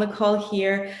people on the call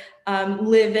here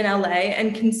live in LA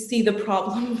and can see the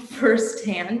problem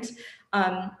firsthand.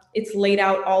 It's laid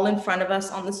out all in front of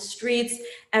us on the streets,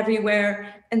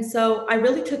 everywhere. And so I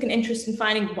really took an interest in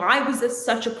finding, why was this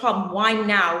such a problem? Why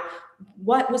now?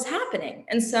 What was happening?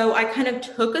 And so I kind of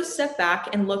took a step back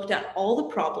and looked at all the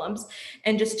problems,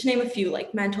 and just to name a few,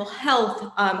 like mental health,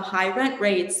 high rent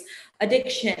rates,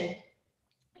 addiction,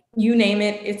 you name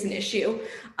it, it's an issue.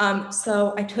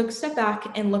 So I took a step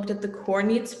back and looked at the core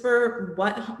needs for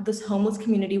what this homeless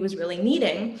community was really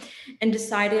needing, and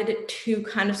decided to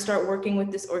kind of start working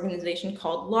with this organization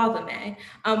called Lava May.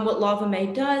 What Lava May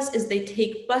does is they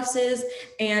take buses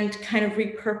and kind of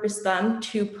repurpose them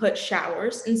to put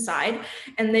showers inside,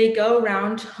 and they go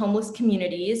around homeless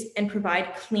communities and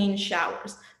provide clean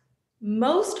showers.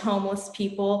 Most homeless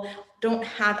people don't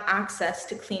have access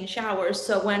to clean showers.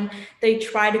 So when they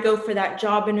try to go for that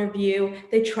job interview,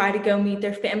 they try to go meet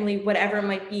their family, whatever it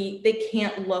might be, they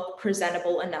can't look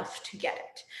presentable enough to get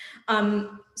it.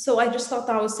 So I just thought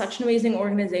that was such an amazing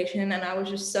organization, and I was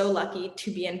just so lucky to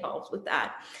be involved with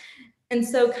that. And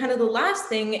so kind of the last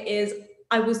thing is,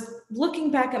 I was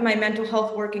looking back at my mental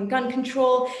health work in gun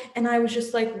control, and I was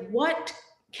just like, what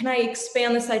can I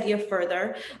expand this idea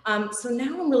further? So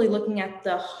now I'm really looking at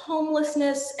the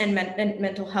homelessness and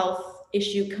mental health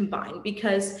issue combined,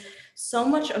 because so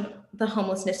much of the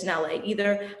homelessness in LA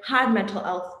either had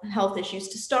mental health issues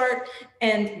to start,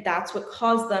 and that's what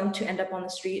caused them to end up on the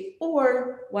street,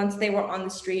 or once they were on the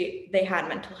street, they had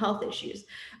mental health issues.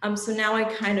 So now I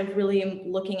kind of really am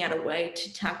looking at a way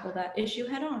to tackle that issue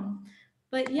head on.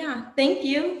 But yeah, thank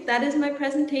you. That is my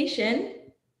presentation.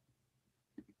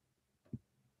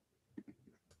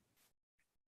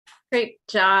 Great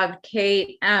job,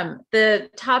 Kate. The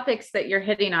topics that you're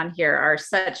hitting on here are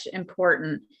such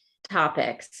important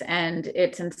topics, and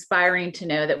it's inspiring to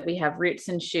know that we have Roots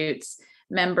and Shoots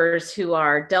members who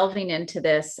are delving into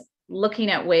this, looking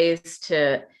at ways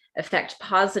to affect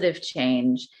positive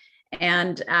change,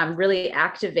 and really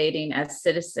activating as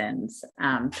citizens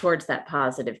towards that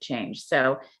positive change.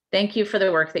 So thank you for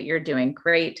the work that you're doing.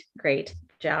 Great, great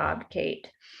job,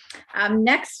 Kate.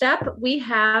 Next up, we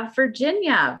have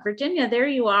Virginia. Virginia, there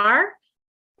you are.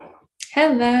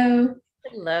 Hello.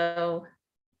 Hello.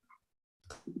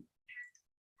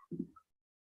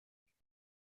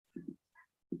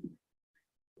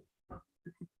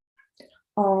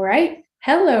 All right.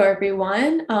 Hello,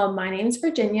 everyone. My name is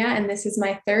Virginia, and this is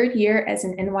my third year as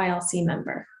an NYLC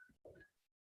member.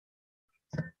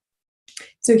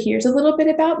 So here's a little bit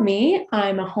about me.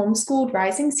 I'm a homeschooled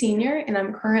rising senior, and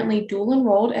I'm currently dual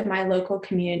enrolled at my local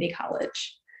community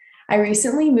college. I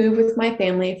recently moved with my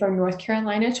family from North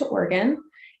Carolina to Oregon,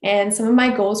 and some of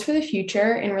my goals for the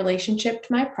future in relationship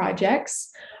to my projects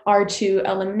are to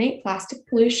eliminate plastic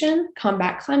pollution,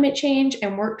 combat climate change,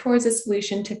 and work towards a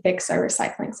solution to fix our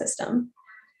recycling system.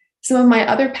 Some of my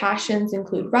other passions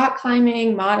include rock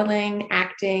climbing, modeling,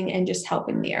 acting, and just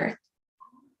helping the earth.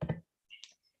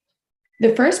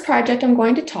 The first project I'm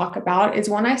going to talk about is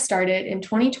one I started in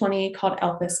 2020 called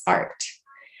Elvis Art.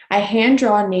 I hand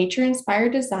draw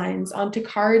nature-inspired designs onto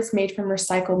cards made from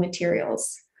recycled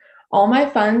materials. All my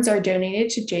funds are donated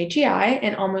to JGI,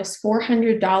 and almost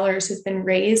 $400 has been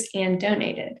raised and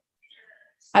donated.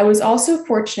 I was also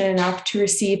fortunate enough to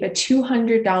receive a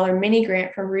 $200 mini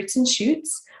grant from Roots and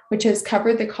Shoots, which has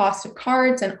covered the cost of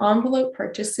cards and envelope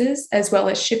purchases, as well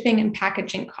as shipping and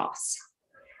packaging costs.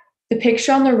 The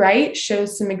picture on the right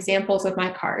shows some examples of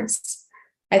my cards.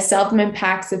 I sell them in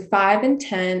packs of 5 and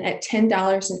 10 at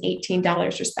 $10 and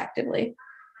 $18 respectively.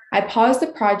 I paused the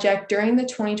project during the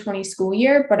 2020 school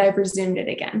year, but I've resumed it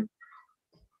again.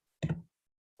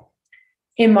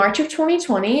 In March of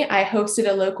 2020, I hosted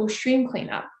a local stream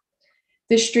cleanup.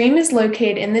 The stream is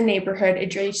located in the neighborhood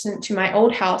adjacent to my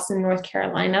old house in North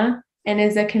Carolina and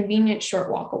is a convenient short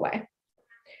walk away.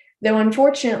 Though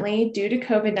unfortunately, due to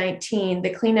COVID-19, the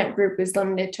cleanup group was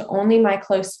limited to only my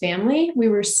close family, we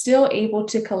were still able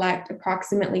to collect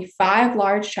approximately 5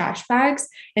 large trash bags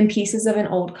and pieces of an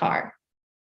old car.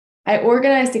 I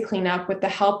organized a cleanup with the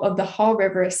help of the Hall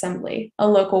River Assembly, a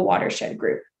local watershed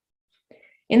group.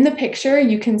 In the picture,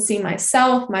 you can see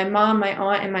myself, my mom, my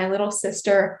aunt, and my little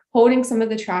sister holding some of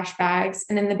the trash bags,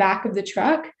 and in the back of the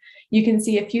truck, you can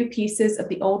see a few pieces of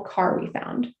the old car we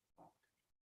found.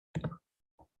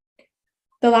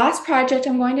 The last project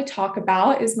I'm going to talk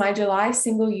about is my July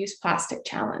single-use plastic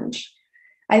challenge.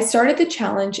 I started the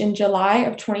challenge in July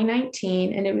of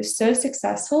 2019, and it was so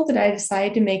successful that I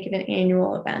decided to make it an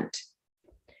annual event.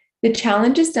 The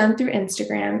challenge is done through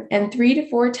Instagram, and 3 to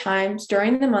 4 times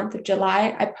during the month of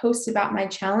July, I post about my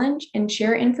challenge and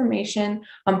share information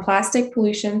on plastic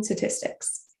pollution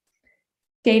statistics.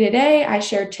 Day to day, I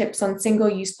share tips on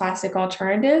single-use plastic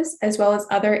alternatives, as well as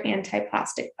other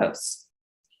anti-plastic posts.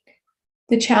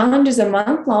 The challenge is a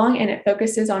month long, and it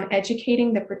focuses on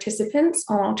educating the participants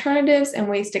on alternatives and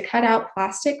ways to cut out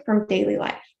plastic from daily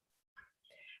life,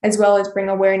 as well as bring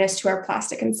awareness to our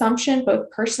plastic consumption, both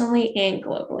personally and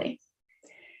globally.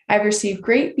 I've received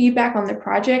great feedback on the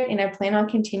project, and I plan on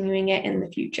continuing it in the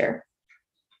future.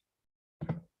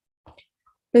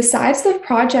 Besides the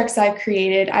projects I've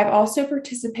created, I've also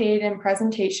participated in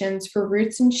presentations for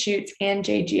Roots and Shoots and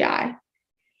JGI.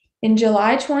 In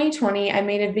July 2020, I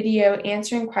made a video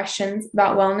answering questions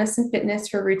about wellness and fitness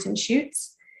for Roots and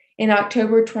Shoots. In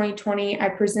October 2020, I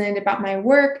presented about my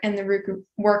work and the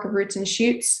work of Roots and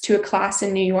Shoots to a class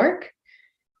in New York.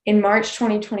 In March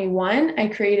 2021, I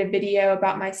created a video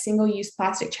about my single-use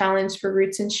plastic challenge for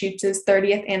Roots and Shoots'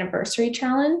 30th anniversary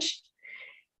challenge.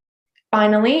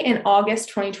 Finally, in August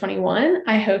 2021,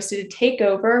 I hosted a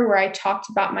takeover where I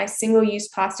talked about my single-use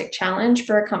plastic challenge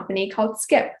for a company called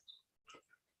Skip.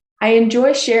 I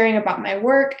enjoy sharing about my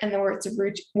work and the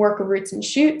work of Roots and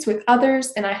Shoots with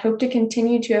others, and I hope to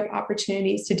continue to have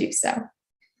opportunities to do so.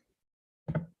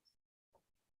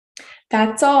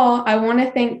 That's all. I want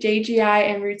to thank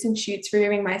JGI and Roots and Shoots for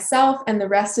giving myself and the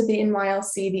rest of the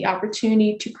NYLC the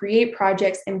opportunity to create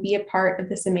projects and be a part of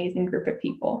this amazing group of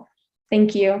people.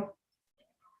 Thank you.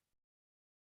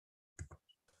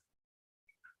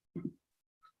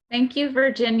 Thank you,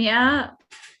 Virginia.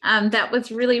 That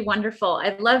was really wonderful.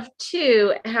 I love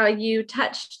too how you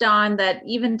touched on that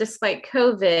even despite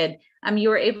COVID, you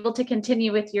were able to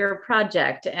continue with your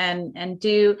project and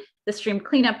do the stream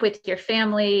cleanup with your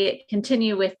family,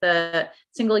 continue with the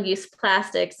single-use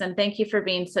plastics, and thank you for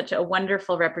being such a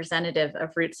wonderful representative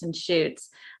of Roots and Shoots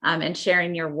and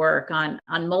sharing your work on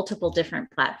multiple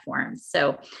different platforms.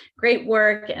 So great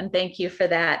work, and thank you for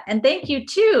that. And thank you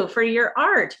too for your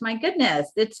art. My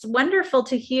goodness, it's wonderful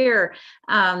to hear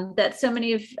that so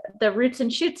many of the Roots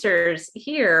and Shootsers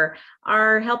here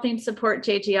are helping support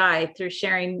JGI through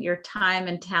sharing your time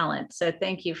and talent. So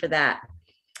thank you for that.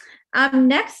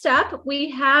 Next up,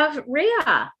 we have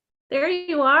Rhea. There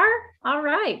you are. All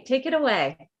right, take it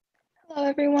away. Hello,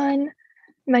 everyone.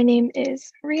 My name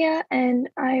is Rhea, and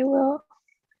I will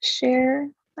share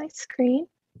my screen.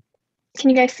 Can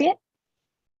you guys see it?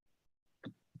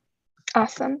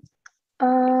 Awesome.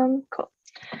 Cool.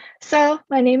 So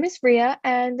my name is Rhea,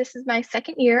 and this is my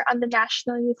second year on the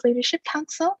National Youth Leadership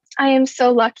Council. I am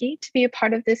so lucky to be a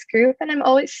part of this group, and I'm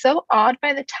always so awed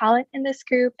by the talent in this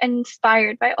group and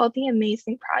inspired by all the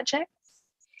amazing projects.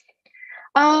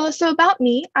 So about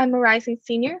me, I'm a rising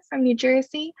senior from New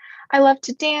Jersey. I love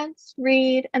to dance,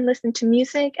 read, and listen to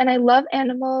music, and I love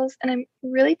animals, and I'm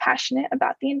really passionate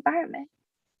about the environment.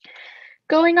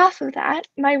 Going off of that,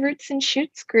 my Roots and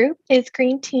Shoots group is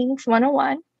Green Teens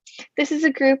 101. This is a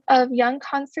group of young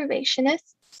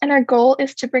conservationists, and our goal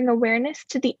is to bring awareness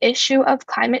to the issue of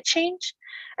climate change.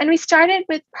 And we started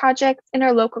with projects in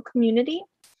our local community.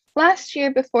 Last year,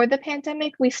 before the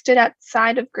pandemic, we stood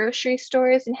outside of grocery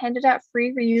stores and handed out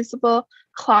free reusable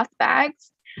cloth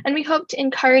bags. And we hope to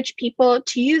encourage people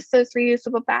to use those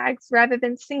reusable bags rather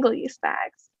than single-use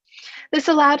bags. This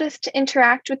allowed us to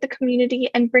interact with the community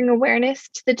and bring awareness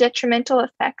to the detrimental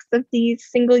effects of these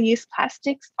single-use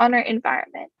plastics on our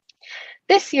environment.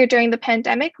 This year during the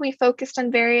pandemic, we focused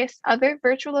on various other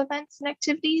virtual events and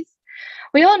activities.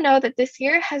 We all know that this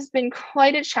year has been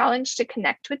quite a challenge to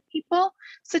connect with people.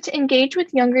 So to engage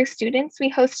with younger students,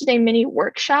 we hosted a mini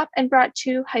workshop and brought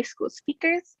 2 high school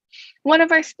speakers. One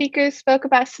of our speakers spoke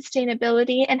about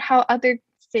sustainability and how other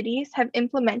cities have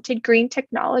implemented green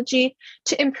technology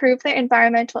to improve their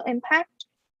environmental impact.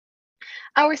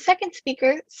 Our second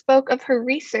speaker spoke of her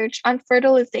research on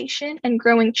fertilization and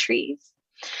growing trees.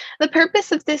 The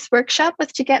purpose of this workshop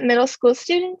was to get middle school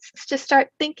students to start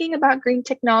thinking about green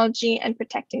technology and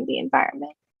protecting the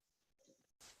environment.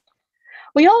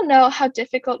 We all know how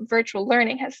difficult virtual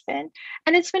learning has been,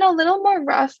 and it's been a little more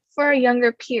rough for our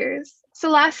younger peers. So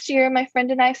last year, my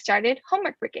friend and I started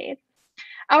Homework Brigade.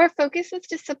 Our focus was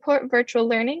to support virtual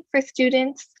learning for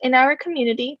students in our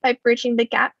community by bridging the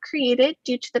gap created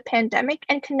due to the pandemic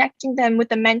and connecting them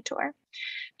with a mentor.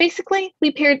 Basically,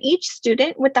 we paired each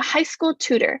student with a high school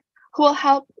tutor who will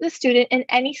help the student in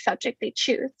any subject they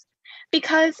choose.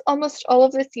 Because almost all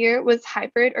of this year was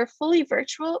hybrid or fully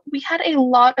virtual, we had a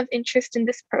lot of interest in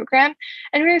this program,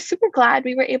 and we were super glad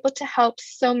we were able to help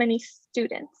so many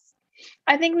students.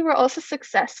 I think we were also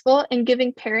successful in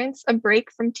giving parents a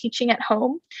break from teaching at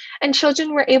home, and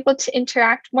children were able to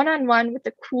interact one-on-one with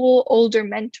a cool older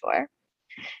mentor.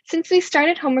 Since we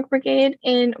started Homework Brigade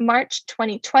in March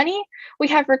 2020, we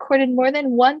have recorded more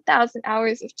than 1,000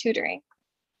 hours of tutoring.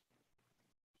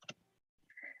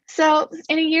 So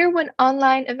in a year when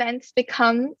online events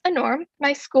become a norm,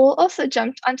 my school also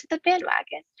jumped onto the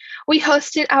bandwagon. We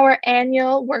hosted our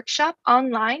annual workshop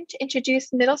online to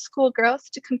introduce middle school girls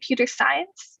to computer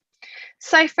science.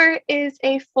 Cypher is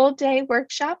a full-day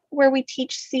workshop where we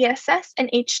teach CSS and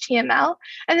HTML,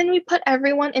 and then we put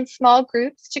everyone in small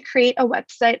groups to create a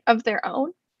website of their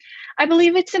own. I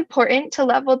believe it's important to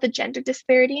level the gender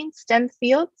disparity in STEM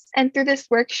fields, and through this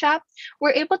workshop,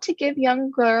 we're able to give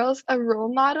young girls a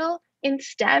role model in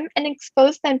STEM and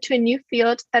expose them to a new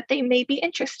field that they may be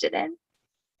interested in.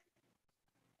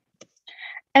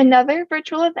 Another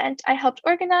virtual event I helped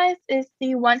organize is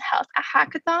the One Health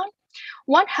Hackathon.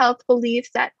 One Health believes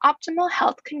that optimal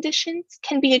health conditions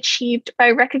can be achieved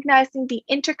by recognizing the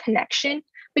interconnection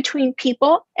between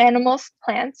people, animals,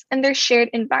 plants, and their shared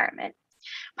environment.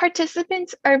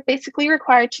 Participants are basically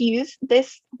required to use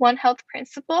this One Health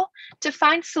principle to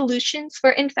find solutions for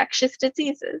infectious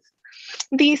diseases.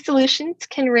 These solutions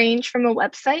can range from a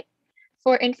website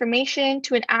for information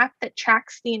to an app that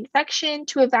tracks the infection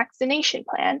to a vaccination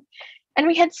plan. And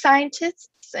we had scientists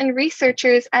and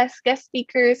researchers as guest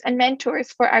speakers and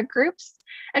mentors for our groups,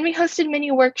 and we hosted many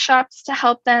workshops to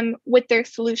help them with their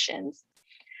solutions.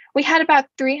 We had about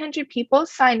 300 people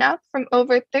sign up from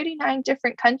over 39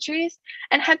 different countries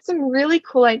and had some really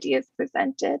cool ideas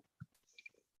presented.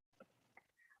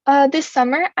 This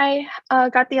summer, I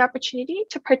got the opportunity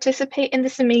to participate in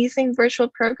this amazing virtual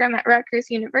program at Rutgers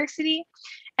University,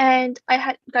 and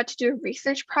I got to do a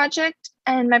research project,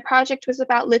 and my project was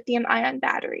about lithium-ion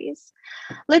batteries.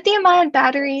 Lithium-ion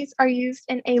batteries are used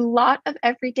in a lot of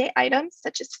everyday items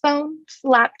such as phones,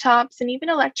 laptops, and even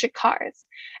electric cars.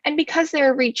 And because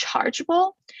they're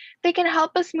rechargeable, they can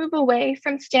help us move away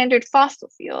from standard fossil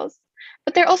fuels.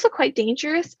 But they're also quite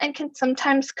dangerous and can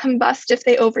sometimes combust if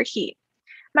they overheat.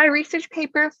 My research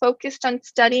paper focused on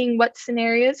studying what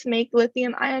scenarios make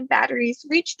lithium-ion batteries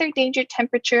reach their danger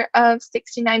temperature of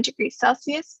 69 degrees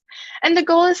Celsius. And the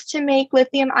goal is to make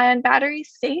lithium-ion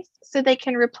batteries safe so they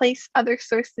can replace other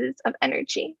sources of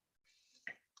energy.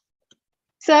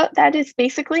 So that is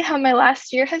basically how my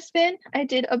last year has been. I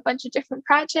did a bunch of different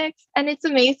projects, and it's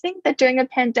amazing that during a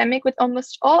pandemic with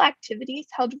almost all activities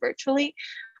held virtually,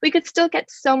 we could still get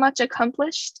so much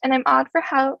accomplished. And I'm awed for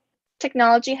how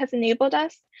technology has enabled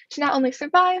us to not only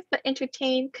survive, but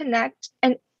entertain, connect,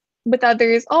 and with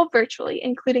others, all virtually,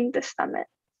 including this summit.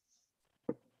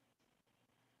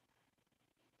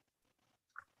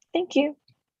 Thank you.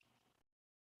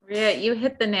 Rhea, you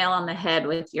hit the nail on the head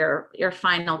with your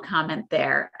final comment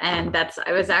there. And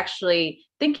I was actually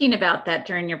thinking about that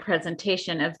during your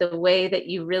presentation of the way that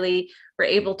you really were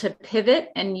able to pivot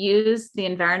and use the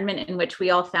environment in which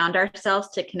we all found ourselves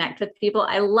to connect with people.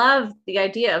 I love the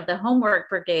idea of the homework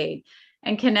brigade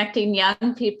and connecting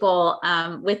young people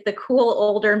with the cool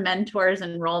older mentors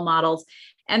and role models.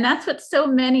 And that's what so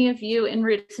many of you in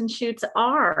Roots and Shoots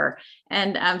are.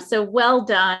 And so well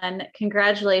done.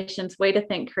 Congratulations. Way to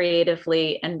think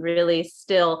creatively and really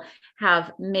still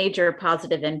have major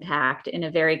positive impact in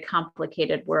a very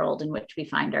complicated world in which we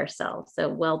find ourselves. So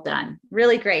well done.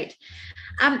 Really great.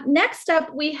 Next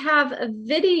up, we have a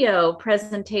video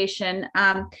presentation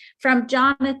from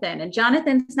Jonathan. And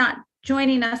Jonathan's not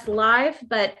joining us live,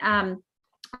 but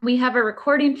we have a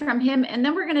recording from him, and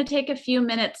then we're going to take a few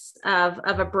minutes of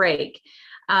a break.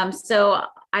 So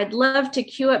I'd love to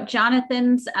queue up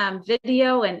Jonathan's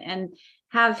video and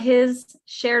have his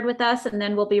shared with us, and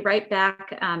then we'll be right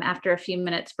back after a few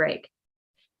minutes break.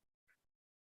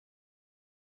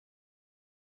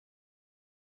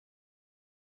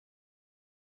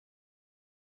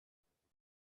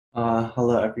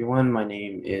 Hello everyone, my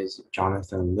name is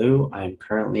Jonathan Liu. I'm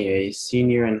currently a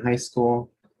senior in high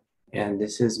school, and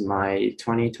this is my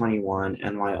 2021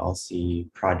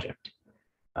 NYLC project.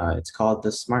 It's called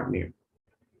the Smart Mirror.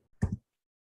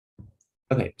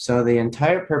 Okay, so the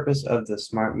entire purpose of the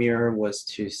Smart Mirror was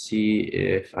to see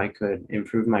if I could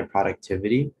improve my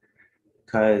productivity,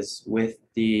 because with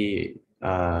the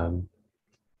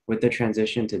with the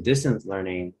transition to distance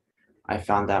learning, I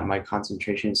found that my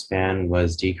concentration span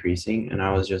was decreasing, and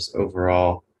I was just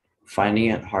overall finding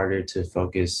it harder to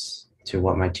focus on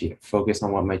what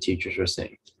my teachers were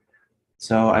saying.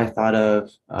 So I thought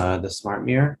of the smart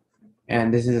mirror,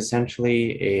 and this is essentially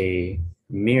a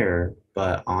mirror,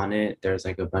 but on it there's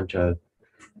like a bunch of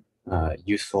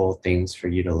useful things for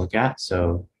you to look at.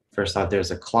 So first off,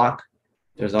 there's a clock.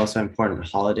 There's also important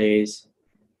holidays,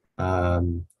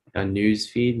 a news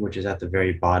feed, which is at the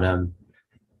very bottom.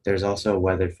 There's also a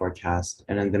weather forecast.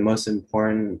 And then the most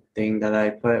important thing that I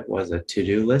put was a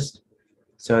to-do list.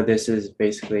 So this is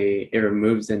basically, it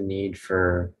removes the need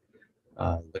for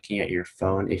looking at your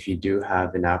phone if you do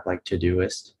have an app like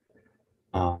Todoist.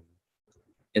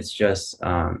 It's just,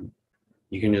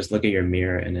 you can just look at your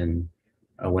mirror and then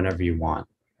whenever you want.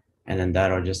 And then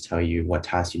that'll just tell you what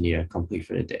tasks you need to complete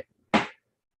for the day.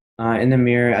 In the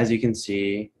mirror, as you can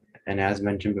see, and as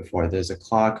mentioned before, there's a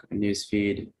clock, a news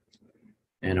feed,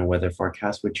 and a weather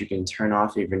forecast, which you can turn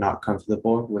off if you're not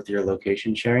comfortable with your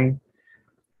location sharing.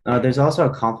 There's also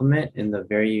a complement in the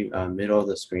very middle of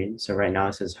the screen. So right now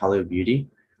it says Hello Beauty.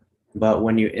 But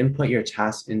when you input your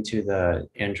tasks into the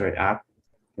Android app,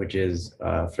 which is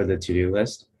for the to-do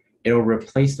list, it'll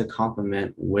replace the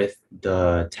complement with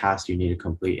the task you need to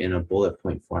complete in a bullet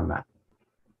point format.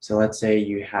 So let's say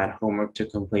you had homework to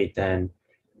complete, then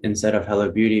instead of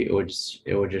Hello Beauty, it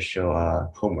would just show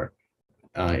homework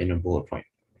in a bullet point.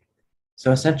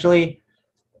 So essentially,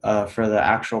 for the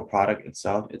actual product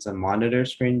itself, it's a monitor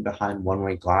screen behind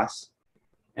one-way glass,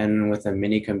 and with a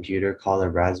mini computer called a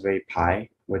Raspberry Pi,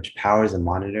 which powers a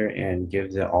monitor and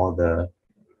gives it all the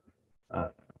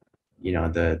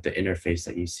the interface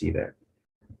that you see there.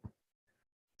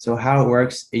 So how it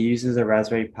works, it uses a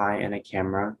Raspberry Pi and a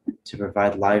camera to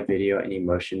provide live video and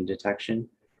emotion detection.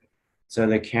 So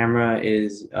the camera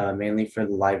is mainly for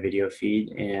the live video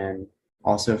feed and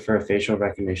also for facial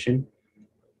recognition.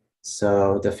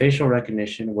 So the facial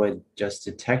recognition would just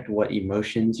detect what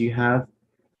emotions you have,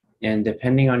 and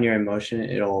depending on your emotion,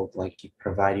 it'll like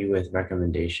provide you with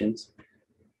recommendations.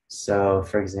 So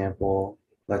for example,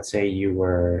 let's say you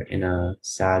were in a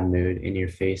sad mood and your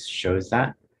face shows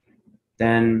that,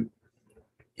 then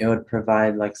it would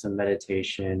provide like some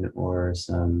meditation or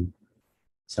some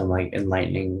like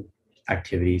enlightening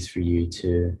activities for you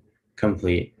to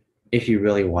complete if you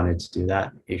really wanted to do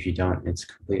that. If you don't, it's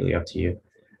completely up to you.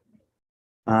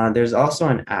 There's also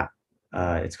an app.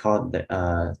 It's called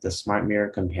the Smart Mirror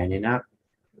Companion app,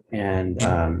 and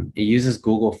it uses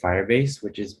Google Firebase,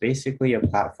 which is basically a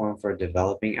platform for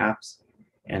developing apps,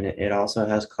 and it also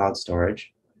has cloud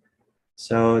storage.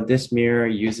 So this mirror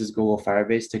uses Google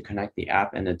Firebase to connect the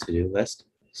app and the to-do list.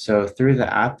 So through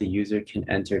the app, the user can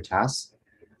enter tasks,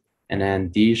 and then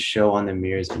these show on the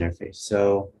mirror's interface.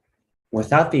 So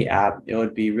without the app, it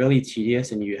would be really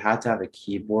tedious, and you have to have a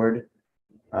keyboard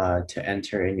to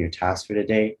enter in your tasks for the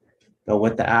day. But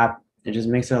with the app, it just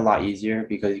makes it a lot easier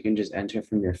because you can just enter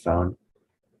from your phone.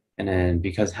 And then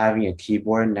because having a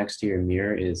keyboard next to your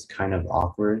mirror is kind of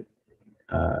awkward.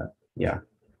 Yeah.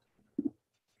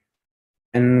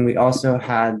 And we also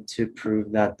had to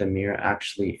prove that the mirror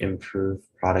actually improved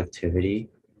productivity.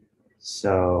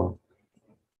 So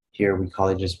here we call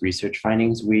it just research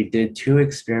findings. We did 2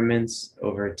 experiments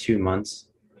over 2 months.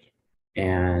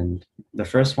 And the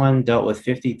first one dealt with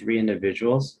 53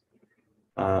 individuals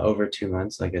over 2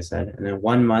 months, like I said. And then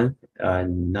 1 month,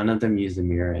 none of them used the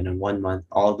mirror. And in 1 month,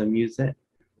 all of them used it.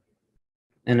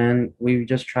 And then we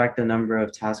just tracked the number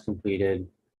of tasks completed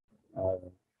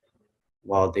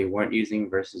while they weren't using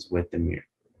versus with the mirror.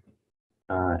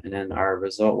 And then our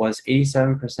result was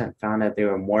 87% found that they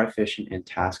were more efficient in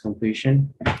task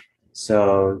completion.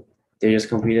 So they just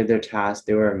completed their tasks.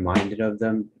 They were reminded of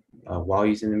them while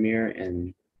using the mirror.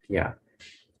 And yeah,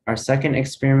 our second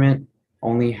experiment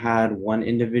only had 1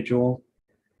 individual.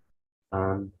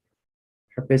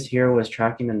 Purpose here was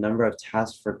tracking the number of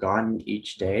tasks forgotten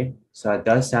each day. So it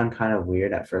does sound kind of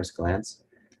weird at first glance,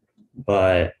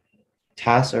 but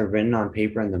tasks are written on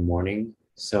paper in the morning.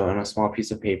 So on a small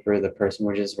piece of paper, the person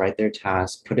would just write their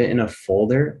task, put it in a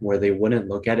folder where they wouldn't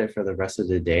look at it for the rest of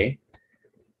the day.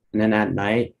 And then at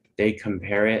night, they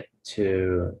compare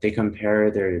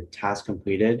their task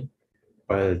completed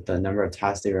or the number of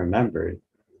tasks they remembered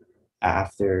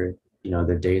after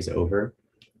the day's over.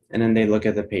 And then they look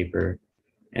at the paper,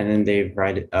 and then they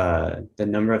write the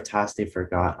number of tasks they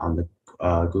forgot on the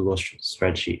Google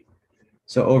spreadsheet.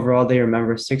 So overall, they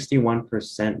remember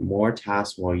 61% more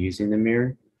tasks while using the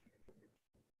mirror.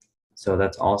 So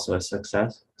that's also a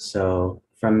success. So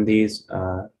from these,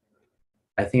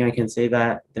 I think I can say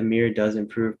that the mirror does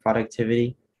improve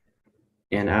productivity.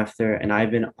 And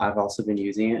I've also been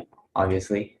using it,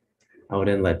 obviously. I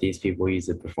wouldn't let these people use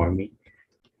it before me.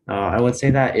 I would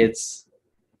say that it's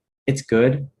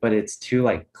good, but it's too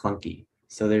like clunky.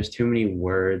 So there's too many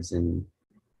words and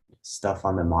stuff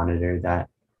on the monitor that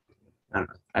I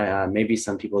don't know, maybe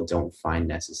some people don't find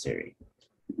necessary.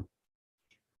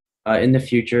 In the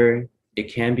future,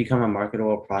 it can become a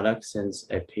marketable product since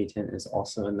a patent is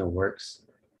also in the works.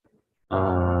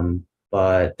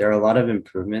 But there are a lot of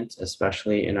improvements,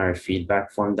 especially in our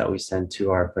feedback form that we sent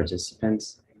to our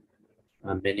participants.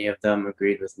 Many of them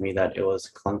agreed with me that it was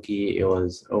clunky, it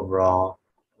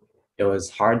was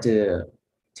hard to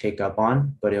take up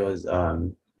on, but it was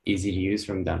easy to use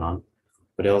from then on.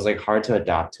 But it was like hard to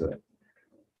adapt to it.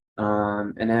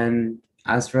 And then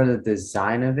as for the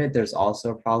design of it, there's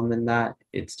also a problem in that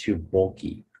it's too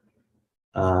bulky.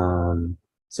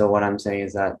 So what I'm saying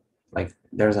is that like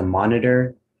there's a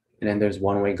monitor and then there's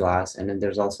one-way glass and then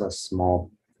there's also a small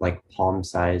like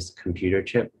palm-sized computer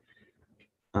chip.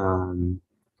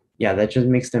 Yeah, that just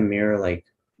makes the mirror like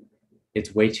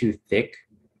it's way too thick.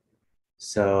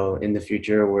 So in the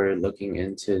future, we're looking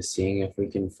into seeing if we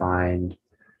can find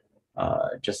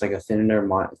just like a thinner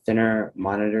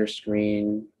monitor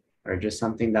screen or just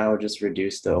something that will just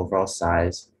reduce the overall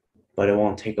size, but it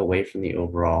won't take away from the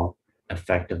overall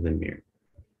effect of the mirror.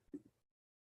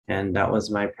 And that was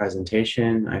my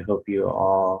presentation. I hope you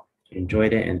all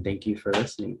enjoyed it and thank you for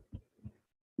listening.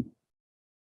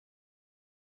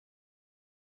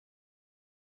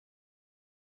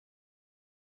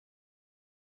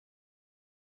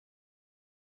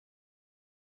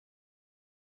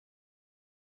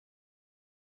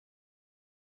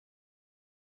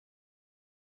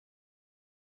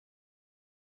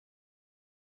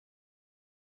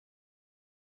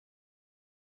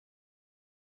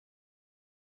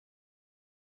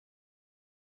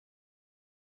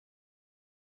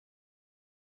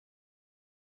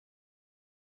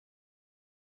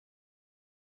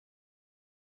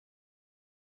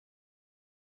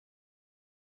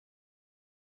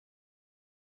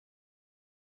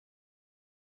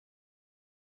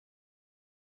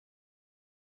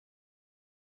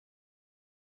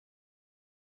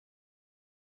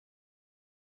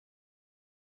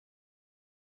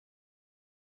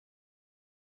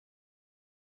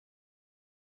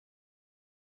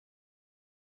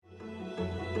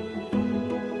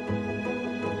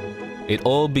 It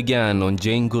all began on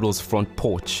Jane Goodall's front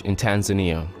porch in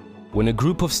Tanzania, when a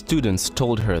group of students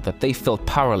told her that they felt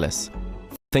powerless,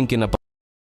 thinking about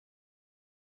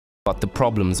the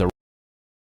problems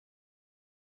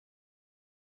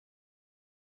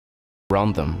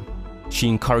around them. She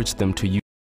encouraged them to use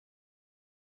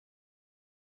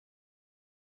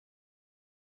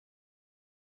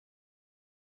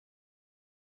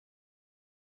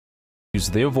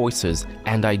their voices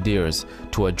and ideas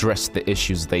to address the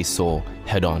issues they saw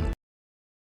head-on.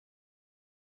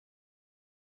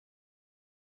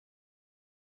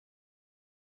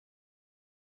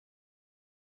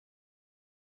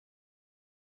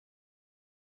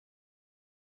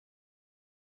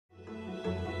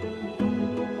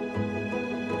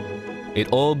 It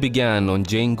all began on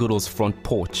Jane Goodall's front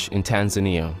porch in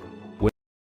Tanzania, when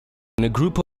a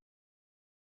group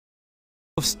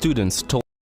of students told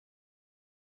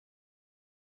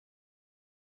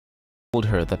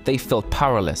her that they felt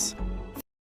powerless,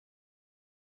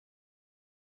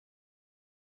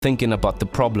 thinking about the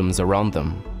problems around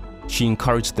them. She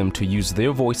encouraged them to use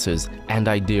their voices and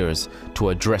ideas to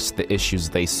address the issues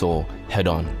they saw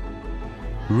head-on.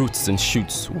 Roots and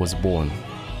Shoots was born.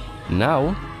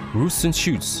 Now, Roots and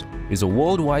Shoots is a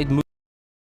worldwide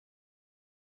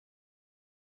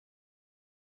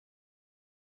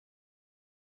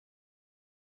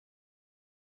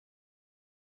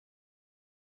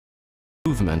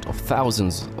movement of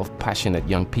thousands of passionate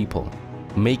young people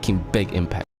making big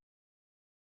impact.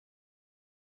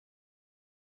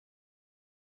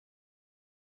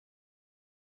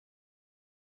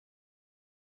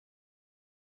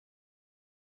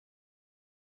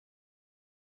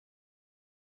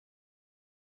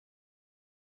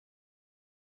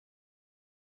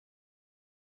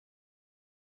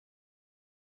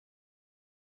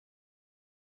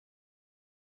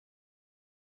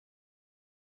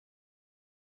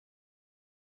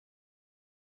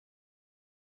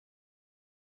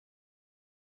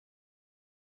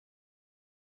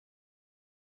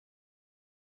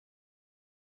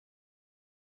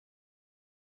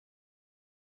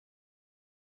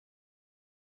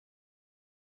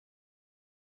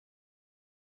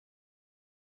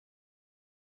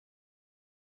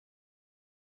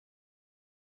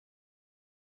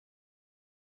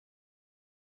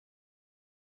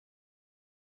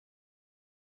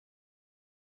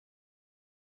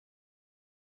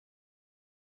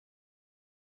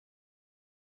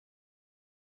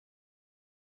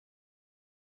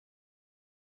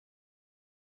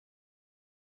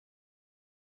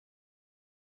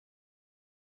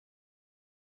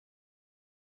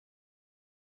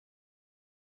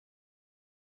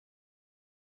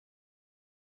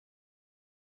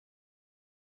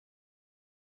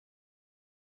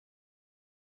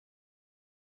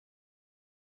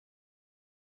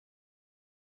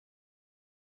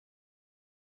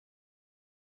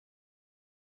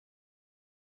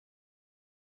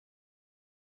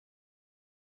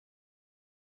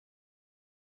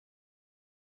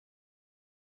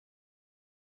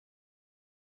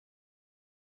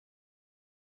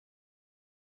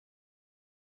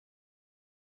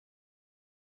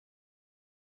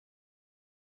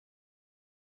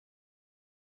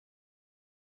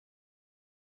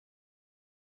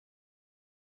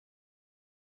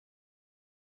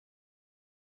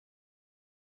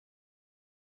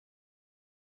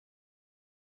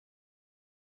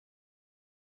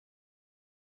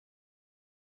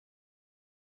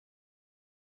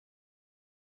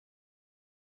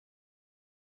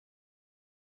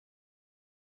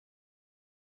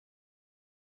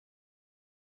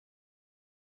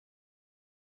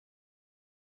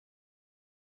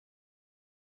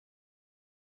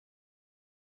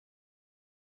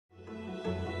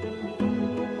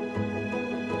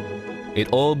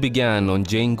 It all began on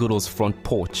Jane Goodall's front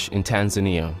porch in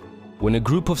Tanzania, when a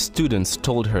group of students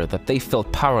told her that they felt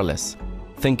powerless,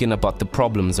 thinking about the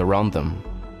problems around them.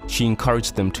 She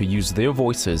encouraged them to use their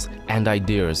voices and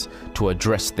ideas to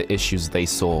address the issues they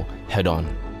saw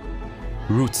head-on.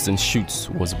 Roots and Shoots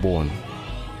was born.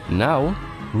 Now,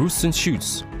 Roots and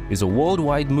Shoots is a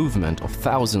worldwide movement of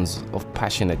thousands of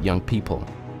passionate young people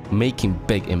making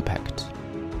big impact,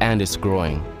 and it's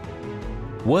growing.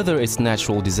 Whether it's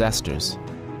natural disasters,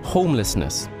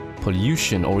 homelessness,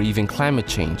 pollution, or even climate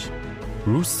change,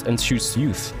 Roots and Shoots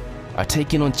youth are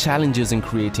taking on challenges and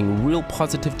creating real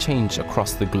positive change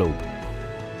across the globe.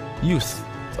 Youth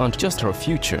aren't just our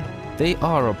future, they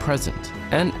are our present,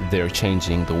 and they're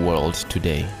changing the world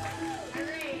today.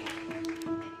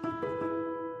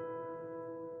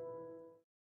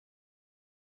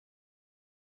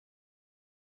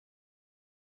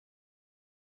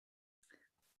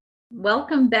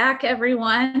 Welcome back,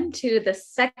 everyone, to the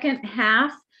second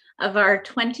half of our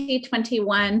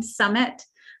 2021 summit.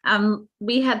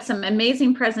 We had some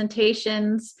amazing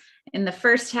presentations in the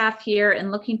first half here, and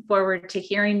looking forward to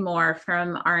hearing more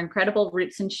from our incredible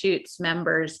Roots and Shoots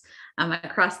members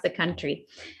across the country.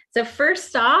 So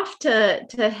first off, to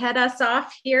head us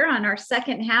off here on our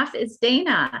second half is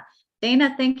Dana.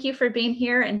 Dana, thank you for being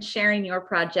here and sharing your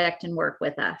project and work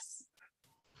with us.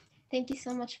 Thank you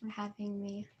so much for having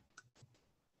me.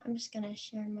 I'm just going to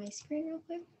share my screen real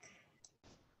quick.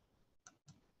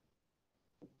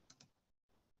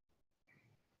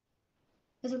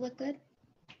 Does it look good?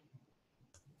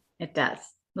 It does.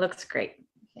 Looks great.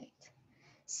 Perfect.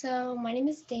 So my name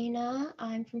is Dana.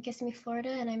 I'm from Kissimmee, Florida,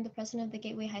 and I'm the president of the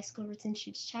Gateway High School Roots and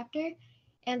Shoots chapter.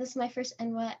 And this is my first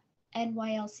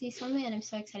NYLC summit, and I'm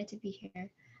so excited to be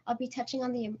here. I'll be touching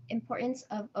on the importance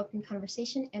of open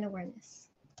conversation and awareness.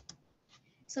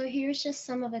 So here's just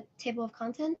some of a table of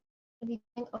content. I'll be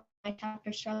going over my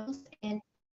chapter struggles, and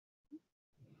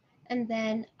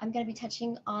then I'm going to be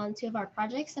touching on two of our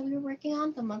projects that we were working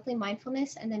on, the monthly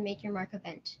mindfulness and the Make Your Mark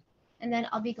event. And then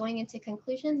I'll be going into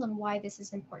conclusions on why this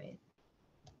is important.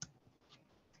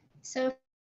 So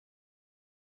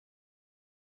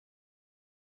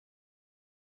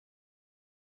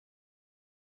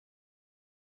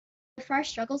for our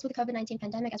struggles with the COVID-19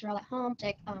 pandemic, as we're all at home,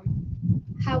 like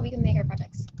how we can make our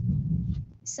projects.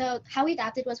 So how we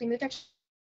adapted was we moved our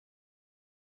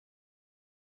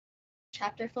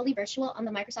chapter fully virtual on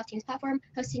the Microsoft Teams platform,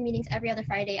 hosting meetings every other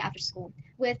Friday after school.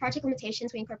 With project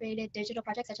limitations, we incorporated digital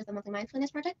projects such as the monthly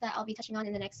mindfulness project that I'll be touching on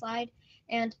in the next slide,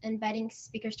 and inviting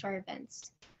speakers to our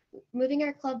events. Moving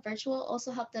our club virtual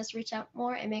also helped us reach out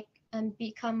more and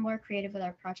become more creative with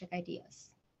our project ideas.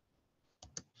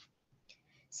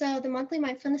 So the monthly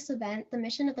mindfulness event, the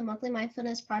mission of the monthly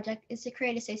mindfulness project is to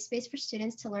create a safe space for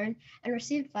students to learn and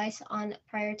receive advice on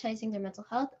prioritizing their mental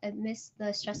health amidst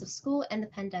the stress of school and the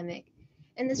pandemic.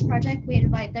 In this project, we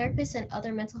invite therapists and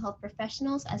other mental health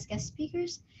professionals as guest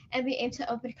speakers, and we aim to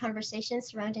open conversations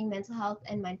surrounding mental health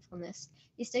and mindfulness,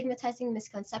 destigmatizing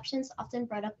misconceptions often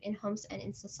brought up in homes and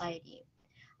in society.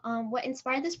 What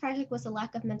inspired this project was the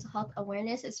lack of mental health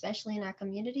awareness, especially in our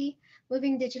community.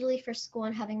 Moving digitally for school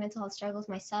and having mental health struggles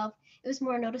myself, it was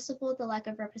more noticeable the lack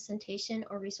of representation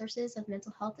or resources of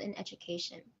mental health in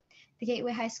education. The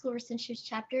Gateway High School Roots and Shoots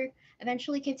chapter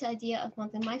eventually came to the idea of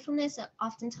monthly mindfulness.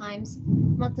 Oftentimes,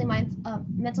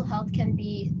 mental health can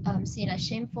be seen as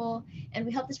shameful, and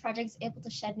we hope this project is able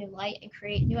to shed new light and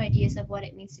create new ideas of what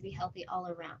it means to be healthy all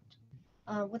around.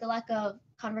 With a lack of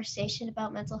conversation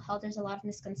about mental health, there's a lot of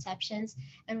misconceptions,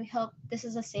 and we hope this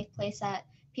is a safe place that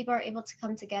people are able to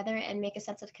come together and make a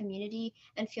sense of community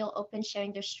and feel open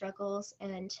sharing their struggles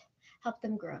and help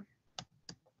them grow.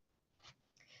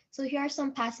 So here are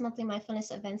some past monthly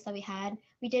mindfulness events that we had.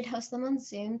 We did host them on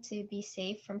Zoom to be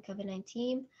safe from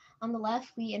COVID-19. On the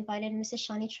left, we invited Mrs.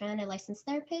 Shani Tran, a licensed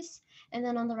therapist, and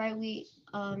then on the right, we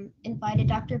invited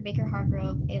Dr. Baker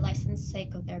Hargrove, a licensed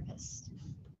psychotherapist.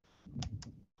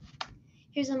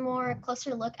 Here's a more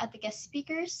closer look at the guest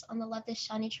speakers. On the left is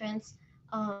Shani Tran's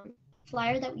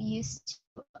flyer that we used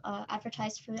to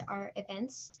advertise for our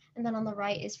events. And then on the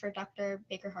right is for Dr.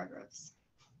 Baker Hargroves.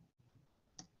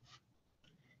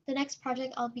 The next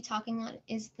project I'll be talking on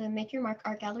is the Make Your Mark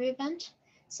Art Gallery event.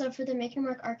 So for the Make Your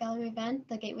Mark Art Gallery event,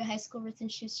 the Gateway High School Roots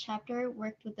and Shoots chapter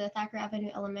worked with the Thacker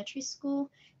Avenue Elementary School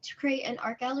to create an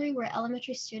art gallery where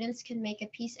elementary students can make a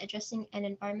piece addressing an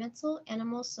environmental,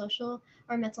 animal, social,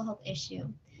 or mental health issue.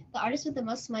 The artist with the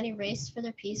most money raised for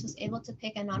their piece was able to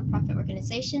pick a nonprofit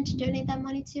organization to donate that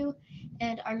money to,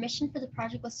 and our mission for the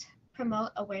project was to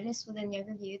promote awareness within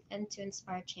younger youth and to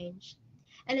inspire change.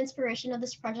 An inspiration of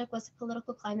this project was the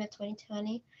Political Climate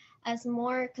 2020, As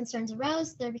more concerns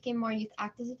arose, there became more youth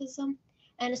activism,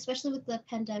 and especially with the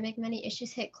pandemic, many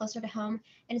issues hit closer to home,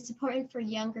 and it's important for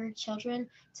younger children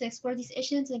to explore these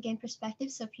issues and gain perspective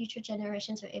so future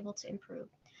generations are able to improve.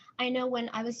 I know when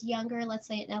I was younger, let's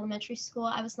say in elementary school,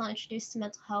 I was not introduced to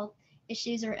mental health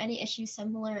issues or any issues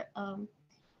similar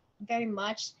very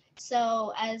much.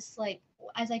 So as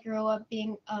I grew up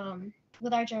being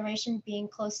with our generation being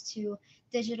close to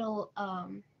digital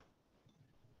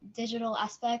digital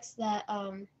aspects that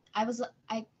I was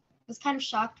kind of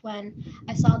shocked when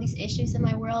I saw these issues in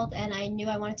my world and I knew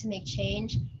I wanted to make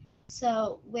change.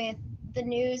 So with the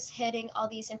news hitting all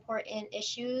these important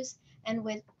issues and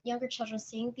with younger children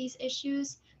seeing these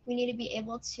issues, we need to be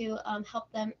able to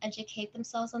help them educate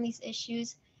themselves on these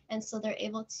issues, and so they're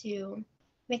able to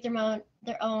make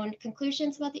their own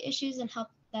conclusions about the issues and help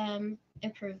them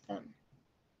improve them.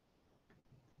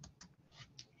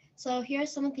 So here are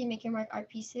some of the Make Your Mark art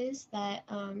pieces that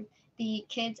the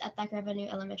kids at Thacker Avenue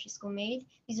Elementary School made.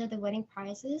 These are the winning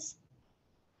prizes.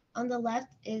 On the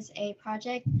left is a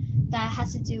project that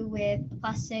has to do with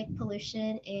plastic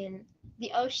pollution in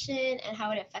the ocean and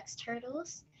how it affects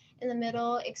turtles. In the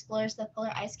middle explores the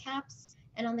polar ice caps,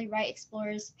 and on the right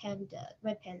explores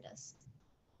red pandas.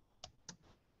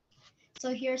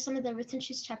 So here are some of the Roots and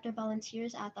Shoots chapter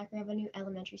volunteers at Thacker Avenue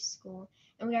Elementary School.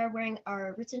 And we are wearing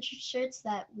our Roots and Shoots shirts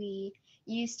that we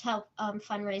use to help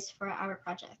fundraise for our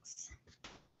projects.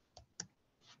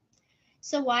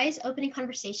 So why is opening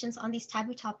conversations on these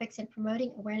taboo topics and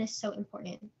promoting awareness so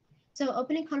important? So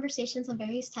opening conversations on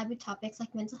various taboo topics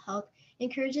like mental health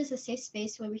encourages a safe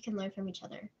space where we can learn from each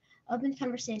other. Open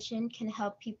conversation can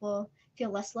help people feel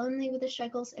less lonely with their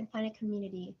struggles and find a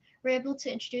community. We're able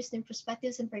to introduce new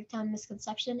perspectives and break down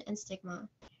misconception and stigma.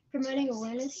 Promoting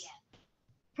awareness,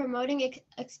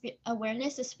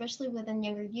 especially within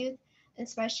younger youth,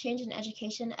 inspires change in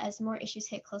education as more issues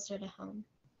hit closer to home.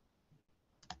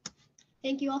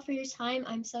 Thank you all for your time.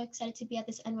 I'm so excited to be at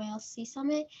this NYLC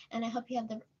Summit, and I hope you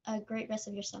have a great rest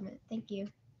of your summit. Thank you.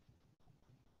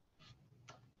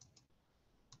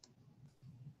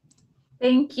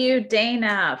 Thank you,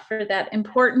 Dana, for that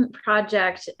important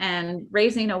project and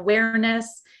raising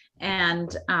awareness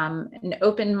and an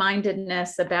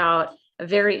open-mindedness about a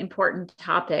very important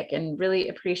topic, and really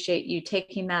appreciate you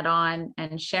taking that on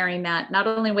and sharing that not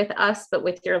only with us, but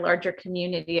with your larger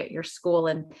community at your school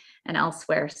and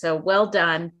elsewhere. So well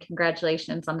done.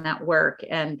 Congratulations on that work,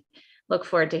 and look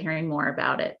forward to hearing more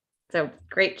about it. So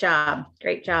great job.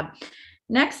 Great job.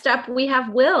 Next up, we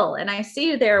have Will, and I see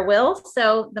you there, Will.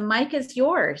 So the mic is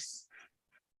yours.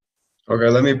 Okay,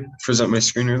 let me present my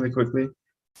screen really quickly.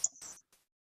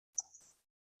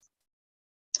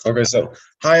 Okay, so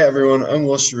hi everyone, I'm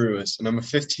Will Sharuis, and I'm a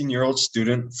 15-year-old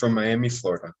student from Miami,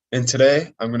 Florida. And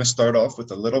today, I'm going to start off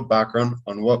with a little background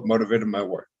on what motivated my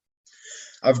work.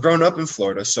 I've grown up in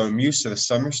Florida, so I'm used to the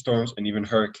summer storms and even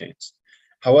hurricanes.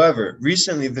 However,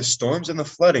 recently the storms and the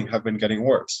flooding have been getting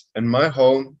worse, and my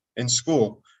home and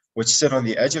school, which sit on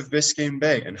the edge of Biscayne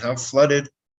Bay and have flooded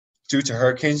due to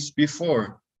hurricanes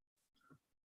before.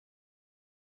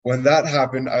 When that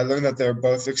happened, I learned that they're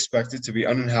both expected to be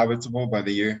uninhabitable by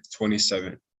the year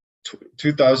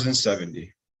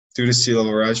 2070 due to sea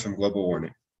level rise from global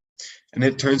warming. And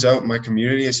it turns out my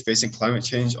community is facing climate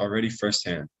change already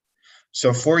firsthand.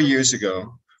 So 4 years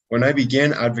ago, when I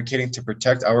began advocating to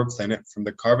protect our planet from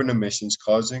the carbon emissions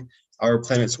causing our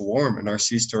planet to warm and our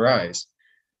seas to rise,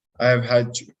 I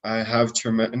have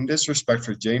tremendous respect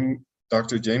for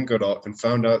Dr. Jane Goodall, and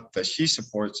found out that she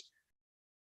supports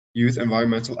youth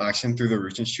environmental action through the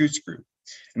Roots and Shoots group.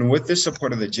 And with the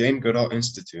support of the Jane Goodall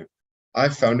Institute, I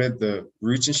founded the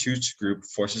Roots and Shoots group,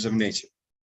 Forces of Nature.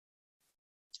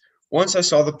 Once I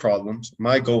saw the problems,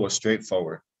 my goal was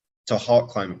straightforward: to halt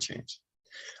climate change.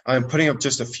 I am putting up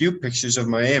just a few pictures of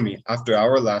Miami after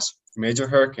our last major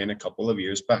hurricane a couple of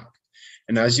years back.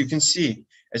 And as you can see,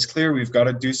 it's clear we've got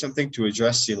to do something to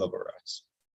address sea level rise.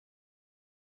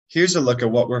 Here's a look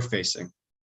at what we're facing.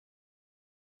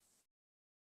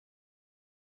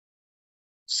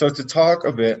 So to talk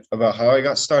a bit about how I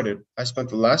got started, I spent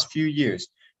the last few years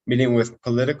meeting with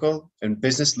political and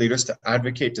business leaders to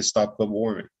advocate to stop global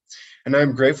warming. And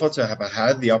I'm grateful to have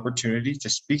had the opportunity to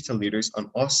speak to leaders on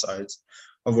all sides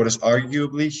of what is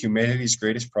arguably humanity's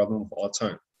greatest problem of all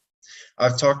time.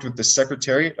 I've talked with the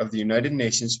Secretary of the United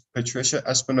Nations, Patricia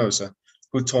Espinosa,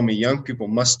 who told me young people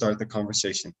must start the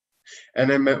conversation.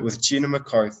 And I met with Gina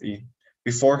McCarthy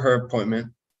before her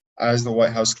appointment as the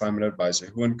White House Climate Advisor,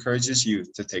 who encourages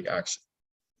youth to take action.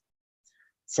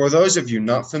 For those of you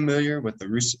not familiar with the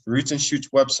Roots and Shoots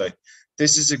website,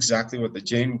 this is exactly what the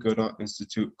Jane Goodall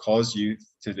Institute calls youth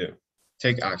to do: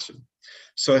 take action.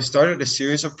 So I started a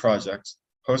series of projects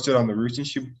posted on the Roots and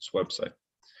Shoots website.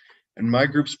 And my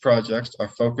group's projects are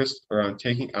focused around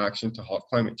taking action to halt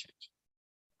climate change.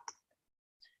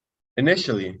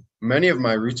 Initially, many of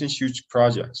my Roots and Shoots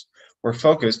projects were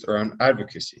focused around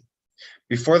advocacy.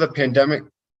 Before the pandemic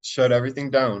shut everything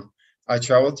down, I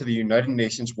traveled to the United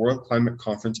Nations World Climate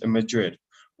Conference in Madrid,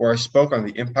 where I spoke on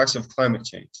the impacts of climate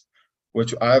change,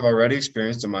 which I have already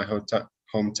experienced in my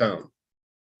hometown.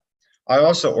 I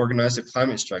also organized a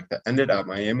climate strike that ended at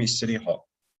Miami City Hall.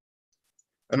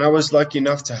 And I was lucky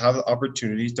enough to have the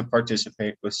opportunity to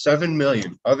participate with 7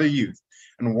 million other youth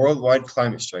in worldwide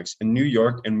climate strikes in New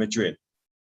York and Madrid.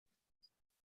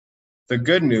 The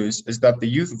good news is that the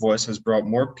youth voice has brought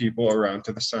more people around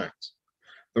to the signs.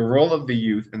 The role of the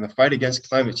youth in the fight against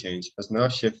climate change has now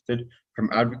shifted from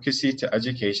advocacy to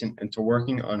education and to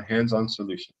working on hands-on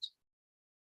solutions.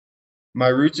 My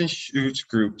Roots and Shoots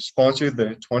group sponsored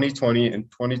the 2020 and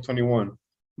 2021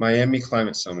 Miami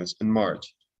Climate Summits in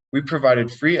March. We provided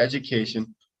free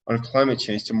education on climate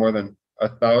change to more than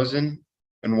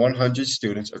 1,100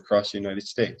 students across the United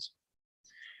States.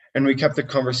 And we kept the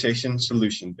conversation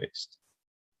solution-based.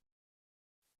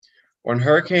 When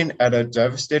Hurricane Eta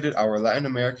devastated our Latin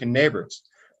American neighbors,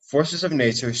 Forces of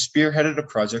Nature spearheaded a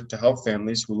project to help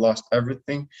families who lost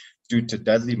everything due to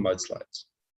deadly mudslides.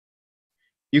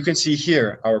 You can see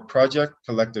here our project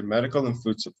collected medical and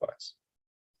food supplies.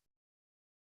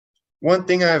 One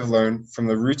thing I have learned from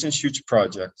the Roots and Shoots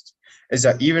project is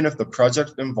that even if the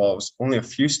project involves only a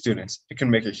few students, it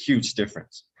can make a huge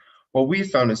difference. What we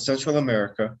found in Central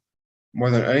America,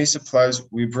 more than any supplies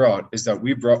we brought, is that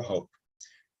we brought hope.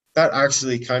 That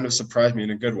actually kind of surprised me in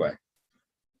a good way.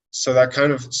 So that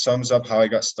kind of sums up how I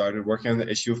got started working on the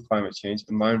issue of climate change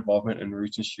and my involvement in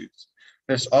Roots and Shoots.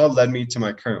 This all led me to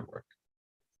my current work.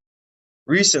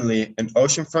 Recently, an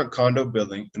oceanfront condo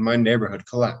building in my neighborhood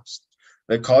collapsed.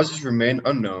 The causes remain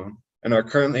unknown and are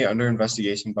currently under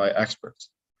investigation by experts.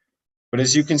 But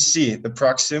as you can see, the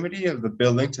proximity of the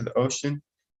building to the ocean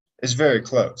is very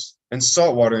close, and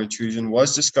saltwater intrusion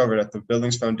was discovered at the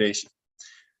building's foundation.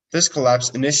 This collapse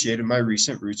initiated my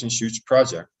recent Roots and Shoots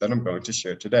project that I'm going to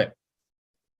share today.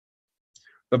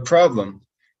 The problem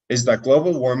is that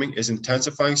global warming is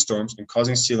intensifying storms and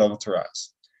causing sea level to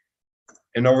rise.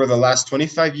 And over the last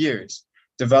 25 years,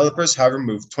 developers have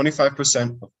removed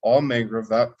 25% of all mangrove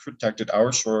that protected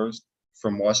our shores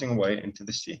from washing away into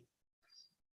the sea.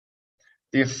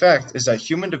 The effect is that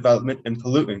human development and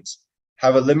pollutants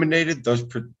have eliminated those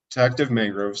protective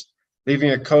mangroves,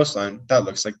 leaving a coastline that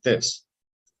looks like this.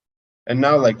 And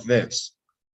now like this,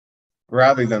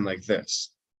 rather than like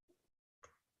this.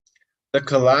 The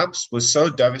collapse was so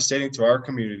devastating to our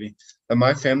community that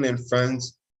my family and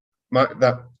friends,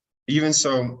 even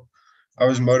so, I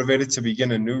was motivated to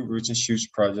begin a new Roots and Shoots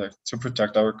project to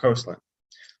protect our coastline.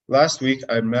 Last week,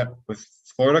 I met with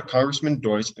Florida Congressman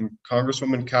Deutsch and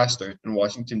Congresswoman Castor in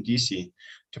Washington, D.C.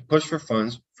 to push for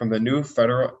funds from the new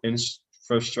federal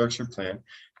infrastructure plan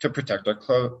to protect our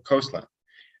coastline.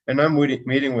 And I'm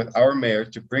meeting with our mayor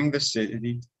to bring the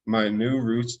city my new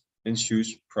Roots and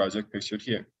Shoots project pictured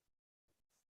here.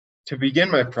 To begin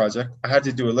my project, I had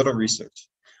to do a little research.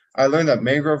 I learned that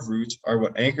mangrove roots are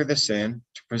what anchor the sand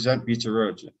to prevent beach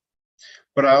erosion.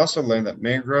 But I also learned that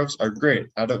mangroves are great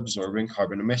at absorbing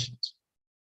carbon emissions.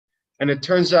 And it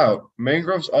turns out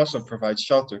mangroves also provide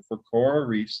shelter for coral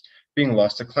reefs being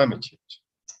lost to climate change.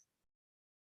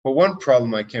 But one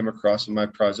problem I came across in my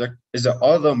project is that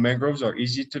although mangroves are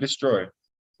easy to destroy,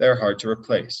 they are hard to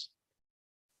replace.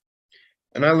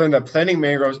 And I learned that planting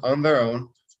mangroves on their own,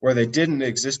 where they didn't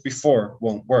exist before,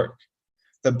 won't work.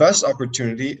 The best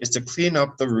opportunity is to clean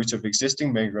up the roots of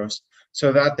existing mangroves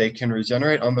so that they can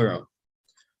regenerate on their own.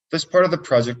 This part of the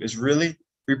project is really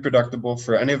reproducible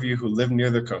for any of you who live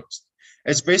near the coast.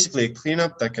 It's basically a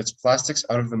cleanup that gets plastics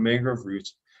out of the mangrove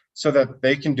roots so that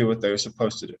they can do what they're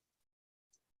supposed to do.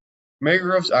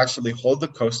 Mangroves actually hold the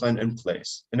coastline in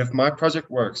place, and if my project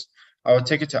works, I will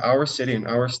take it to our city and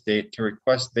our state to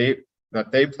request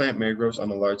that they plant mangroves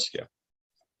on a large scale.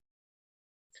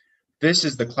 This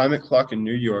is the climate clock in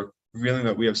New York, revealing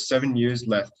that we have 7 years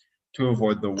left to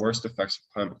avoid the worst effects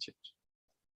of climate change.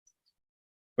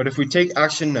 But if we take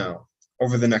action now,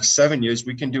 over the next 7 years,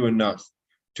 we can do enough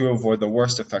to avoid the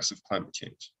worst effects of climate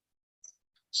change.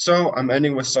 So I'm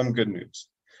ending with some good news.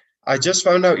 I just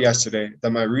found out yesterday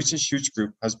that my Roots and Shoots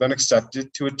group has been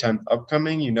accepted to attend the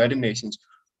upcoming United Nations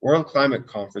World Climate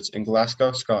Conference in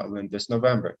Glasgow, Scotland this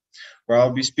November, where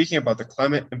I'll be speaking about the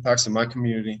climate impacts in my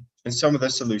community and some of the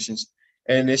solutions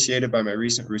initiated by my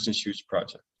recent Roots and Shoots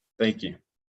project. Thank you.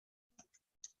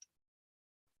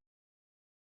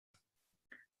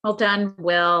 Well done,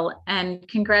 Will, and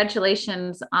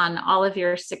congratulations on all of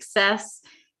your success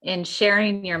in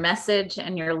sharing your message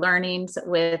and your learnings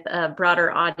with a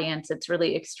broader audience. It's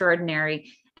really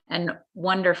extraordinary and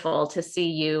wonderful to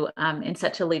see you in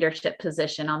such a leadership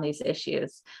position on these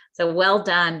issues. So well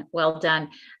done, well done.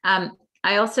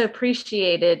 I also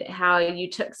appreciated how you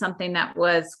took something that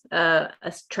was a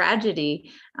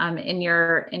tragedy in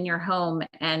your home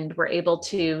and were able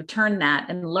to turn that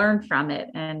and learn from it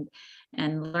and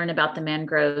learn about the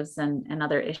mangroves and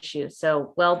other issues.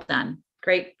 So well done.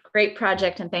 Great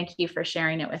project, and thank you for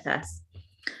sharing it with us.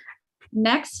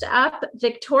 Next up,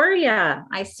 Victoria,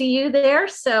 I see you there,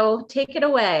 so take it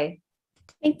away.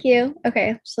 Thank you.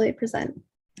 Okay, so let me present.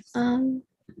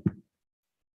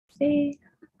 See.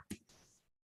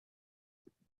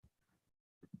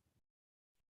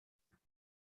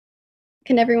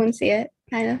 Can everyone see it?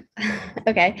 Kind of.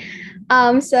 Okay.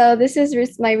 So this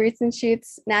is my Roots and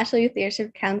Shoots National Youth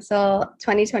Leadership Council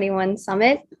 2021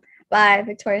 Summit by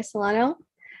Victoria Solano.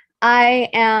 I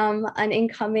am an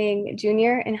incoming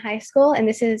junior in high school, and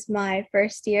this is my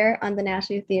first year on the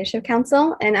National Youth Leadership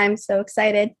Council, and I'm so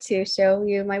excited to show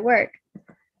you my work.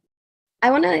 I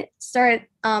want to start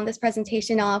this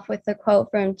presentation off with a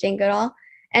quote from Jane Goodall,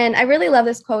 and I really love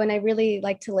this quote, and I really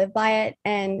like to live by it,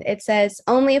 and it says,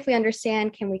 "Only if we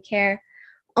understand can we care,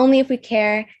 only if we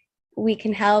care we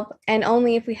can help, and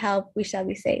only if we help we shall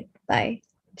be saved," by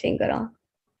Jane Goodall.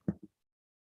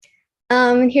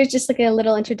 And here's just like a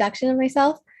little introduction of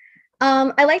myself.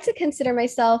 I like to consider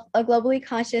myself a globally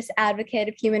conscious advocate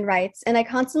of human rights, and I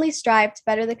constantly strive to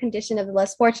better the condition of the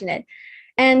less fortunate.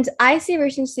 And I see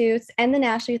Roots and Shoots and the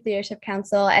National Youth Leadership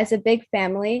Council as a big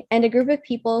family and a group of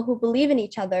people who believe in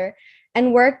each other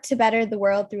and work to better the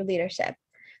world through leadership.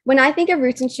 When I think of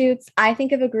Roots and Shoots, I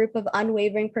think of a group of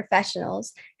unwavering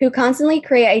professionals who constantly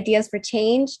create ideas for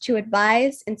change to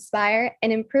advise, inspire,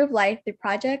 and improve life through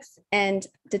projects and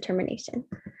determination.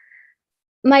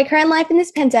 My current life in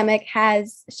this pandemic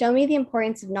has shown me the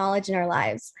importance of knowledge in our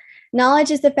lives.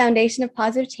 Knowledge is the foundation of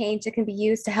positive change that can be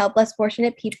used to help less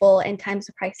fortunate people in times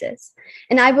of crisis.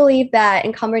 And I believe that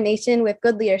in combination with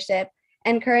good leadership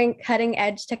and current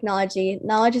cutting-edge technology,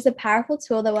 knowledge is a powerful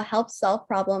tool that will help solve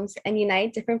problems and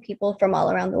unite different people from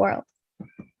all around the world.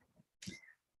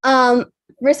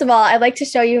 First of all, I'd like to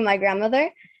show you my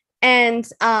grandmother. And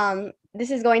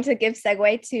this is going to give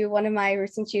segue to one of my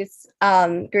Roots and Shoots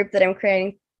group that I'm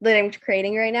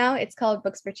creating right now. It's called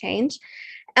Books for Change.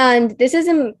 And this is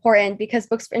important because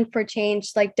Books for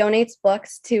Change donates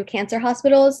books to cancer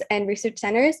hospitals and research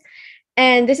centers.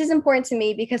 And this is important to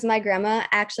me because my grandma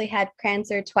actually had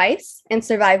cancer twice and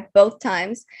survived both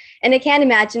times. And I can't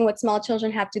imagine what small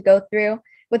children have to go through.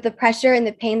 With the pressure and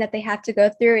the pain that they have to go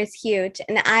through is huge.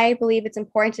 And I believe it's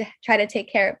important to try to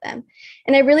take care of them.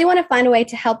 And I really want to find a way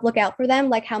to help look out for them,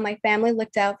 like how my family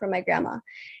looked out for my grandma.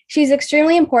 She's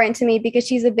extremely important to me because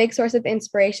she's a big source of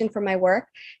inspiration for my work,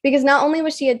 because not only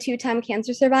was she a two-time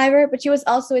cancer survivor, but she was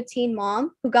also a teen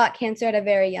mom who got cancer at a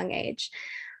very young age.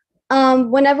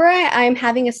 Whenever I'm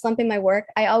having a slump in my work,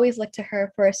 I always look to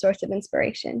her for a source of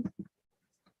inspiration.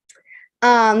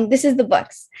 This is the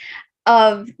books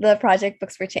of the project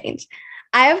Books for Change.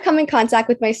 I have come in contact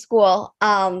with my school,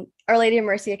 Our Lady of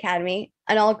Mercy Academy,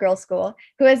 an all-girls school,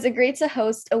 who has agreed to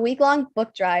host a week-long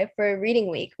book drive for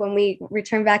Reading Week when we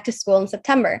return back to school in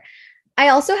September. I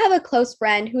also have a close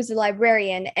friend who's a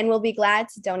librarian and will be glad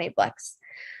to donate books.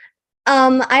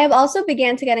 I have also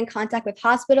began to get in contact with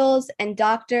hospitals and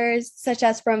doctors, such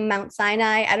as from Mount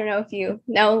Sinai. I don't know if you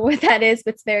know what that is,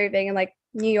 but it's very big in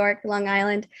New York, Long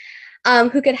Island,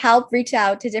 who could help reach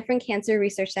out to different cancer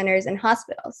research centers and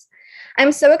hospitals.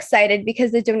 I'm so excited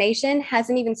because the donation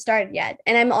hasn't even started yet,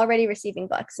 and I'm already receiving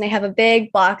books. And I have a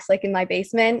big box in my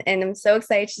basement, and I'm so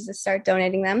excited to start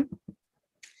donating them.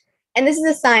 And this is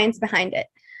the science behind it.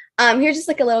 Here's just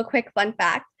a little quick fun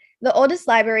fact. The oldest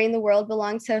library in the world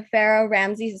belongs to Pharaoh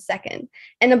Ramses II,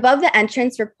 and above the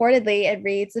entrance, reportedly, it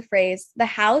reads the phrase, "the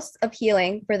house of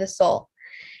healing for the soul."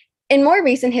 In more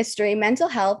recent history, mental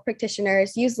health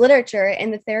practitioners use literature in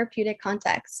the therapeutic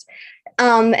context,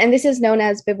 and this is known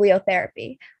as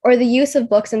bibliotherapy, or the use of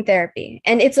books in therapy,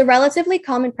 and it's a relatively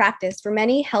common practice for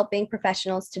many helping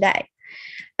professionals today.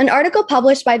 An article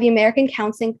published by the American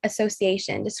Counseling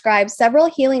Association describes several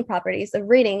healing properties of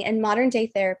reading in modern-day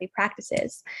therapy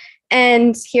practices.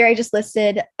 And here I just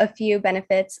listed a few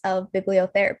benefits of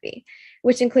bibliotherapy,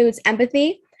 which includes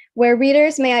empathy, where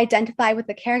readers may identify with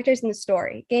the characters in the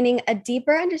story, gaining a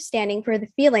deeper understanding for the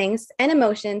feelings and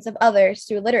emotions of others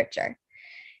through literature.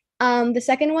 The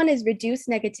second one is reduced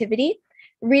negativity,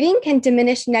 Reading can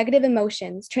diminish negative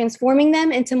emotions, transforming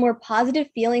them into more positive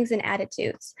feelings and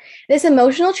attitudes. This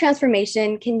emotional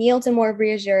transformation can yield a more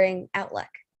reassuring outlook.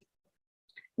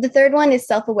 The third one is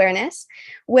self-awareness,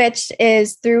 which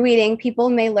is through reading, people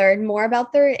may learn more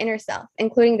about their inner self,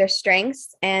 including their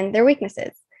strengths and their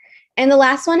weaknesses. And the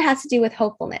last one has to do with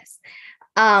hopefulness,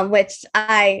 which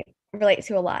I relate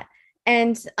to a lot.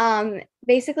 And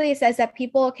basically it says that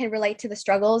people can relate to the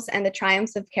struggles and the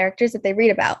triumphs of characters that they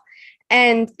read about,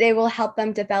 and they will help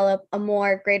them develop a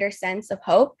more greater sense of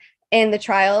hope in the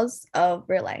trials of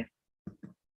real life.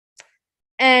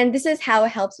 And this is how it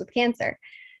helps with cancer.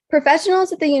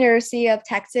 Professionals at the University of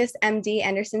Texas MD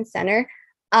Anderson Center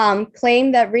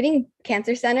claim that reading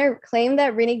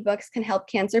books can help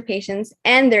cancer patients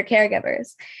and their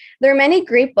caregivers. There are many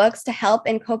great books to help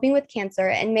in coping with cancer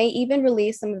and may even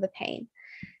relieve some of the pain.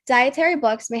 Dietary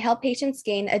books may help patients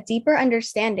gain a deeper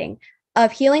understanding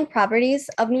of healing properties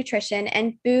of nutrition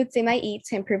and foods they might eat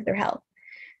to improve their health.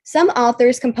 Some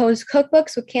authors compose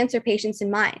cookbooks with cancer patients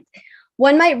in mind.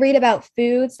 One might read about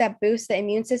foods that boost the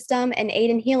immune system and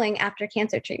aid in healing after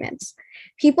cancer treatments.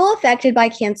 People affected by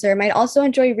cancer might also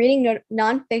enjoy reading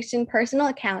nonfiction personal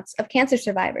accounts of cancer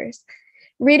survivors.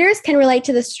 Readers can relate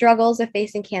to the struggles of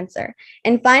facing cancer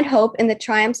and find hope in the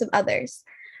triumphs of others.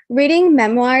 Reading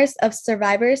memoirs of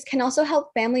survivors can also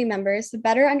help family members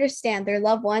better understand their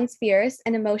loved ones' fears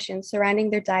and emotions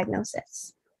surrounding their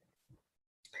diagnosis.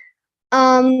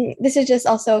 This is just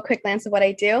also a quick glance of what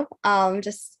I do,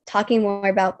 just talking more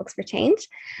about Books for Change.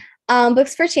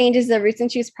 Books for Change is the Roots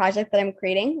and Shoots project that I'm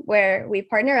creating, where we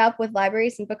partner up with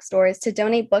libraries and bookstores to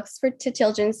donate books to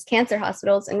children's cancer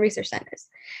hospitals and research centers.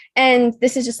 And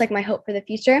this is just like my hope for the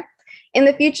future. In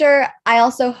the future, I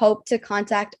also hope to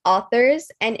contact authors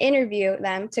and interview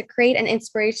them to create an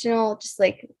inspirational, just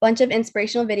like bunch of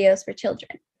inspirational videos for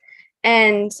children.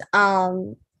 And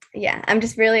yeah, I'm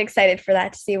just really excited for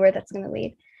that, to see where that's going to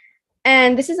lead.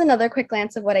 And this is another quick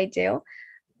glance of what I do.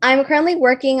 I'm currently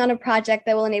working on a project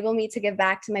that will enable me to give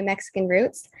back to my Mexican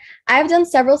roots. I've done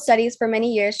several studies for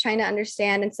many years trying to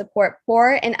understand and support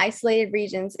poor and isolated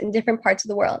regions in different parts of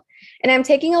the world. And I'm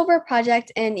taking over a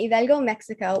project in Hidalgo,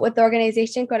 Mexico with the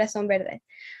organization Corazón Verde.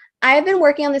 I have been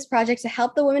working on this project to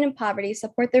help the women in poverty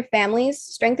support their families,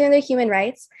 strengthen their human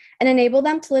rights, and enable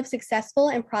them to live successful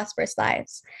and prosperous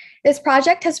lives. This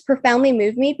project has profoundly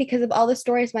moved me because of all the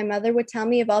stories my mother would tell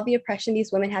me of all the oppression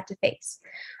these women have to face.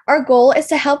 Our goal is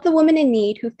to help the women in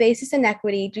need who face this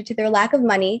inequity due to their lack of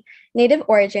money, native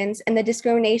origins, and the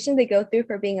discrimination they go through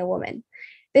for being a woman.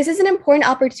 This is an important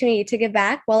opportunity to give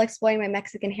back while exploring my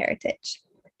Mexican heritage.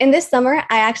 In this summer,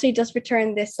 I actually just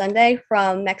returned this Sunday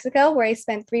from Mexico, where I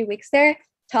spent 3 weeks there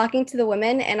talking to the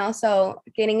women and also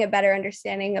getting a better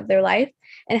understanding of their life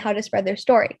and how to spread their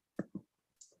story.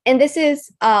 And this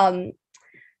is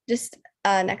just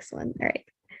next one, all right.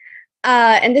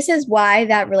 And this is why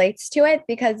that relates to it,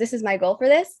 because this is my goal for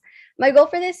this. My goal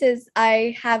for this is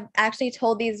I have actually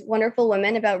told these wonderful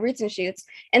women about Roots and Shoots,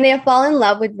 and they have fallen in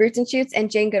love with Roots and Shoots and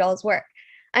Jane Goodall's work.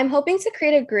 I'm hoping to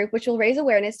create a group which will raise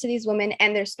awareness to these women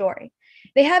and their story.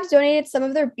 They have donated some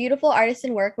of their beautiful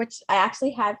artisan work, which I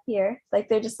actually have here. Like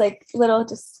they're just like little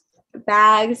just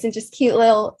bags and just cute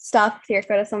little stuff here,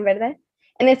 Corazón Verde.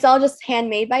 And it's all just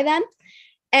handmade by them.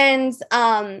 And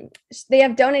they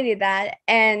have donated that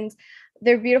and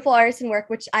their beautiful artisan work,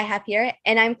 which I have here.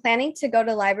 And I'm planning to go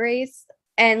to libraries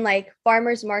and like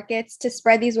farmers markets to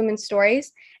spread these women's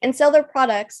stories and sell their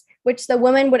products, which the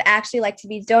women would actually like to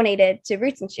be donated to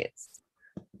Roots and Shoots.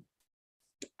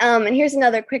 And here's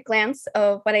another quick glance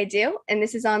of what I do. And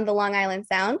this is on the Long Island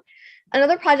Sound.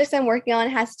 Another project I'm working on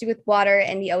has to do with water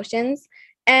and the oceans.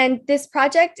 And this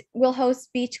project will host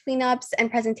beach cleanups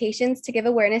and presentations to give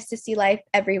awareness to sea life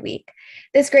every week.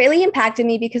 This greatly impacted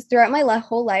me because throughout my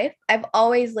whole life, I've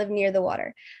always lived near the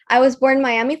water. I was born in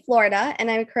Miami, Florida, and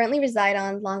I currently reside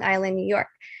on Long Island, New York.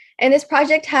 And this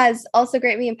project has also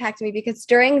greatly impacted me because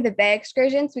during the bay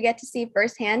excursions, we get to see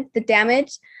firsthand the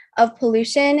damage of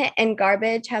pollution and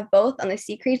garbage have both on the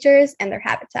sea creatures and their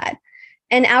habitat.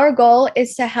 And our goal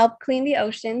is to help clean the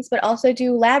oceans, but also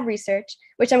do lab research,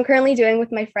 which I'm currently doing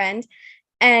with my friend.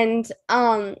 And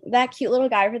that cute little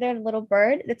guy over there, the little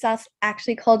bird, it's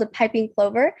actually called a piping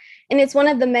plover. And it's one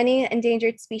of the many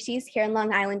endangered species here in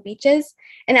Long Island beaches.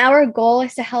 And our goal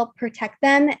is to help protect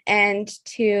them and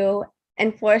to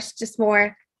enforce just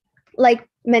more like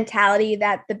mentality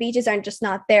that the beaches aren't just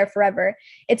not there forever.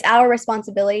 It's our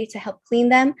responsibility to help clean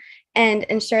them and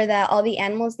ensure that all the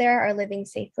animals there are living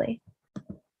safely.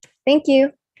 Thank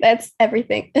you. That's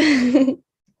everything. I'm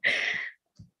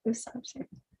sorry.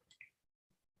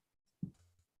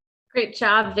 Great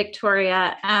job,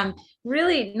 Victoria.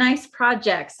 Really nice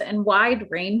projects and wide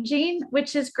ranging,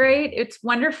 which is great. It's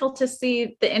wonderful to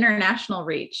see the international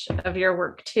reach of your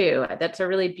work too. That's a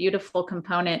really beautiful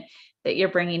component that you're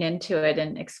bringing into it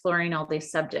and exploring all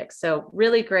these subjects. So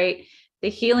really great. The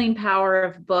healing power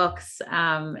of books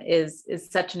is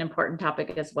such an important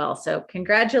topic as well. So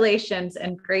congratulations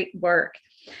and great work.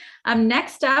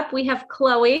 Next up, we have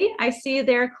Chloe. I see you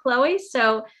there, Chloe.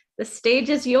 So the stage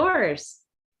is yours.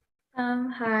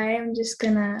 Hi, I'm just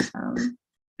gonna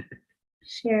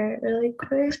share it really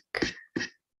quick.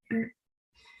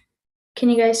 Can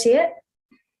you guys see it?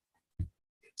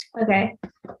 Okay,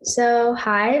 so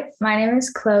hi, my name is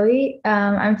Chloe.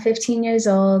 I'm 15 years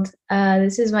old.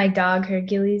 This is my dog,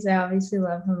 Hercules. I obviously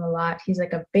love him a lot. He's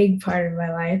like a big part of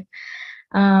my life.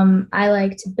 I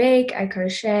like to bake, I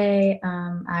crochet,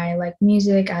 I like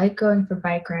music, I like going for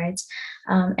bike rides,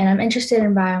 and I'm interested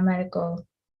in the biomedical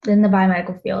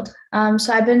field.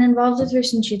 So I've been involved with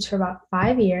Roots and Shoots for about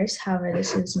 5 years. However,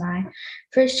 this is my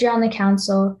first year on the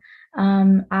council.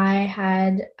 I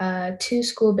had 2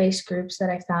 school-based groups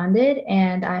that I founded,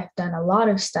 and I've done a lot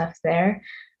of stuff there.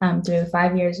 Through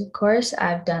 5 years, of course,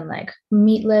 I've done like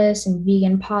meatless and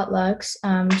vegan potlucks,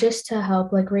 just to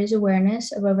help like raise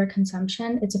awareness of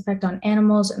overconsumption, its effect on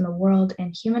animals and the world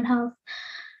and human health.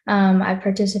 I've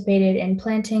participated in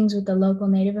plantings with the local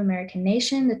Native American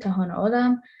nation, the Tohono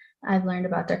O'odham. I've learned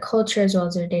about their culture as well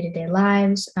as their day-to-day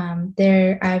lives.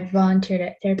 I've volunteered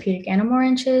at therapeutic animal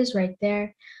ranches right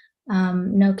there,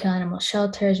 no-kill animal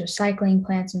shelters, recycling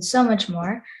plants, and so much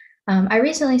more. I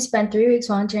recently spent 3 weeks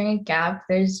volunteering at Gap.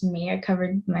 There's me. I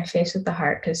covered my face with the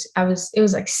heart because it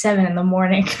was like 7 a.m.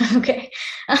 Okay.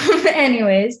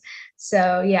 Anyways,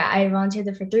 so yeah, I volunteered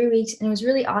there for 3 weeks, and it was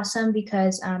really awesome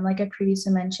because, like I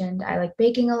previously mentioned, I like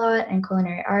baking a lot and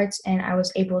culinary arts, and I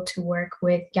was able to work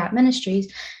with Gap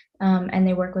Ministries, and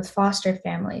they work with foster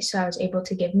families. So I was able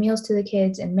to give meals to the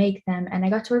kids and make them, and I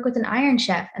got to work with an Iron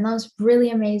Chef, and that was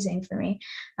really amazing for me.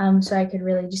 So I could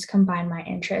really just combine my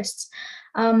interests.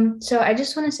 So I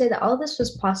just want to say that all of this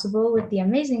was possible with the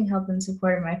amazing help and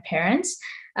support of my parents.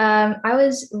 I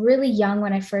was really young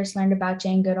when I first learned about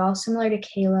Jane Goodall, similar to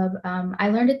Caleb. I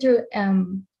learned it through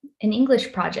an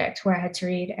English project where I had to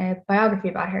read a biography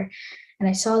about her. And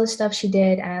I saw the stuff she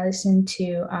did, and I listened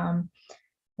to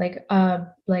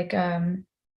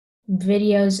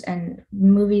videos and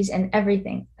movies and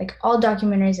everything, like all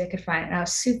documentaries I could find, and I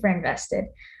was super invested.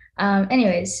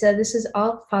 Anyways, so this is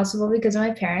all possible because of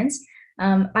my parents.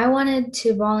 I wanted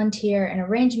to volunteer and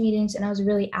arrange meetings, and I was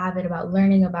really avid about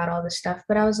learning about all this stuff,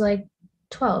 but I was like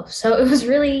 12. So it was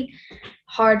really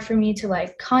hard for me to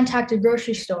like contact a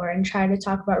grocery store and try to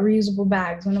talk about reusable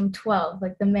bags when I'm 12,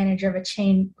 like the manager of a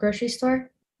chain grocery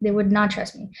store. They would not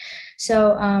trust me.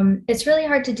 So it's really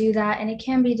hard to do that, and it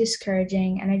can be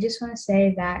discouraging. And I just want to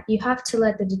say that you have to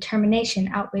let the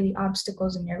determination outweigh the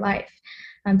obstacles in your life.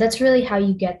 That's really how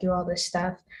you get through all this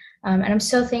stuff. And I'm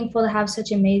so thankful to have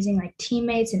such amazing like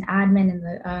teammates and admin in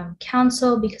the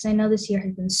council, because I know this year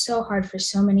has been so hard for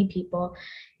so many people.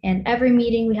 And every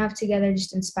meeting we have together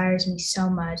just inspires me so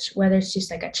much, whether it's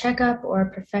just like a checkup or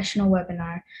a professional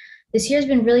webinar. This year has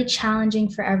been really challenging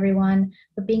for everyone,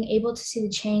 but being able to see the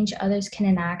change others can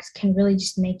enact can really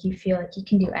just make you feel like you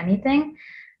can do anything.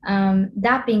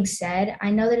 That being said,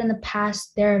 I know that in the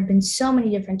past, there have been so many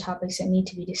different topics that need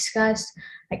to be discussed,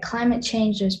 like climate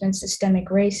change. There's been systemic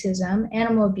racism,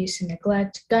 animal abuse and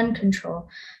neglect, gun control,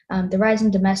 the rise in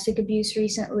domestic abuse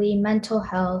recently, mental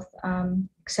health, et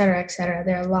cetera, et cetera.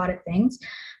 There are a lot of things,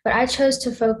 but I chose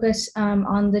to focus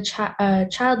on the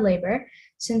child labor,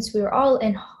 since we were all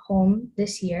in home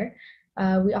this year.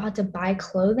 We all had to buy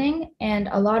clothing, and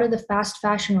a lot of the fast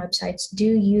fashion websites do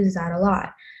use that a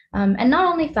lot. And not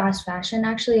only fast fashion,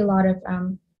 actually a lot of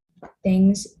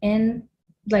things in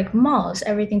like malls,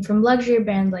 everything from luxury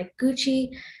brands like Gucci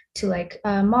to like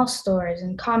mall stores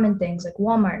and common things like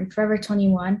Walmart and Forever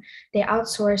 21. They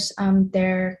outsource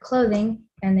their clothing,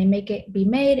 and they make it be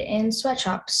made in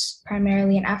sweatshops,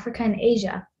 primarily in Africa and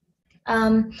Asia.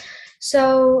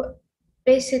 So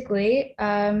basically,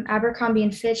 Abercrombie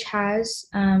and Fitch has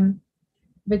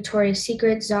Victoria's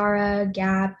Secret, Zara,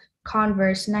 Gap,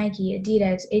 Converse, Nike,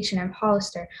 Adidas, H&M,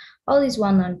 Hollister, all these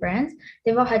well-known brands.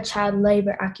 They've all had child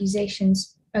labor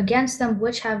accusations against them,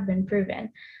 which have been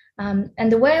proven.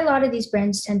 And the way a lot of these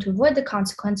brands tend to avoid the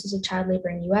consequences of child labor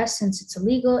in the US, since it's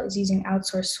illegal, is using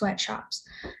outsourced sweatshops.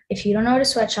 If you don't know what a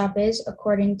sweatshop is,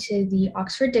 according to the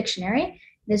Oxford Dictionary,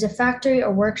 it is a factory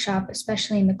or workshop,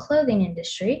 especially in the clothing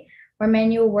industry, where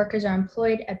manual workers are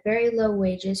employed at very low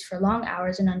wages for long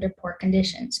hours and under poor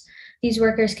conditions. These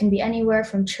workers can be anywhere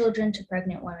from children to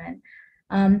pregnant women.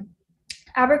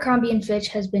 Abercrombie and Fitch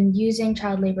has been using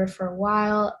child labor for a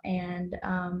while, and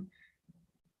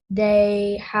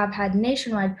they have had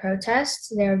nationwide protests.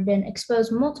 They have been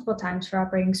exposed multiple times for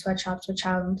operating sweatshops with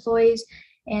child employees,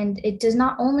 and it does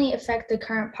not only affect the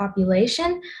current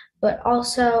population, but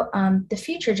also the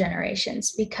future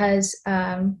generations, because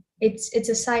it's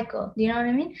a cycle. Do you know what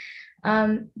I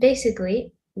mean?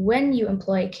 Basically, when you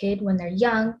employ a kid when they're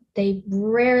young, they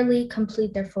rarely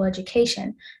complete their full education,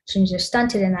 which means they're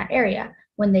stunted in that area.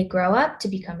 When they grow up to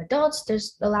become adults,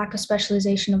 there's a lack of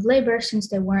specialization of labor since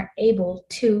they weren't able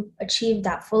to achieve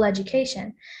that full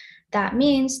education. That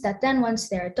means that then once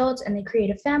they're adults and they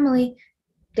create a family,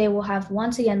 they will have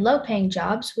once again low-paying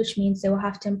jobs, which means they will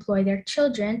have to employ their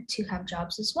children to have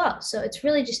jobs as well. So it's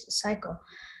really just a cycle.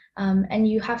 And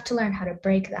you have to learn how to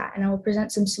break that. And I will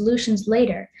present some solutions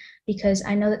later, because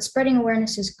I know that spreading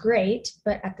awareness is great,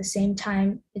 but at the same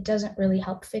time, it doesn't really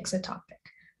help fix a topic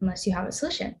unless you have a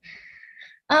solution.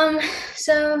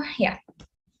 So yeah,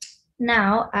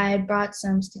 now I brought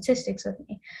some statistics with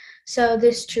me. So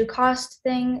this true cost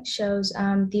thing shows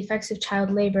the effects of child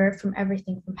labor from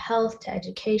everything from health to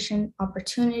education,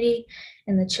 opportunity,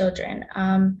 and the children.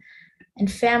 And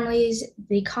families,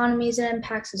 the economies and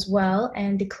impacts as well,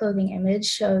 and the clothing image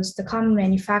shows the common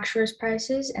manufacturers'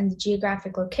 prices and the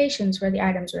geographic locations where the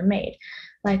items were made.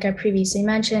 Like I previously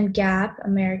mentioned, Gap,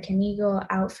 American Eagle,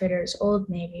 Outfitters, Old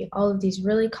Navy, all of these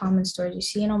really common stores you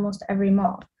see in almost every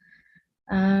mall.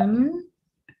 Sorry,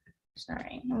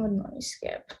 I wouldn't let me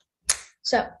skip.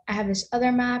 So I have this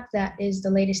other map that is the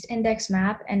latest index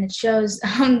map, and it shows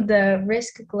the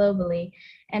risk globally.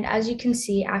 And as you can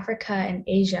see, Africa and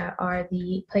Asia are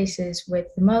the places with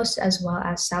the most, as well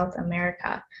as South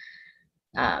America.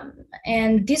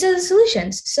 And these are the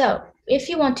solutions. So if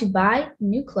you want to buy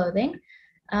new clothing,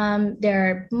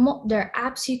 there are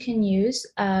apps you can use,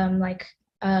 like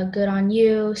Good on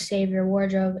You, Save Your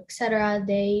Wardrobe, etc.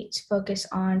 They focus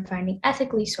on finding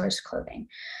ethically sourced clothing.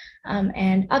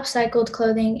 And upcycled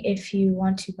clothing if you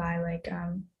want to buy like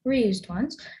reused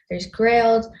ones. There's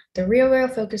Grailed. The Real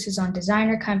focuses on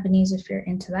designer companies if you're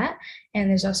into that. And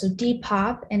there's also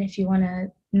Depop. And if you want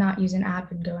to not use an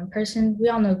app and go in person, we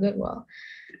all know Goodwill.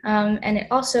 And it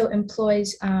also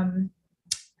employs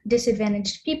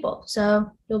disadvantaged people.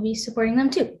 So you'll be supporting them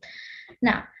too.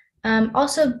 Now,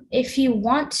 also, if you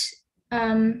want,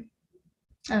 oh,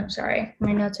 sorry,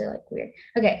 my notes are like weird.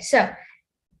 Okay, so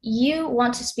you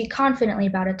want to speak confidently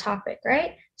about a topic,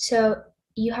 right? So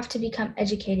you have to become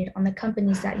educated on the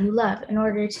companies that you love in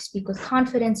order to speak with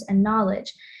confidence and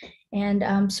knowledge.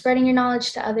 And spreading your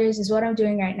knowledge to others is what I'm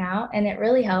doing right now, and it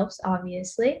really helps,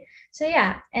 obviously. So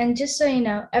yeah, and just so you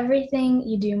know, everything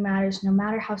you do matters, no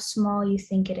matter how small you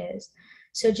think it is.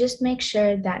 So just make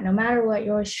sure that no matter what,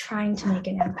 you're always trying to make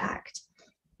an impact.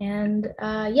 And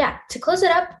yeah, to close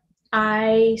it up,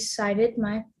 I cited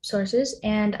my sources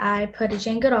and I put a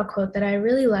Jane Goodall quote that I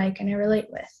really like and I relate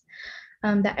with.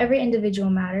 That every individual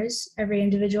matters, every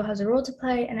individual has a role to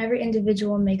play, and every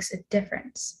individual makes a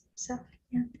difference. So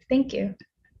yeah, thank you.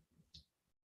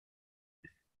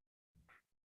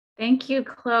 Thank you,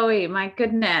 Chloe. My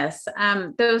goodness.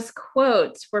 Those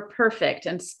quotes were perfect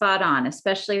and spot on,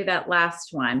 especially that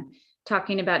last one,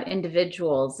 talking about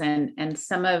individuals and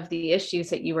some of the issues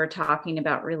that you were talking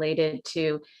about related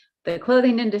to the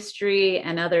clothing industry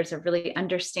and others of really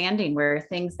understanding where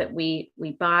things that we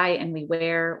buy and we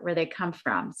wear, where they come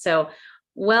from. So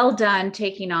well done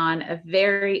taking on a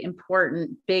very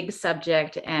important, big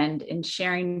subject and in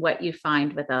sharing what you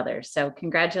find with others. So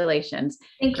congratulations.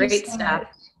 Thank you Great so stuff.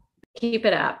 much. Keep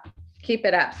it up. Keep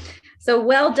it up. So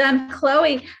well done,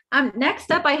 Chloe.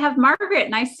 Next up, I have Margaret,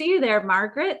 and I see you there,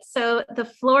 Margaret. So the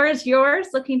floor is yours.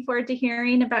 Looking forward to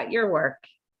hearing about your work.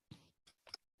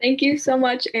 Thank you so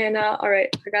much, Anna. All right,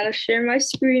 I gotta share my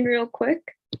screen real quick.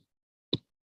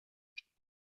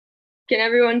 Can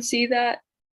everyone see that?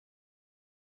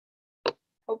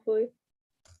 Hopefully.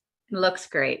 Looks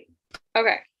great.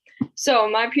 Okay, so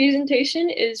my presentation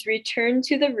is Return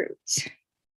to the Roots.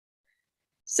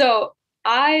 So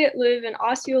I live in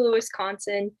Osceola,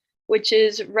 Wisconsin, which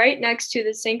is right next to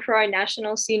the St. Croix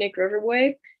National Scenic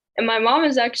Riverway. And my mom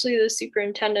is actually the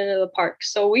superintendent of the park.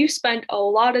 So we've spent a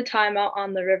lot of time out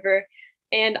on the river.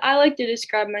 And I like to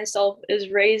describe myself as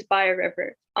raised by a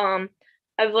river.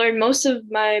 I've learned most of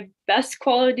my best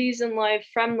qualities in life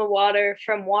from the water,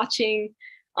 from watching,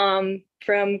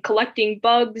 from collecting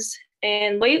bugs,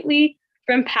 and lately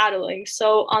from paddling.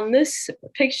 So on this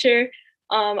picture,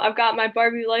 I've got my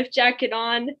Barbie life jacket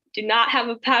on, do not have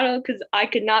a paddle because I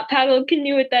could not paddle a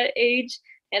canoe at that age.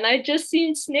 And I just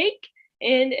seen Snake.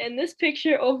 And in this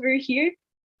picture over here,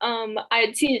 I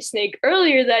had seen a snake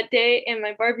earlier that day and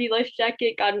my Barbie life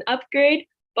jacket got an upgrade,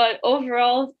 but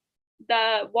overall,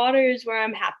 the water is where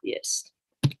I'm happiest.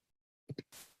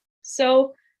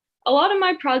 So a lot of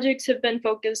my projects have been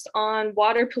focused on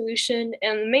water pollution,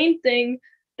 and the main thing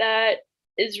that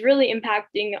is really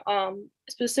impacting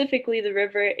specifically the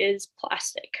river is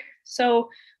plastic. So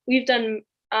we've done,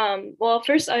 well,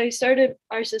 first I started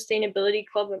our sustainability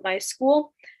club at my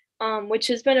school, which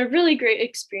has been a really great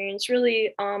experience,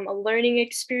 really a learning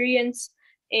experience.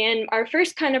 And our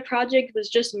first kind of project was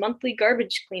just monthly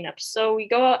garbage cleanups. So we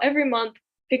go out every month,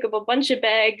 pick up a bunch of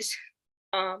bags,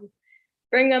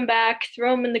 bring them back,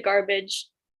 throw them in the garbage.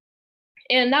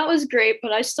 And that was great,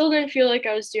 but I still didn't feel like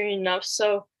I was doing enough.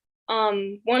 So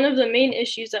one of the main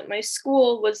issues at my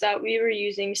school was that we were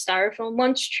using styrofoam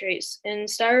lunch trays, and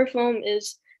styrofoam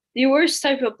is the worst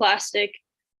type of plastic.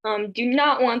 Do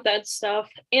not want that stuff.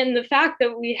 And the fact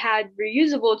that we had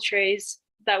reusable trays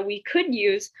that we could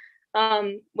use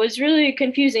was really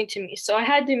confusing to me. So I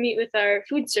had to meet with our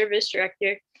food service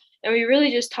director, and we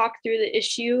really just talked through the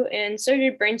issue and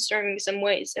started brainstorming some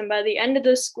ways. And by the end of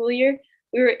the school year,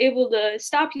 we were able to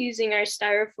stop using our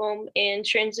styrofoam and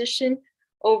transition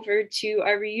over to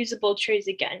our reusable trays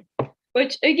again,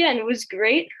 which again was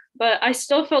great, but I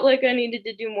still felt like I needed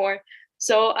to do more.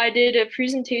 So I did a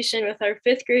presentation with our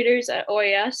 5th graders at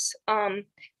OAS, and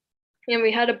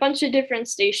we had a bunch of different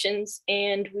stations,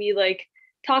 and we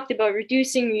talked about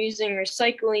reducing, reusing,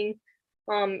 recycling,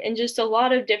 and just a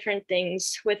lot of different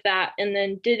things with that, and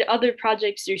then did other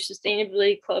projects through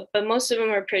Sustainability Club, but most of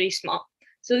them are pretty small.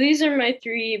 So these are my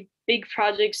 3 big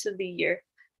projects of the year,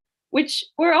 which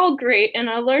were all great, and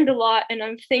I learned a lot, and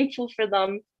I'm thankful for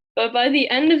them. But by the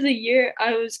end of the year,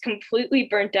 I was completely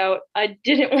burnt out. I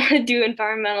didn't want to do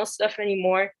environmental stuff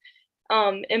anymore.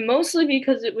 And mostly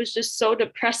because it was just so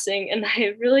depressing, and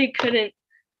I really couldn't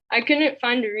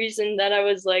find a reason that I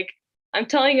was like, I'm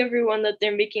telling everyone that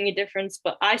they're making a difference,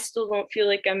 but I still don't feel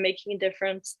like I'm making a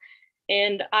difference.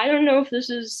 And I don't know if this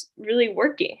is really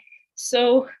working.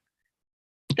 So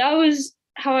that was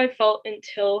how I felt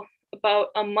until about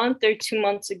a month or 2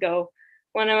 months ago,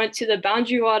 when I went to the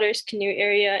Boundary Waters canoe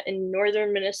area in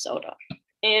northern Minnesota.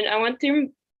 And I went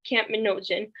through Camp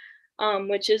Minogen,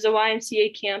 which is a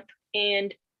YMCA camp.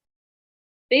 And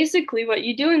basically what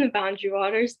you do in the Boundary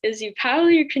Waters is you paddle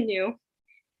your canoe,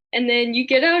 and then you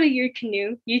get out of your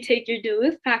canoe, you take your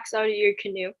Duluth packs out of your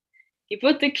canoe, you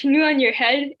put the canoe on your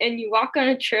head, and you walk on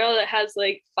a trail that has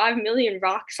 5 million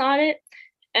rocks on it.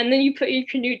 And then you put your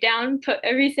canoe down, put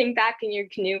everything back in your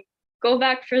canoe, go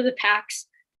back for the packs,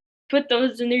 put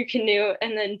those in your canoe,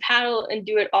 and then paddle and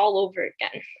do it all over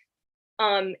again.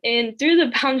 And through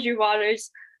the Boundary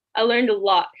Waters, I learned a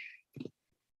lot.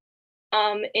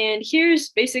 And here's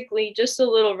basically just a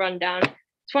little rundown.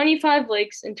 25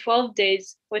 lakes in 12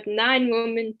 days with 9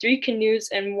 women, 3 canoes,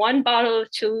 and 1 bottle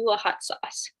of Cholula hot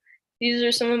sauce. These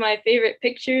are some of my favorite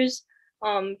pictures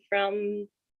from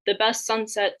the best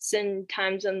sunsets and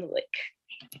times on the lake.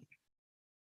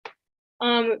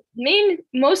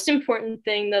 Most important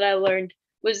thing that I learned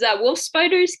was that wolf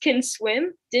spiders can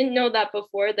swim. Didn't know that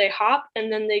before. They hop, and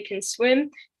then they can swim,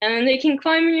 and then they can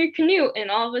climb in your canoe,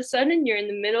 and all of a sudden you're in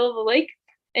the middle of a lake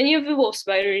and you have a wolf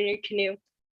spider in your canoe.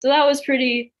 So that was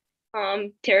pretty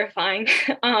terrifying.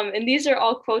 And these are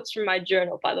all quotes from my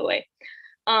journal, by the way.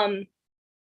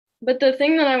 But the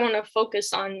thing that I want to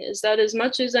focus on is that as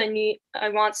much as I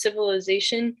want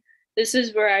civilization, this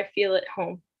is where I feel at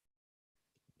home.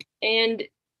 And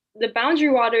the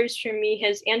Boundary Waters for me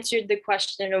has answered the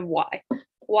question of why.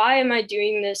 Why am I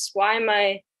doing this? Why am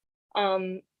I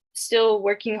still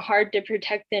working hard to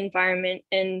protect the environment?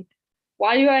 And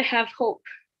why do I have hope?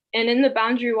 And in the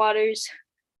Boundary Waters,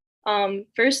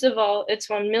 first of all, it's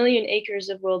 1 million acres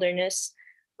of wilderness.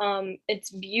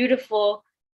 It's beautiful.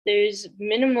 There's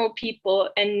minimal people,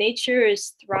 and nature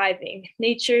is thriving.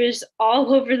 Nature is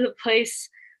all over the place,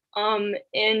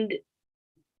 and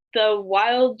the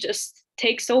wild just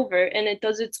takes over, and it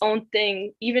does its own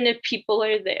thing, even if people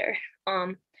are there.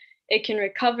 It can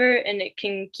recover, and it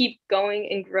can keep going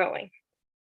and growing.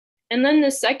 And then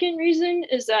the second reason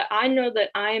is that I know that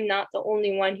I am not the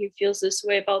only one who feels this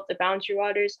way about the Boundary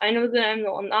Waters. I know that I'm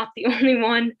not the only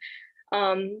one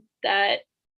that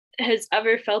has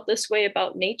ever felt this way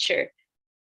about nature.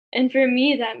 And for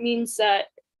me, that means that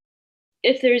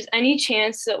if there's any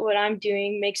chance that what I'm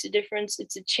doing makes a difference,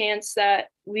 it's a chance that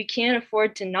we can't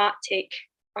afford to not take.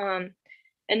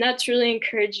 And that's really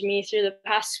encouraged me through the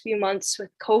past few months with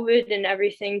COVID and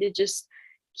everything to just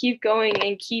keep going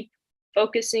and keep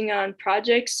focusing on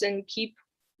projects and keep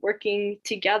working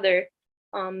together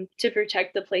to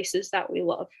protect the places that we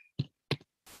love.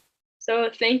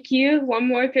 So thank you. One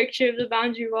more picture of the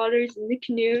boundary waters and the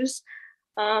canoes.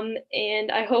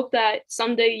 And I hope that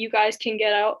someday you guys can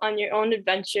get out on your own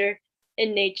adventure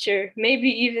in nature, maybe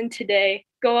even today.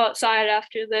 Go outside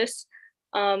after this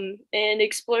and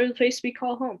explore the place we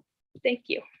call home. Thank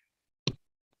you.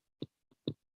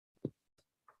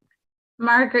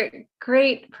 Margaret,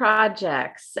 great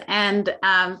projects. And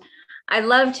I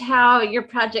loved how your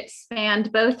project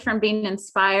spanned both from being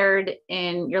inspired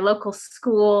in your local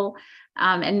school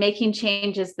and making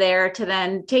changes there to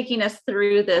then taking us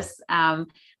through this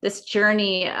this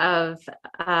journey of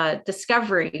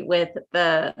discovery with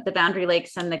the Boundary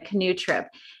Lakes and the canoe trip.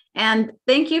 And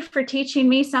thank you for teaching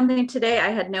me something today. I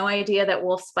had no idea that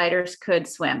wolf spiders could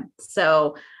swim.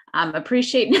 So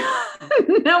appreciate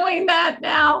knowing that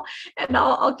now, and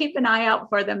I'll keep an eye out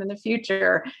for them in the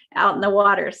future out in the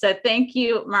water. So thank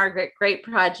you, Margaret. Great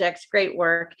projects, great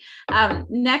work.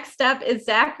 Next up is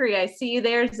Zachary. I see you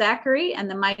there, Zachary,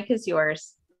 and the mic is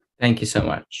yours. Thank you so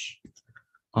much.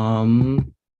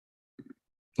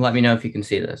 Let me know if you can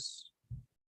see this.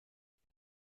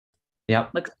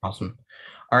 Yep, looks awesome.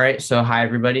 All right, so hi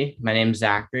everybody. My name is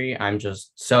Zachary. I'm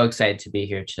just so excited to be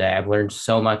here today. I've learned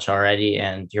so much already,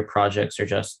 and your projects are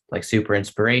just like super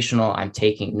inspirational. I'm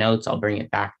taking notes. I'll bring it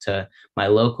back to my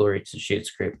local Roots and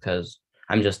Shoots group because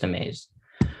I'm just amazed.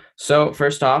 So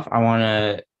first off, I want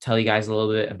to tell you guys a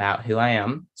little bit about who I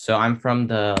am. So I'm from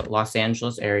the Los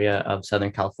Angeles area of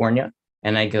Southern California,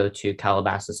 and I go to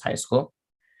Calabasas High School.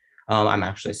 I'm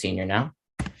actually a senior now.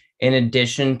 In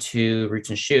addition to Roots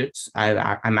and Shoots,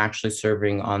 I'm actually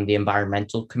serving on the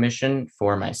Environmental Commission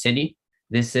for my city.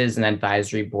 This is an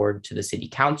advisory board to the city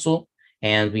council,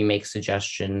 and we make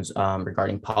suggestions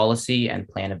regarding policy and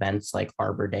plan events like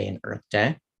Arbor Day and Earth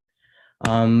Day.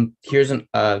 Here's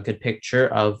a good picture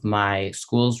of my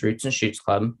school's Roots and Shoots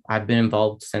Club. I've been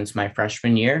involved since my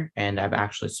freshman year, and I've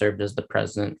actually served as the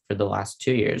president for the last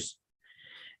 2 years.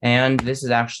 And this is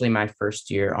actually my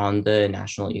first year on the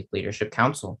National Youth Leadership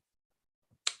Council.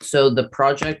 So the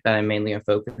project that I'm mainly going to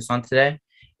focus on today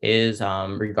is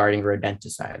regarding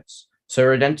rodenticides. So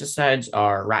rodenticides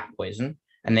are rat poison,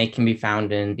 and they can be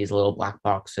found in these little black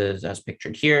boxes as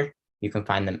pictured here. You can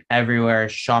find them everywhere: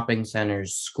 shopping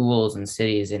centers, schools, and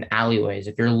cities, in alleyways.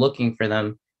 If you're looking for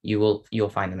them, you'll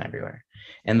find them everywhere.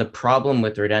 And the problem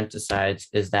with rodenticides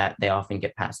is that they often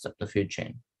get passed up the food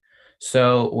chain.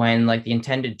 So when like the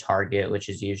intended target, which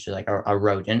is usually like a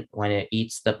rodent, when it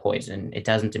eats the poison, it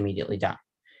doesn't immediately die.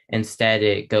 Instead,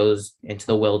 it goes into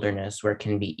the wilderness where it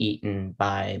can be eaten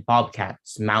by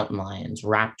bobcats, mountain lions,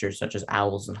 raptors such as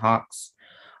owls and hawks.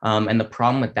 And the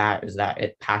problem with that is that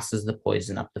it passes the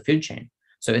poison up the food chain.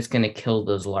 So it's going to kill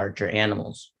those larger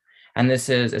animals. And this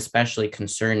is especially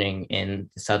concerning in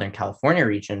the Southern California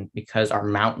region because our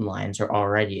mountain lions are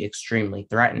already extremely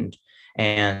threatened,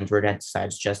 and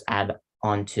rodenticides just add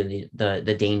on to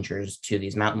the dangers to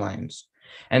these mountain lions.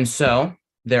 And so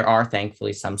there are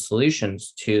thankfully some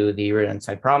solutions to the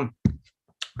rodenticide problem.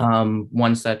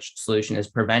 One such solution is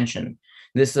prevention.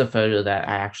 This is a photo that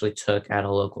I actually took at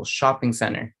a local shopping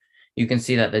center. You can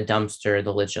see that the dumpster,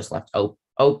 the lid's just left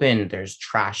open, there's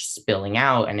trash spilling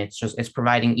out, and it's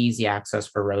providing easy access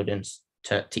for rodents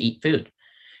to eat food.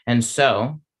 And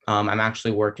so I'm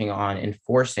actually working on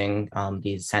enforcing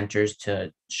these centers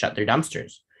to shut their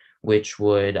dumpsters, which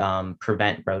would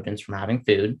prevent rodents from having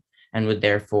food and would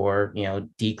therefore,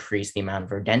 decrease the amount of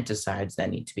rodenticides that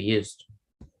need to be used.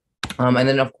 And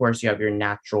then, of course, you have your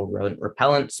natural rodent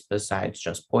repellents besides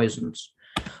just poisons.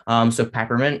 So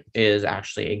peppermint is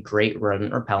actually a great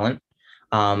rodent repellent.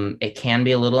 It can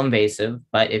be a little invasive,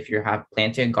 but if you have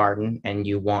planted a garden and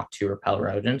you want to repel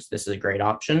rodents, this is a great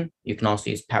option. You can also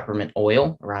use peppermint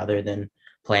oil rather than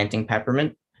planting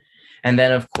peppermint. And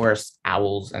then, of course,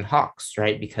 owls and hawks,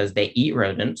 right? Because they eat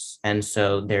rodents, and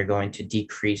so they're going to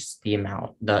decrease the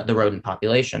rodent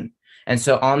population. And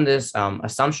so on this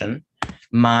assumption,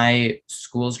 my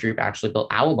school's group actually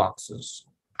built owl boxes.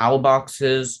 Owl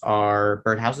boxes are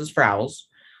birdhouses for owls.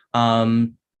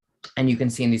 And you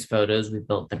can see in these photos, we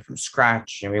built them from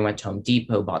scratch, and we went to Home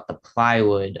Depot, bought the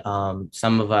plywood.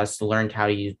 Some of us learned how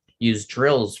to use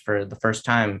drills for the first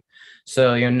time.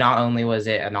 So, not only was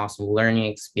it an awesome learning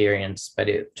experience, but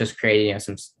it just created,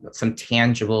 some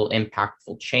tangible,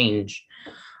 impactful change.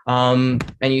 And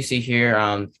you see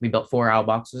here, we built 4 owl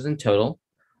boxes in total.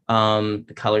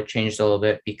 The color changed a little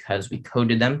bit because we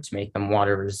coated them to make them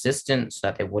water resistant so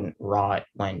that they wouldn't rot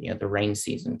when the rain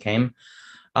season came.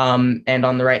 And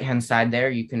on the right hand side there,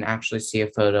 you can actually see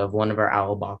a photo of one of our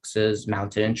owl boxes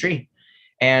mounted in a tree.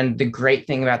 And the great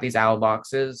thing about these owl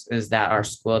boxes is that our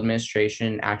school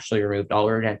administration actually removed all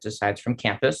rodenticides from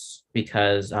campus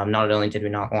because not only did we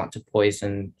not want to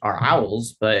poison our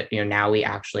owls, but now we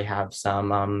actually have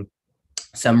some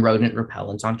rodent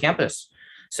repellents on campus.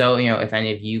 So if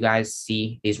any of you guys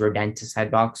see these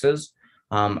rodenticide boxes,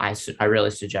 I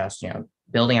really suggest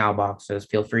building owl boxes.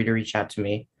 Feel free to reach out to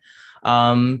me.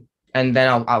 And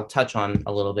then I'll touch on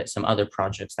a little bit some other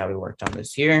projects that we worked on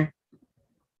this year.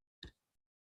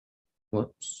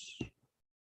 Whoops.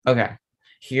 Okay,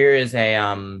 here is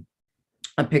a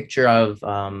picture of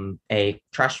a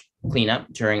trash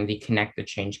cleanup during the Connect the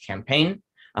Change campaign.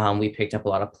 We picked up a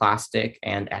lot of plastic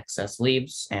and excess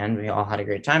leaves, and we all had a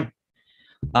great time.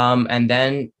 And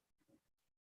then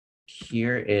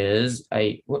here is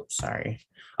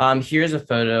here's a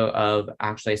photo of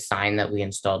actually a sign that we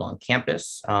installed on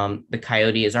campus. The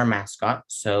coyote is our mascot,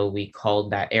 so we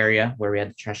called that area where we had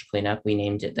the trash cleanup, we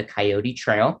named it the Coyote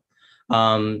Trail.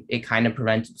 It kind of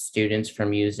prevented students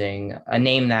from using a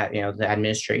name that the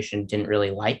administration didn't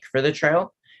really like for the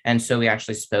trail. And so we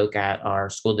actually spoke at our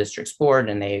school district's board,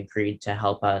 and they agreed to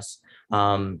help us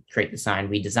create the sign.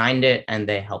 We designed it, and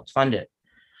they helped fund it.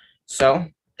 So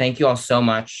thank you all so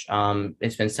much.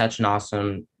 It's been such an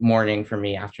awesome morning for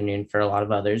me, afternoon for a lot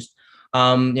of others.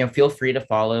 Feel free to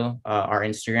follow our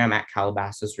Instagram at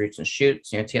Calabasas Roots and Shoots,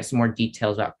 to get some more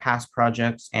details about past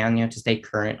projects and to stay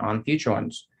current on future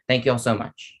ones. Thank you all so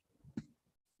much.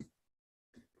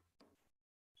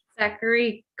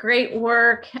 Zachary, great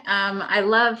work. I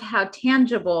love how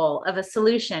tangible of a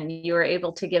solution you were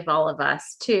able to give all of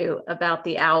us too about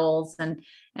the owls and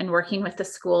working with the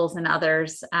schools and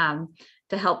others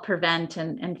to help prevent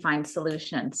and find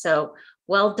solutions. So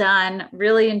well done.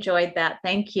 Really enjoyed that.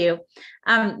 Thank you.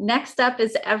 Next up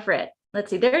is Everett. Let's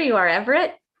see. There you are,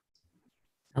 Everett.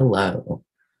 Hello.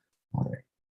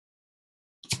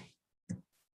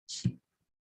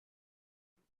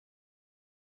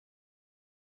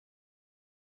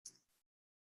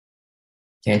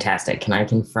 Fantastic. Can I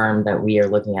confirm that we are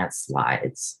looking at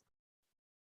slides?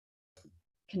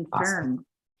 Confirm. Awesome.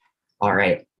 All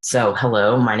right. So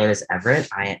hello, my name is Everett.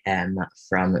 I am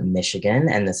from Michigan,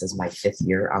 and this is my 5th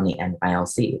year on the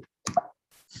NYLC.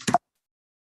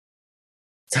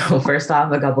 So first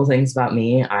off, a couple things about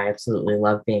me. I absolutely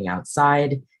love being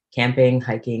outside, camping,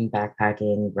 hiking,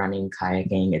 backpacking, running,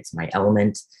 kayaking. It's my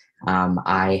element.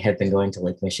 I have been going to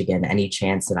Lake Michigan any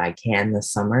chance that I can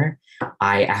this summer.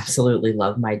 I absolutely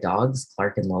love my dogs,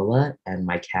 Clark and Lola, and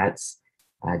my cats,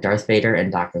 Darth Vader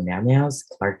and Dr. Meow Meows.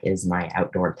 Clark is my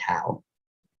outdoor pal.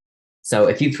 So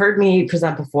if you've heard me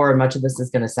present before, much of this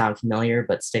is going to sound familiar,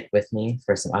 but stick with me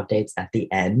for some updates at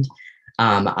the end.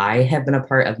 I have been a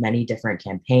part of many different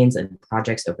campaigns and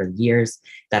projects over the years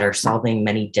that are solving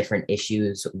many different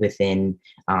issues within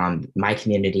my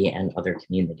community and other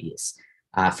communities.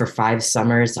 For 5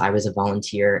 summers, I was a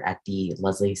volunteer at the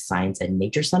Leslie Science and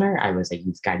Nature Center. I was a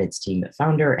youth guidance team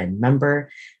founder and member,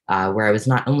 where I was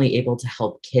not only able to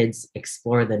help kids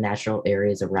explore the natural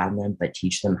areas around them, but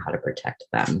teach them how to protect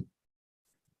them.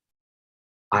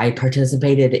 I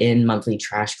participated in monthly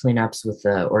trash cleanups with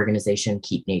the organization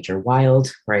Keep Nature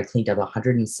Wild, where I cleaned up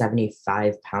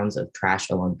 175 pounds of trash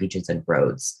along beaches and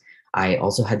roads. I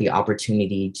also had the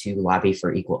opportunity to lobby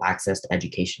for equal access to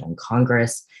education in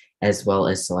Congress, as well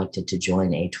as selected to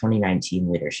join a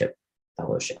 2019 leadership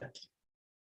fellowship.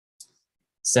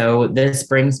 So this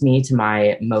brings me to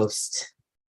my most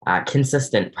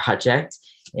consistent project.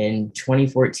 In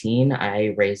 2014,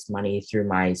 I raised money through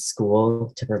my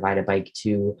school to provide a bike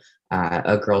to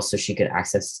a girl so she could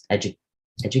access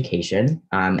education.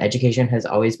 Education has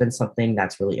always been something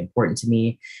that's really important to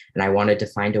me, and I wanted to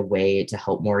find a way to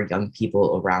help more young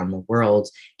people around the world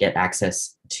get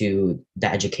access to the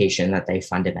education that they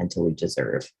fundamentally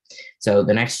deserve. So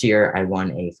the next year, I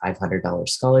won a $500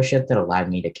 scholarship that allowed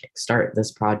me to kickstart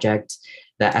this project.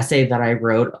 The essay that I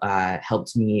wrote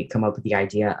helped me come up with the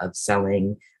idea of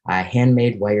selling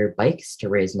handmade wire bikes to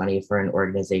raise money for an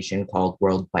organization called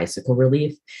World Bicycle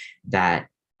Relief that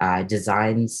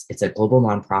it's a global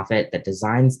nonprofit that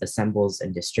designs, assembles,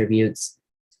 and distributes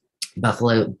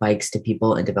buffalo bikes to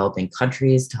people in developing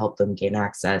countries to help them gain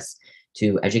access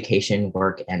to education,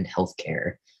 work, and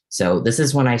healthcare. So this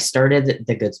is when I started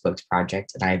the Good Spokes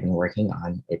project, and I've been working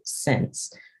on it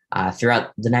since.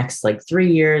 Throughout the next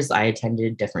 3 years, I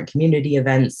attended different community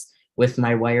events with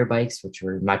my wire bikes, which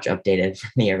were much updated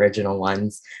from the original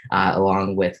ones,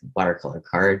 along with watercolor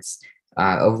cards.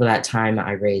 Over that time,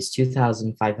 I raised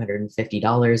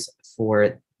 $2,550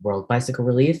 for World Bicycle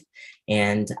Relief,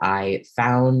 and I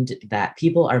found that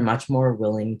people are much more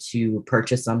willing to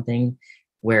purchase something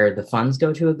where the funds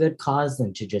go to a good cause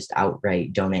than to just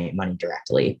outright donate money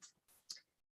directly.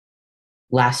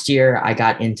 Last year, I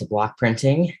got into block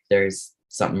printing. There's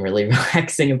something really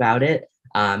relaxing about it.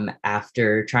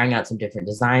 After trying out some different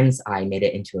designs, I made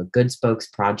it into a Good Spokes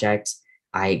project.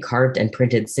 I carved and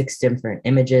printed 6 different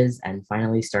images and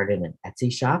finally started an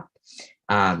Etsy shop.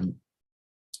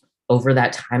 Over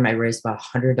that time, I raised about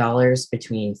 $100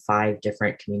 between 5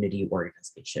 different community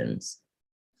organizations.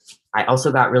 I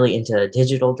also got really into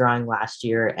digital drawing last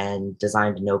year and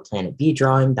designed a No Planet B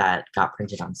drawing that got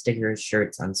printed on stickers,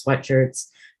 shirts, and sweatshirts.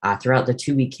 Throughout the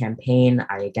 2-week campaign,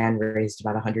 I again raised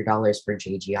about $100 for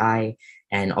JGI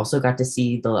and also got to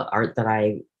see the art that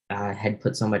I had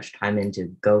put so much time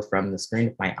into go from the screen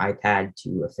of my iPad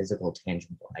to a physical,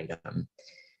 tangible item.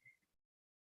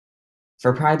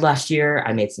 For Pride last year,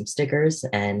 I made some stickers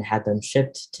and had them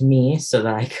shipped to me so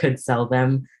that I could sell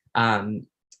them.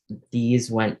 These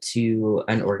went to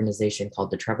an organization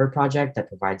called the Trevor Project that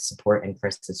provides support and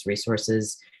crisis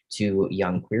resources to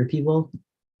young queer people.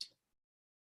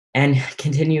 And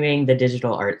continuing the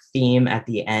digital art theme, at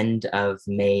the end of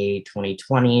May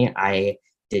 2020, I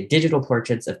did digital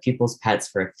portraits of people's pets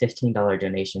for a $15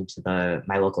 donation to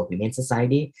my local Humane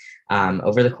Society.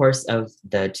 Over the course of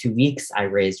the 2 weeks, I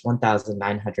raised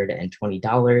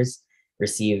 $1,920,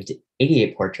 received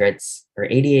 88 portraits or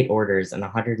 88 orders and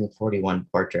 141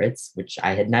 portraits, which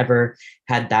I had never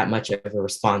had that much of a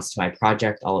response to my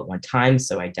project all at one time.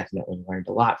 So I definitely learned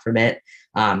a lot from it.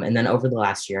 And then over the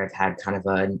last year, I've had kind of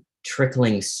a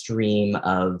trickling stream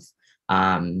of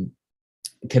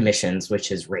commissions, which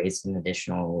has raised an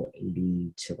additional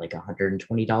 $80 to like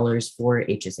 $120 for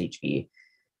HSHB.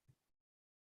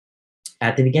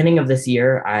 At the beginning of this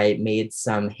year, I made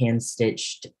some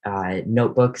hand-stitched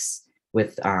notebooks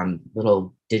with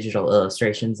little digital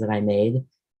illustrations that I made.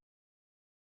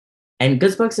 And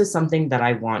Good Books is something that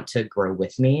I want to grow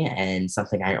with me and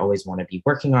something I always want to be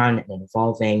working on and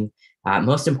evolving.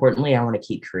 Most importantly, I want to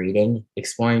keep creating,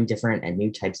 exploring different and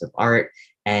new types of art,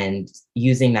 and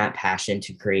using that passion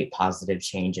to create positive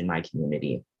change in my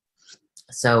community.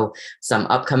 So some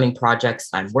upcoming projects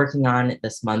I'm working on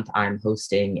this month, I'm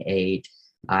hosting a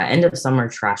end of summer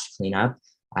trash cleanup.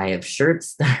 I have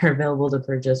shirts that are available to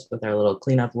purchase with our little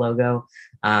cleanup logo,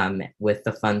 with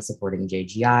the fund supporting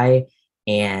JGI,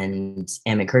 and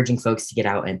am encouraging folks to get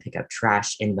out and pick up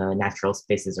trash in the natural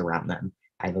spaces around them.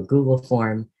 I have a Google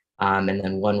form, and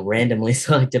then one randomly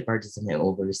selected participant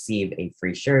will receive a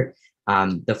free shirt.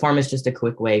 The form is just a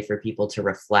quick way for people to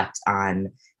reflect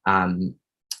on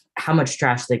how much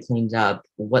trash they cleaned up,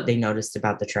 what they noticed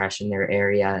about the trash in their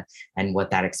area, and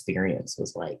what that experience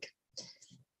was like.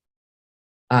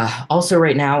 Also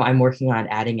right now, I'm working on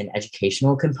adding an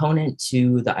educational component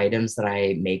to the items that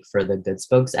I make for the Good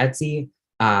Spokes Etsy,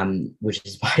 which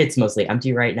is why it's mostly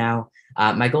empty right now.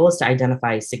 My goal is to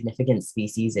identify significant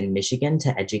species in Michigan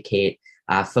to educate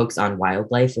folks on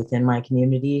wildlife within my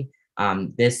community.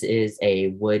 This is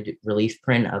a wood relief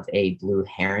print of a blue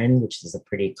heron, which is a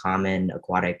pretty common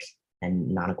aquatic and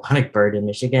non-aquatic bird in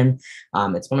Michigan.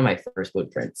 It's one of my first wood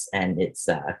prints, and it's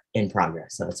in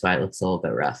progress, so that's why it looks a little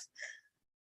bit rough.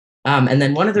 And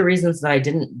then one of the reasons that I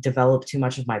didn't develop too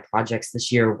much of my projects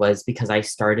this year was because I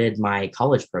started my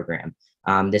college program.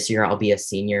 This year, I'll be a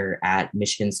senior at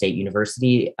Michigan State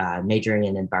University, majoring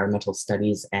in environmental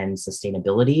studies and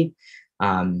sustainability.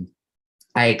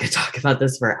 I could talk about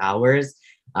this for hours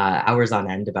on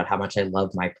end about how much I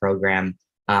love my program,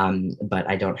 but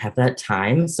I don't have that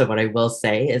time. So what I will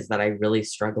say is that I really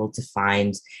struggled to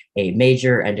find a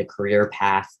major and a career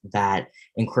path that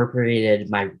incorporated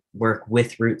my work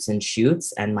with Roots and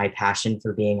Shoots and my passion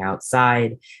for being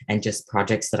outside and just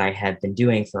projects that I have been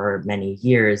doing for many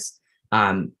years.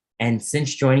 And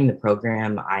since joining the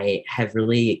program, I have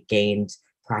really gained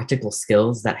practical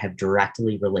skills that have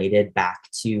directly related back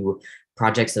to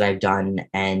projects that I've done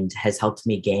and has helped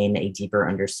me gain a deeper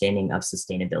understanding of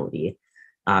sustainability.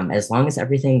 As long as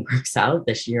everything works out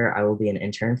this year, I will be an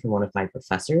intern for one of my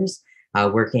professors,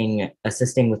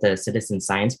 assisting with a citizen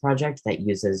science project that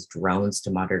uses drones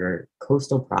to monitor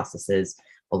coastal processes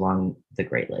along the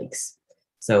Great Lakes.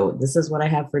 So this is what I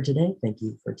have for today. Thank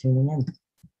you for tuning in.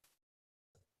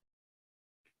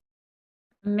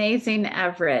 Amazing,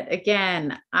 Everett.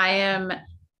 Again, I am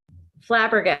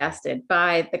flabbergasted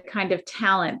by the kind of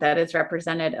talent that is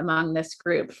represented among this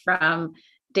group, from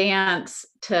dance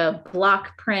to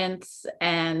block prints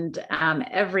and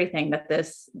everything that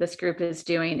this group is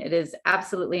doing. It is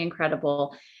absolutely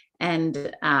incredible. And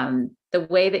the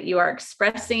way that you are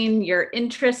expressing your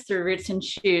interest through Roots and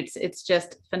Shoots, it's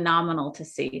just phenomenal to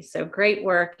see. So great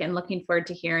work, and looking forward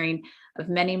to hearing of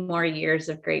many more years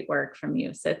of great work from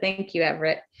you. So thank you,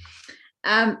 Everett.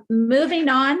 Moving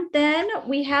on, then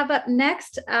we have up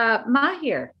next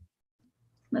Mahir.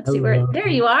 Let's see where, there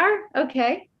you are.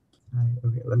 Okay. Hi,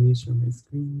 okay, let me show my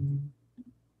screen.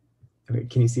 Okay,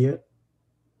 can you see it?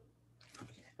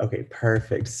 Okay,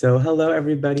 perfect. So hello,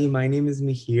 everybody. My name is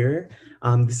Mahir.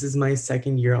 This is my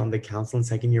second year on the council and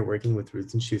second year working with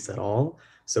Roots and Shoots at all.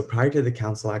 So prior to the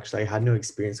council, actually, I had no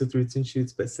experience with Roots and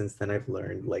Shoots, but since then I've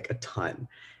learned like a ton.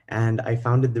 And I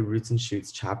founded the Roots and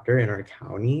Shoots chapter in our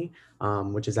county,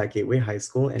 which is at Gateway High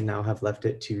School, and now have left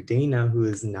it to Dana, who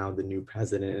is now the new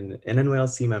president and an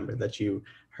NYLC member that you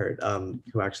heard,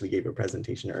 who actually gave a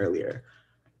presentation earlier.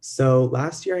 So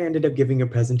last year I ended up giving a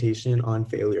presentation on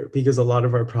failure because a lot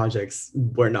of our projects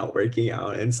were not working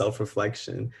out and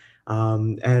self-reflection.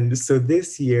 And so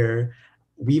this year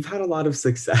we've had a lot of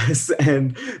success.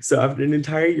 And so after an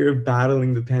entire year of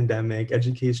battling the pandemic,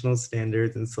 educational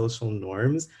standards and social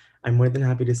norms, I'm more than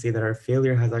happy to say that our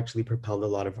failure has actually propelled a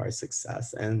lot of our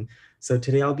success. And so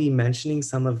today I'll be mentioning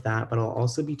some of that, but I'll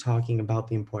also be talking about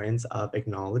the importance of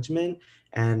acknowledgement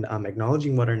and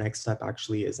acknowledging what our next step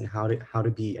actually is and how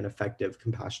to be an effective,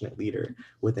 compassionate leader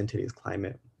within today's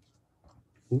climate.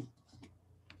 Ooh.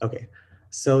 Okay,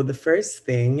 so the first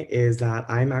thing is that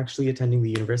I'm actually attending the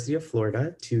University of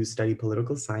Florida to study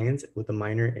political science with a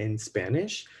minor in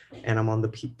Spanish, and I'm on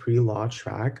the pre-law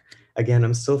track. Again,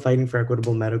 I'm still fighting for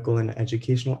equitable medical and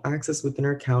educational access within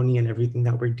our county and everything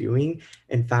that we're doing.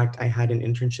 In fact, I had an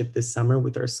internship this summer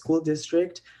with our school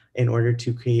district in order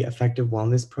to create effective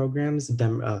wellness programs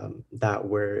that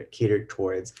were catered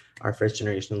towards our first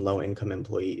generation low income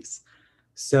employees.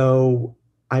 So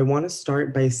I want to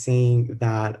start by saying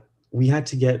that we had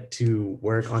to get to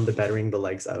work on the bettering the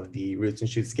legs of the Roots and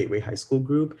Shoots Gateway High School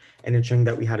group and ensuring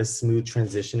that we had a smooth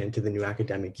transition into the new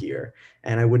academic year.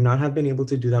 And I would not have been able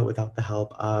to do that without the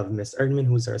help of Ms. Erdman,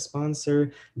 who's our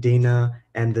sponsor, Dana,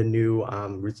 and the new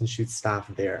Roots and Shoots staff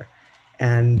there.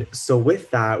 And so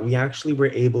with that, we actually were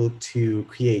able to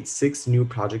create 6 new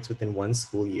projects within one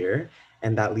school year.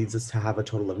 And that leads us to have a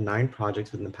total of 9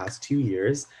 projects within the past 2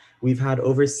 years. We've had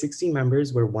over 60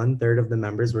 members where 1/3 of the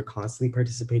members were constantly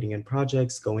participating in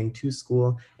projects, going to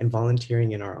school, and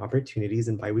volunteering in our opportunities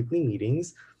and biweekly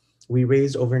meetings. We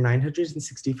raised over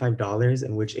 $965,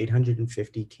 in which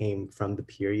 $850 came from the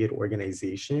Period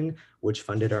organization, which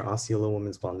funded our Osceola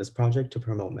Women's Wellness Project to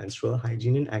promote menstrual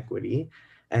hygiene and equity.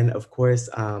 And of course,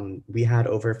 we had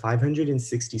over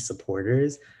 560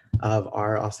 supporters of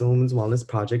our Osceola Women's Wellness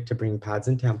Project to bring pads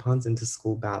and tampons into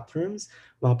school bathrooms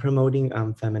while promoting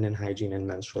feminine hygiene and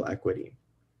menstrual equity.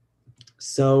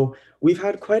 So we've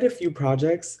had quite a few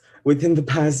projects within the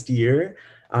past year.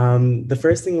 The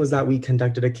first thing was that we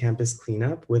conducted a campus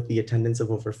cleanup with the attendance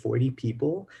of over 40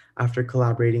 people after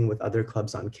collaborating with other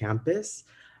clubs on campus.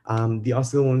 The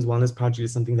Osceola Women's Wellness Project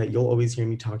is something that you'll always hear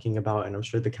me talking about, and I'm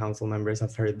sure the council members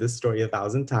have heard this story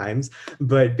 1,000 times,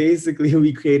 but basically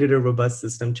we created a robust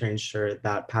system to ensure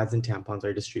that pads and tampons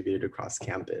are distributed across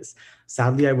campus.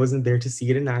 Sadly, I wasn't there to see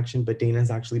it in action, but Dana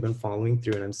has actually been following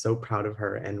through, and I'm so proud of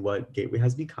her and what Gateway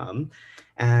has become.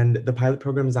 And the pilot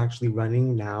program is actually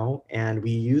running now, and we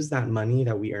use that money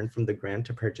that we earned from the grant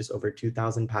to purchase over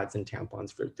 2,000 pads and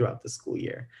tampons throughout the school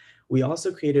year. We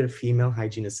also created a female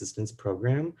hygiene assistance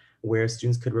program where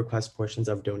students could request portions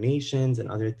of donations and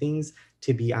other things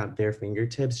to be at their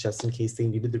fingertips just in case they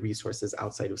needed the resources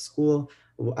outside of school,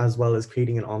 as well as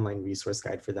creating an online resource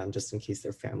guide for them just in case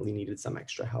their family needed some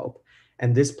extra help.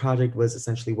 And this project was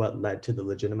essentially what led to the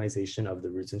legitimization of the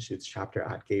Roots and Shoots chapter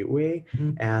at Gateway,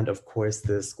 and of course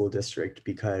the school district,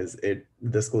 because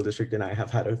the school district and I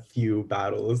have had a few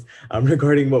battles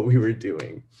regarding what we were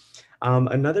doing.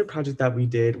 Another project that we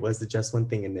did was the Just One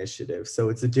Thing initiative. So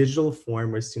it's a digital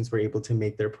form where students were able to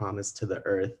make their promise to the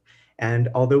earth. And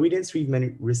although we didn't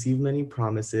receive many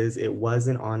promises, it was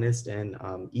an honest and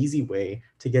easy way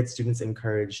to get students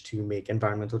encouraged to make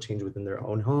environmental change within their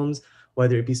own homes,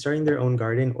 whether it be starting their own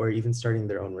garden or even starting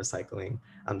their own recycling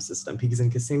system. Because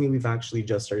in Kissimmee, we've actually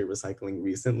just started recycling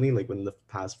recently, like within the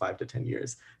past 5 to 10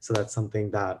 years. So that's something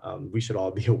that we should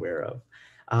all be aware of.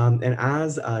 And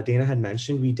as Dana had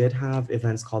mentioned, we did have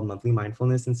events called Monthly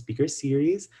Mindfulness and Speaker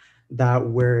Series that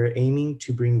were aiming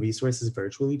to bring resources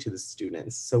virtually to the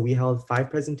students. So we held 5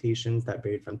 presentations that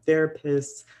varied from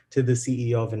therapists to the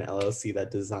CEO of an LLC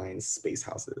that designs space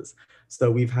houses.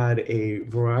 So we've had a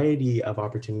variety of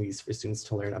opportunities for students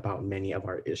to learn about many of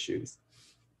our issues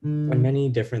and many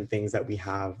different things that we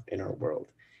have in our world.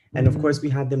 And of course, we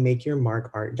had the Make Your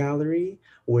Mark Art Gallery,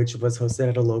 which was hosted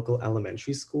at a local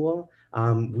elementary school.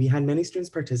 We had many students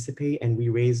participate, and we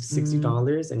raised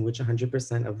 $60, in which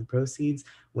 100% of the proceeds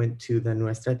went to the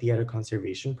Nuestra Tierra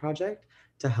Conservation Project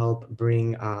to help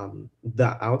bring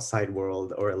the outside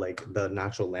world, or like the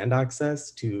natural land access,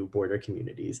 to border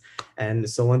communities. And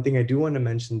so one thing I do want to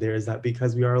mention there is that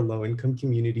because we are a low-income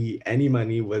community, any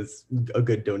money was a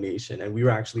good donation, and we were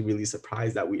actually really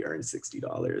surprised that we earned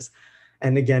 $60.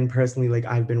 And again, personally, like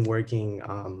I've been working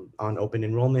on open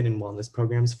enrollment and wellness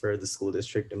programs for the school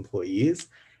district employees.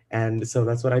 And so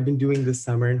that's what I've been doing this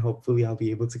summer, and hopefully I'll be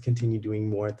able to continue doing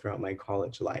more throughout my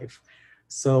college life.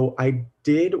 So I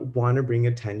did want to bring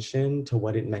attention to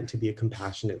what it meant to be a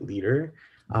compassionate leader.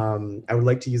 I would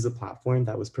like to use a platform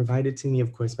that was provided to me,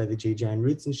 of course, by the JGN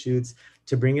Roots and Shoots,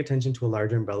 to bring attention to a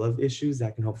larger umbrella of issues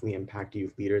that can hopefully impact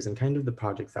youth leaders and kind of the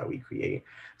projects that we create.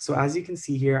 So as you can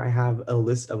see here, I have a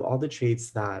list of all the traits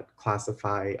that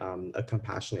classify a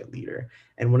compassionate leader.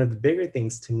 And one of the bigger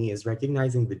things to me is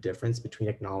recognizing the difference between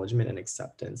acknowledgement and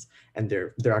acceptance. And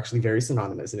they're actually very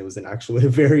synonymous. And it was an actually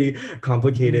very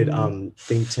complicated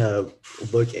thing to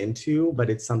look into, but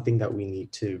it's something that we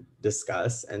need to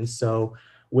discuss. And so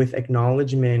with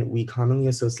acknowledgement, we commonly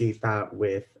associate that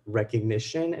with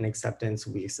recognition, and acceptance,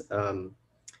 we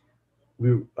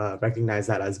recognize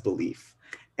that as belief.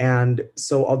 And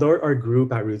so although our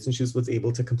group at Roots and Shoots was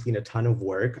able to complete a ton of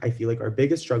work, I feel like our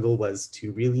biggest struggle was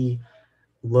to really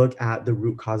look at the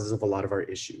root causes of a lot of our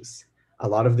issues. A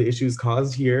lot of the issues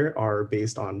caused here are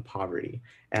based on poverty.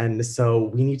 And so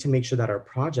we need to make sure that our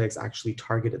projects actually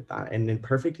targeted that. And a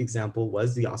perfect example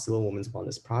was the Osceola Women's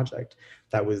Wellness Project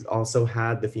that was also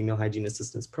had the Female Hygiene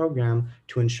Assistance Program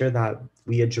to ensure that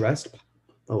we addressed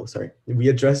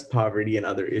poverty and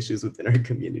other issues within our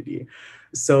community.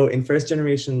 So in first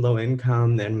generation low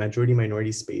income and majority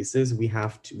minority spaces, we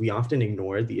often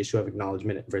ignore the issue of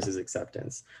acknowledgement versus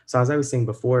acceptance. So as I was saying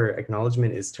before,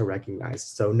 acknowledgement is to recognize.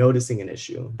 So noticing an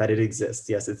issue, that it exists.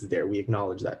 Yes, it's there. We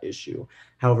acknowledge that issue.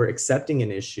 However, accepting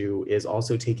an issue is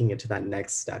also taking it to that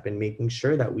next step and making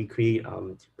sure that we create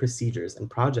procedures and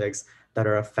projects that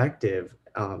are effective,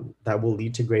 that will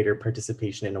lead to greater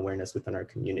participation and awareness within our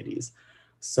communities.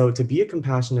 So to be a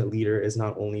compassionate leader is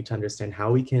not only to understand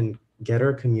how we can get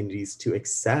our communities to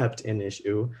accept an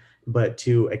issue, but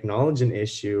to acknowledge an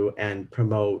issue and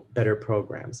promote better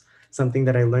programs. Something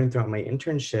that I learned throughout my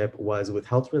internship was with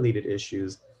health-related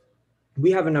issues, we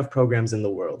have enough programs in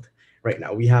the world right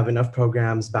now. We have enough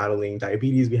programs battling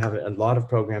diabetes. We have a lot of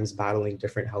programs battling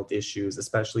different health issues,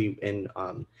 especially in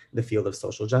the field of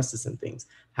social justice and things.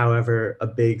 However, a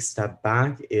big step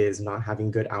back is not having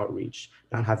good outreach,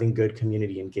 not having good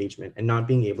community engagement, and not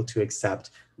being able to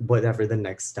accept whatever the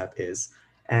next step is.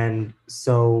 And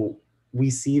so we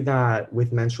see that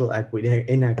with menstrual equity,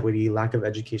 inequity, lack of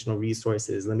educational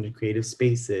resources, limited creative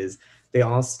spaces, they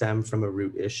all stem from a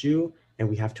root issue. And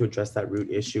we have to address that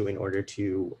root issue in order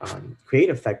to create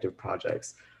effective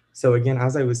projects. So again,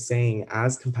 as I was saying,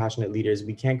 as compassionate leaders,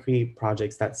 we can't create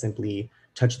projects that simply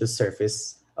touch the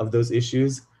surface of those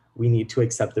issues. We need to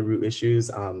accept the root issues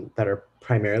that are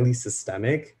primarily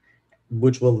systemic,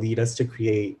 which will lead us to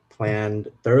create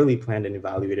thoroughly planned and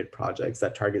evaluated projects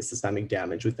that target systemic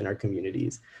damage within our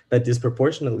communities that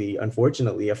disproportionately,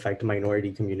 unfortunately, affect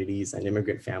minority communities and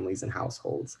immigrant families and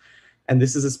households. And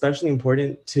this is especially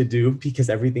important to do because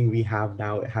everything we have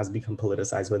now has become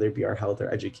politicized, whether it be our health or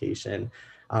education.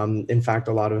 In fact,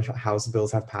 a lot of House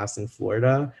bills have passed in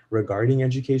Florida regarding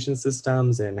education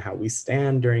systems and how we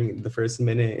stand during the first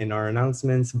minute in our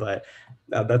announcements, but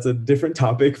that's a different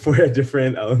topic for a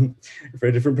different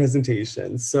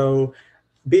presentation. So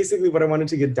basically what I wanted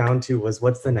to get down to was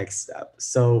what's the next step?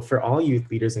 So for all youth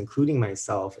leaders, including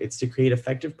myself, it's to create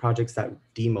effective projects that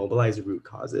demobilize root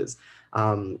causes.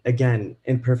 Again,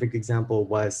 imperfect example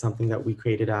was something that we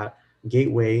created at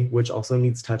Gateway, which also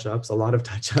needs touch-ups, a lot of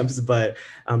touch-ups, but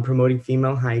promoting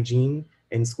female hygiene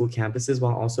in school campuses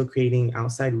while also creating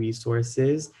outside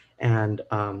resources and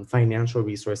financial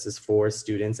resources for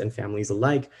students and families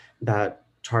alike that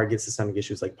target systemic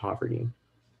issues like poverty.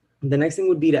 The next thing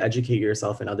would be to educate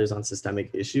yourself and others on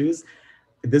systemic issues.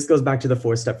 This goes back to the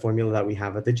 4-step formula that we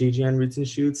have at the JGN Roots and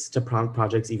Shoots to prompt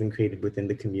projects even created within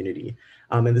the community.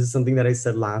 And this is something that I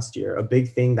said last year. A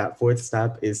big thing, that 4th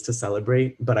step, is to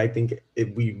celebrate, but I think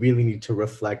we really need to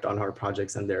reflect on our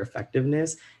projects and their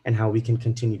effectiveness and how we can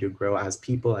continue to grow as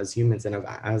people, as humans, and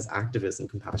as activists and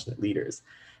compassionate leaders.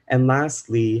 And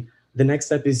lastly, the next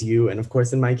step is you, and of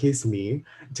course, in my case, me,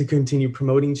 to continue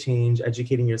promoting change,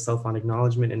 educating yourself on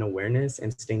acknowledgement and awareness,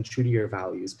 and staying true to your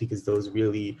values, because those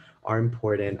really are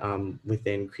important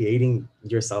within creating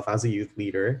yourself as a youth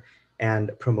leader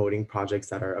and promoting projects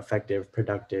that are effective,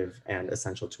 productive, and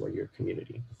essential to your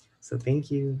community. So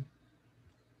thank you.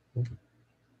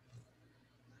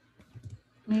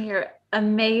 You're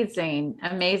amazing,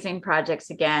 amazing projects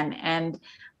again, and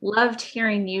loved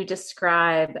hearing you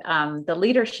describe the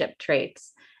leadership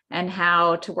traits and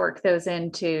how to work those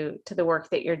into the work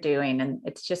that you're doing. And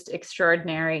it's just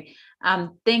extraordinary.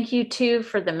 Thank you too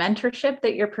for the mentorship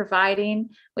that you're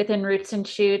providing within Roots and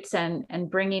Shoots, and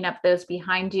bringing up those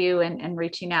behind you, and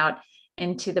reaching out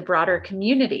into the broader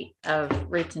community of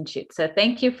Roots and Shoots. So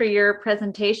thank you for your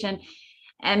presentation.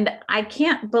 And I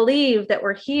can't believe that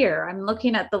we're here. I'm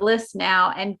looking at the list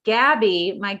now, and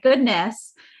Gabby, my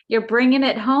goodness, you're bringing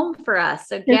it home for us.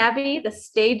 So Gabby, the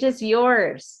stage is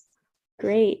yours.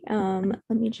 Great. Let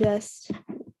me just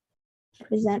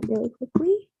present really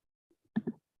quickly.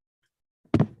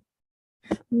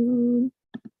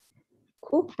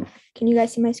 Cool. Can you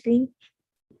guys see my screen?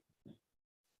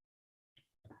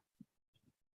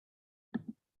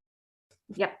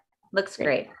 Yep, looks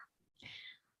great.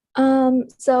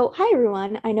 So hi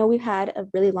everyone. I know we've had a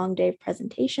really long day of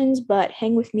presentations, but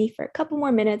hang with me for a couple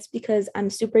more minutes because I'm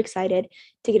super excited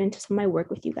to get into some of my work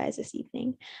with you guys this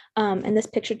evening. And this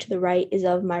picture to the right is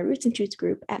of my Roots and Shoots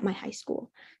group at my high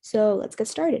school. So let's get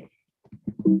started.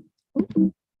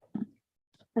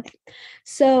 Okay,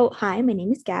 so hi, my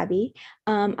name is Gabby.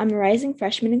 I'm a rising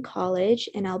freshman in college,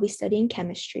 and I'll be studying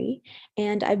chemistry.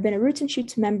 And I've been a Roots and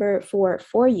Shoots member for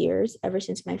 4 years, ever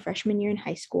since my freshman year in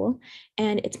high school.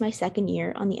 And it's my second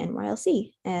year on the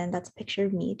NYLC, and that's a picture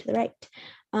of me to the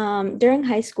right. During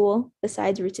high school,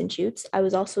 besides Roots and Shoots, I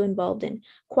was also involved in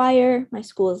choir, my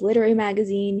school's literary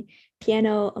magazine,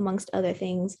 piano, amongst other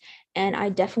things. And I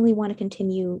definitely want to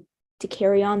continue to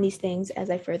carry on these things as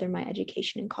I further my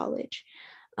education in college.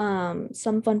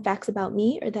 Some fun facts about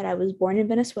me are that I was born in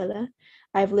Venezuela,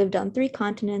 I've lived on 3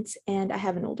 continents, and I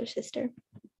have an older sister.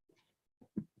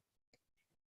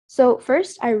 So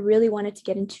first, I really wanted to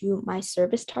get into my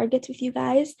service targets with you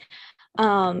guys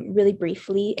really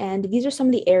briefly. And these are some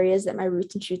of the areas that my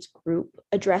Roots and Shoots group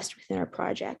addressed within our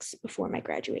projects before my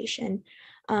graduation.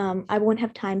 I won't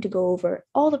have time to go over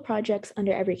all the projects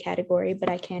under every category, but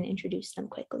I can introduce them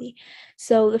quickly.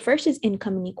 So the first is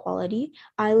income inequality.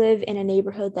 I live in a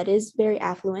neighborhood that is very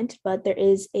affluent, but there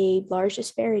is a large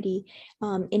disparity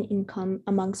in income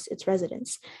amongst its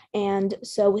residents. And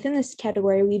so within this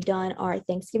category, we've done our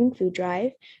Thanksgiving food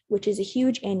drive, which is a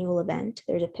huge annual event.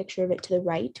 There's a picture of it to the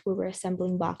right where we're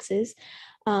assembling boxes.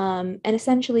 And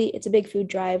essentially, it's a big food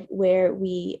drive where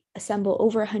we assemble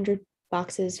over 100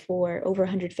 boxes for over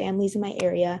 100 families in my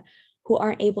area who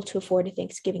aren't able to afford a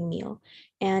Thanksgiving meal.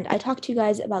 And I talked to you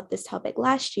guys about this topic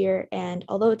last year, and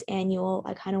although it's annual,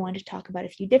 I kind of wanted to talk about a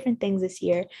few different things this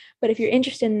year. But if you're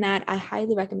interested in that, I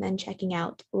highly recommend checking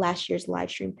out last year's live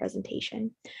stream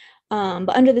presentation. But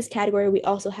under this category, we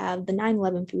also have the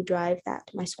 9/11 food drive that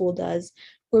my school does,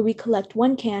 where we collect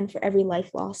 1 can for every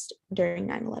life lost during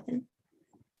 9/11.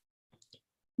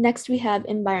 Next, we have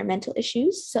environmental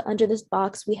issues. So under this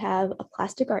box, we have a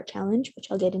plastic art challenge,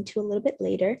 which I'll get into a little bit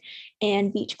later,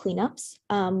 and beach cleanups.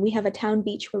 We have a town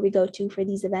beach where we go to for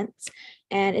these events,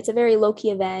 and it's a very low-key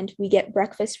event. We get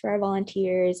breakfast for our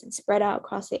volunteers and spread out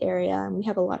across the area, and we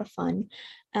have a lot of fun.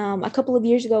 A couple of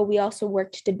years ago, we also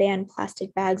worked to ban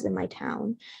plastic bags in my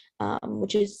town,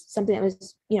 which is something that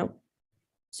was,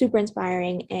 super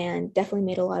inspiring and definitely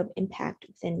made a lot of impact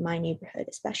within my neighborhood,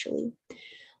 especially.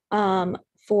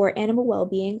 For animal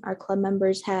well-being, our club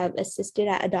members have assisted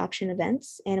at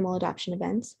animal adoption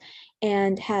events,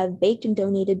 and have baked and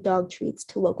donated dog treats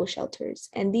to local shelters.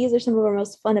 And these are some of our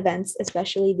most fun events,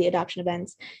 especially the adoption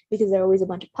events, because there are always a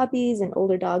bunch of puppies and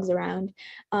older dogs around.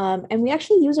 And we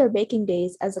actually use our baking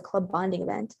days as a club bonding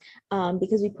event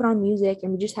because we put on music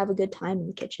and we just have a good time in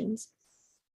the kitchens.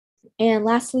 And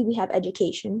lastly, we have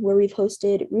education, where we've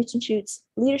hosted Roots and Shoots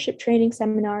leadership training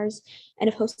seminars and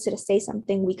have hosted a Say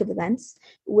Something week of events,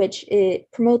 which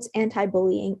it promotes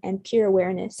anti-bullying and peer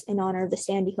awareness in honor of the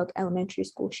Sandy Hook Elementary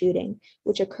School shooting,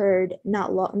 which occurred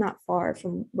not far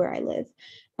from where I live.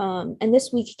 And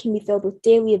this week can be filled with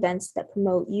daily events that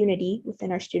promote unity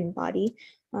within our student body.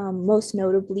 Most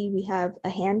notably, we have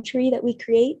a hand tree that we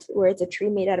create, where it's a tree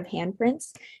made out of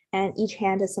handprints, and each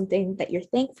hand has something that you're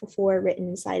thankful for written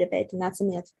inside of it. And that's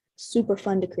something that's super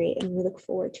fun to create, and we look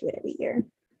forward to it every year.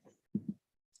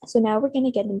 So now we're going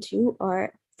to get into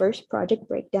our first project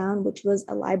breakdown, which was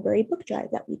a library book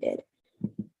drive that we did.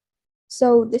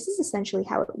 So this is essentially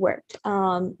how it worked.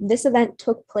 This event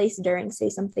took place during Say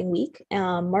Something Week.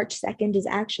 March 2nd is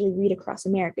actually Read Across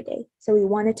America Day. So we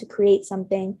wanted to create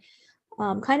something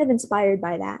kind of inspired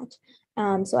by that.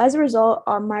 So as a result,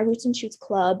 our My Roots and Shoots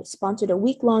Club sponsored a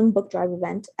week-long book drive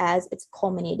event as its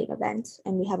culminating event,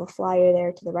 and we have a flyer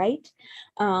there to the right.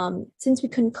 Since we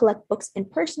couldn't collect books in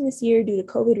person this year due to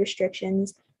COVID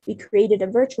restrictions, we created a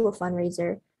virtual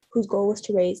fundraiser whose goal was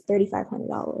to raise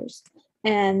 $3,500.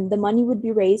 And the money would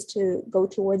be raised to go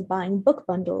towards buying book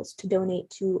bundles to donate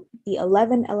to the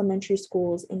 11 elementary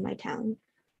schools in my town.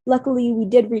 Luckily, we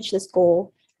did reach this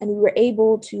goal, and we were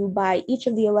able to buy each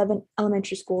of the 11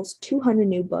 elementary schools 200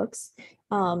 new books,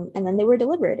 and then they were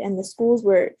delivered. And the schools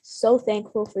were so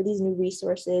thankful for these new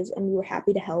resources, and we were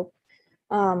happy to help.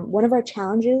 One of our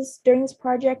challenges during this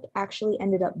project actually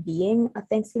ended up being a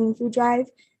Thanksgiving food drive,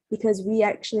 because we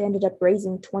actually ended up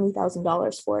raising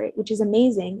 $20,000 for it, which is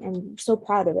amazing and I'm so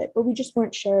proud of it. But we just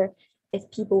weren't sure if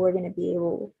people were going to be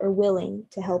able or willing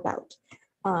to help out.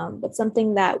 But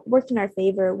something that worked in our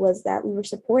favor was that we were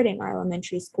supporting our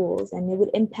elementary schools, and it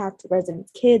would impact the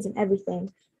residents' kids and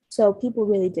everything. So people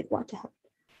really did want to help.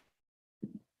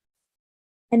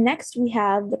 And next we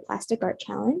have the Plastic Art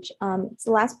Challenge. It's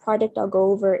the last project I'll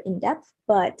go over in depth,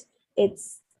 but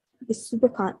it's super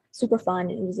fun,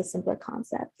 and it was a simpler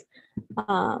concept.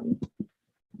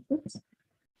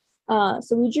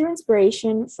 So we drew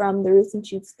inspiration from the Roots and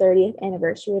Shoots 30th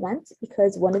anniversary event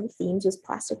because one of the themes was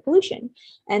plastic pollution.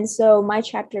 And so my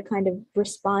chapter kind of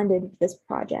responded to this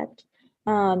project.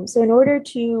 So in order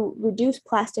to reduce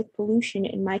plastic pollution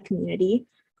in my community,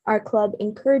 our club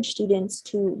encouraged students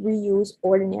to reuse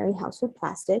ordinary household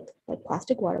plastic, like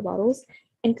plastic water bottles,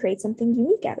 and create something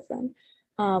unique out of them.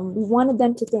 We wanted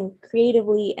them to think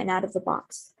creatively and out of the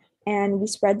box. And we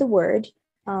spread the word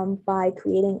by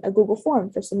creating a Google form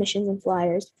for submissions and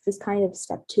flyers. This is kind of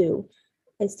step 2,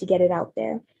 is to get it out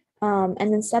there. And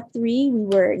then step 3, we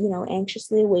were,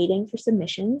 anxiously waiting for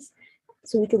submissions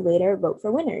so we could later vote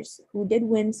for winners, who did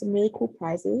win some really cool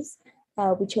prizes.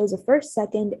 We chose a first,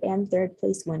 second, and third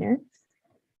place winner.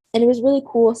 And it was really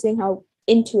cool seeing how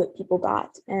into it people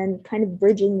got and kind of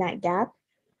bridging that gap,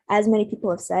 as many people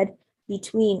have said,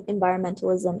 between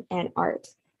environmentalism and art.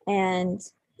 And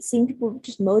seeing people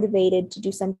just motivated to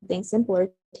do something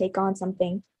simpler, take on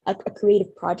something, a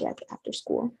creative project after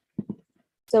school.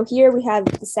 So here we have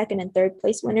the second and third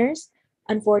place winners.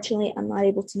 Unfortunately, I'm not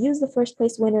able to use the first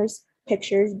place winners'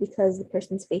 pictures because the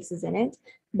person's face is in it.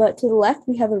 But to the left,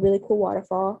 we have a really cool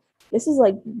waterfall. This is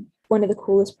like one of the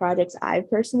coolest projects I've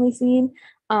personally seen.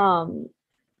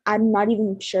 I'm not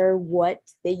even sure what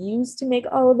they used to make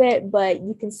all of it, but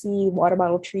you can see water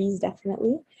bottle trees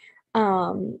definitely.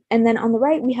 And then on the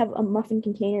right, we have a muffin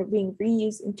container being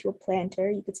reused into a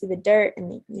planter. You can see the dirt,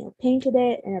 and they painted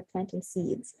it and are planting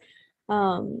seeds.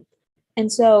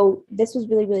 And so this was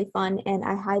really, really fun, and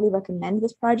I highly recommend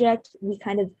this project. We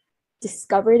kind of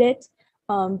discovered it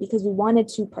because we wanted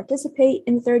to participate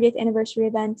in the 30th anniversary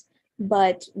event,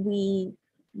 but we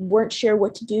weren't sure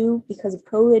what to do because of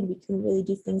COVID. We couldn't really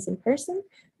do things in person,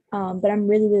 but I'm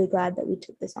really, really glad that we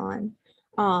took this on.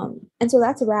 And so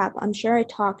that's a wrap. I'm sure I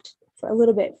talked for a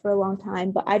little bit for a long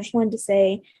time, but I just wanted to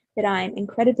say that I'm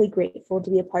incredibly grateful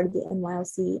to be a part of the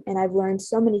NYLC, and I've learned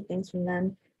so many things from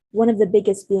them. One of the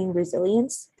biggest being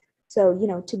resilience. So,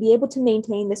 to be able to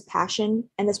maintain this passion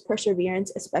and this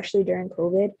perseverance, especially during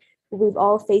COVID, where we've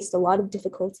all faced a lot of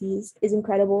difficulties, is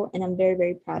incredible, and I'm very,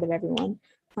 very proud of everyone.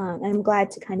 And I'm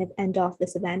glad to kind of end off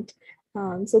this event.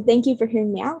 So thank you for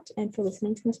hearing me out and for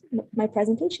listening to my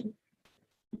presentation.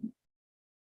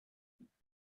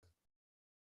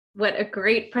 What a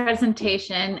great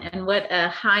presentation, and what a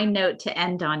high note to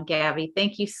end on, Gabby.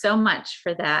 Thank you so much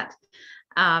for that.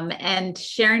 And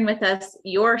sharing with us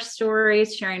your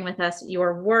stories, sharing with us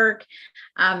your work.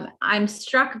 I'm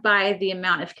struck by the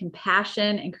amount of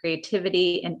compassion and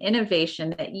creativity and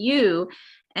innovation that you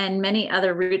and many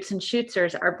other Roots and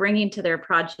Shootsers are bringing to their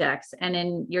projects, and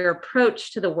in your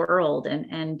approach to the world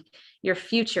and your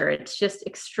future. It's just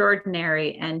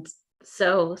extraordinary and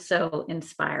so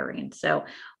inspiring. So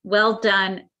well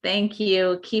done. Thank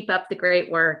you. Keep up the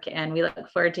great work, and we look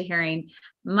forward to hearing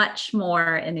much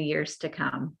more in the years to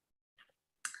come.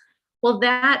 Well,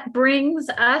 that brings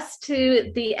us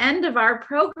to the end of our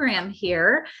program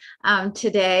here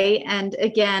today. And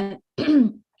again,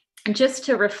 just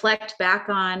to reflect back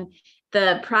on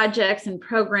the projects and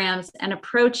programs and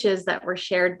approaches that were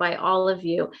shared by all of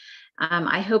you.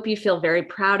 I hope you feel very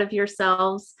proud of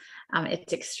yourselves.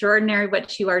 It's extraordinary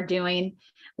what you are doing.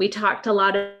 We talked a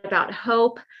lot about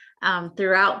hope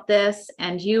throughout this,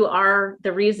 and you are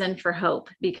the reason for hope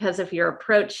because of your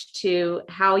approach to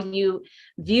how you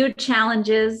view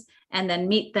challenges and then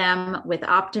meet them with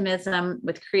optimism,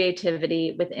 with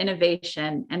creativity, with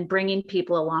innovation, and bringing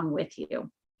people along with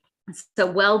you. So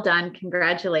well done,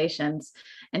 congratulations.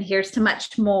 and here's to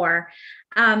much more.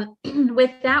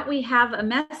 With that, we have a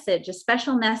message, a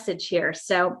special message here.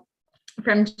 So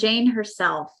from Jane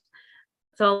herself.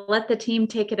 So I'll let the team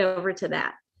take it over to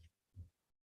that.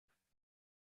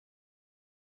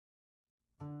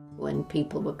 When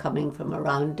people were coming from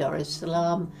around Dar es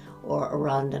Salaam or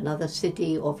around another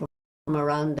city or from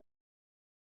around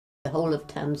the whole of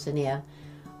Tanzania,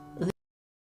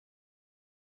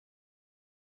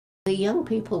 the young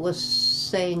people were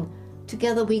saying,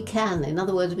 together we can. In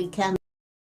other words, we can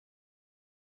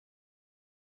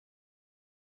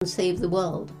save the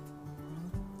world.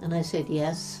 And I said,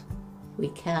 yes, we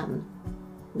can.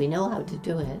 We know how to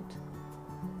do it,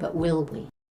 but will we?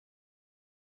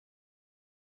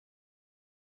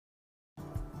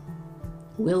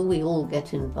 Will we all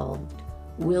get involved?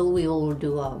 Will we all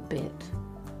do our bit?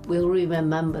 Will we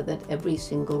remember that every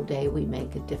single day we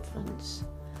make a difference?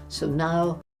 So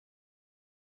now,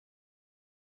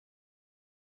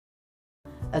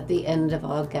 at the end of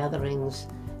our gatherings,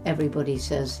 everybody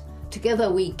says,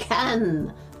 together we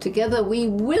can, together we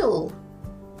will.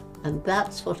 And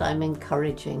that's what I'm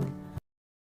encouraging.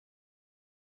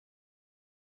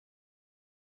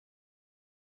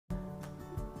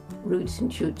 Roots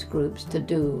and Shoots groups to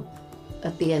do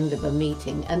at the end of a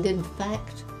meeting. And in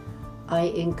fact, I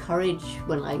encourage,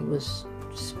 when I was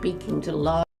speaking to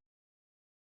large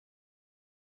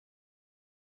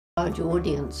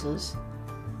audiences,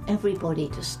 everybody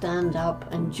to stand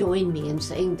up and join me in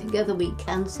saying, together we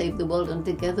can save the world and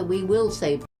together we will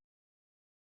save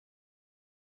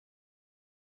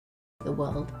the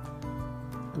world.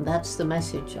 And that's the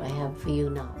message I have for you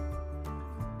now.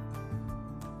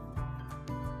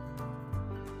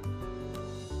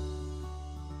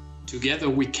 Together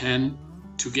we can,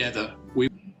 together we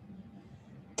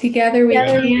Together we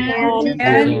can,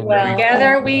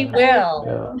 Together we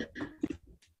will.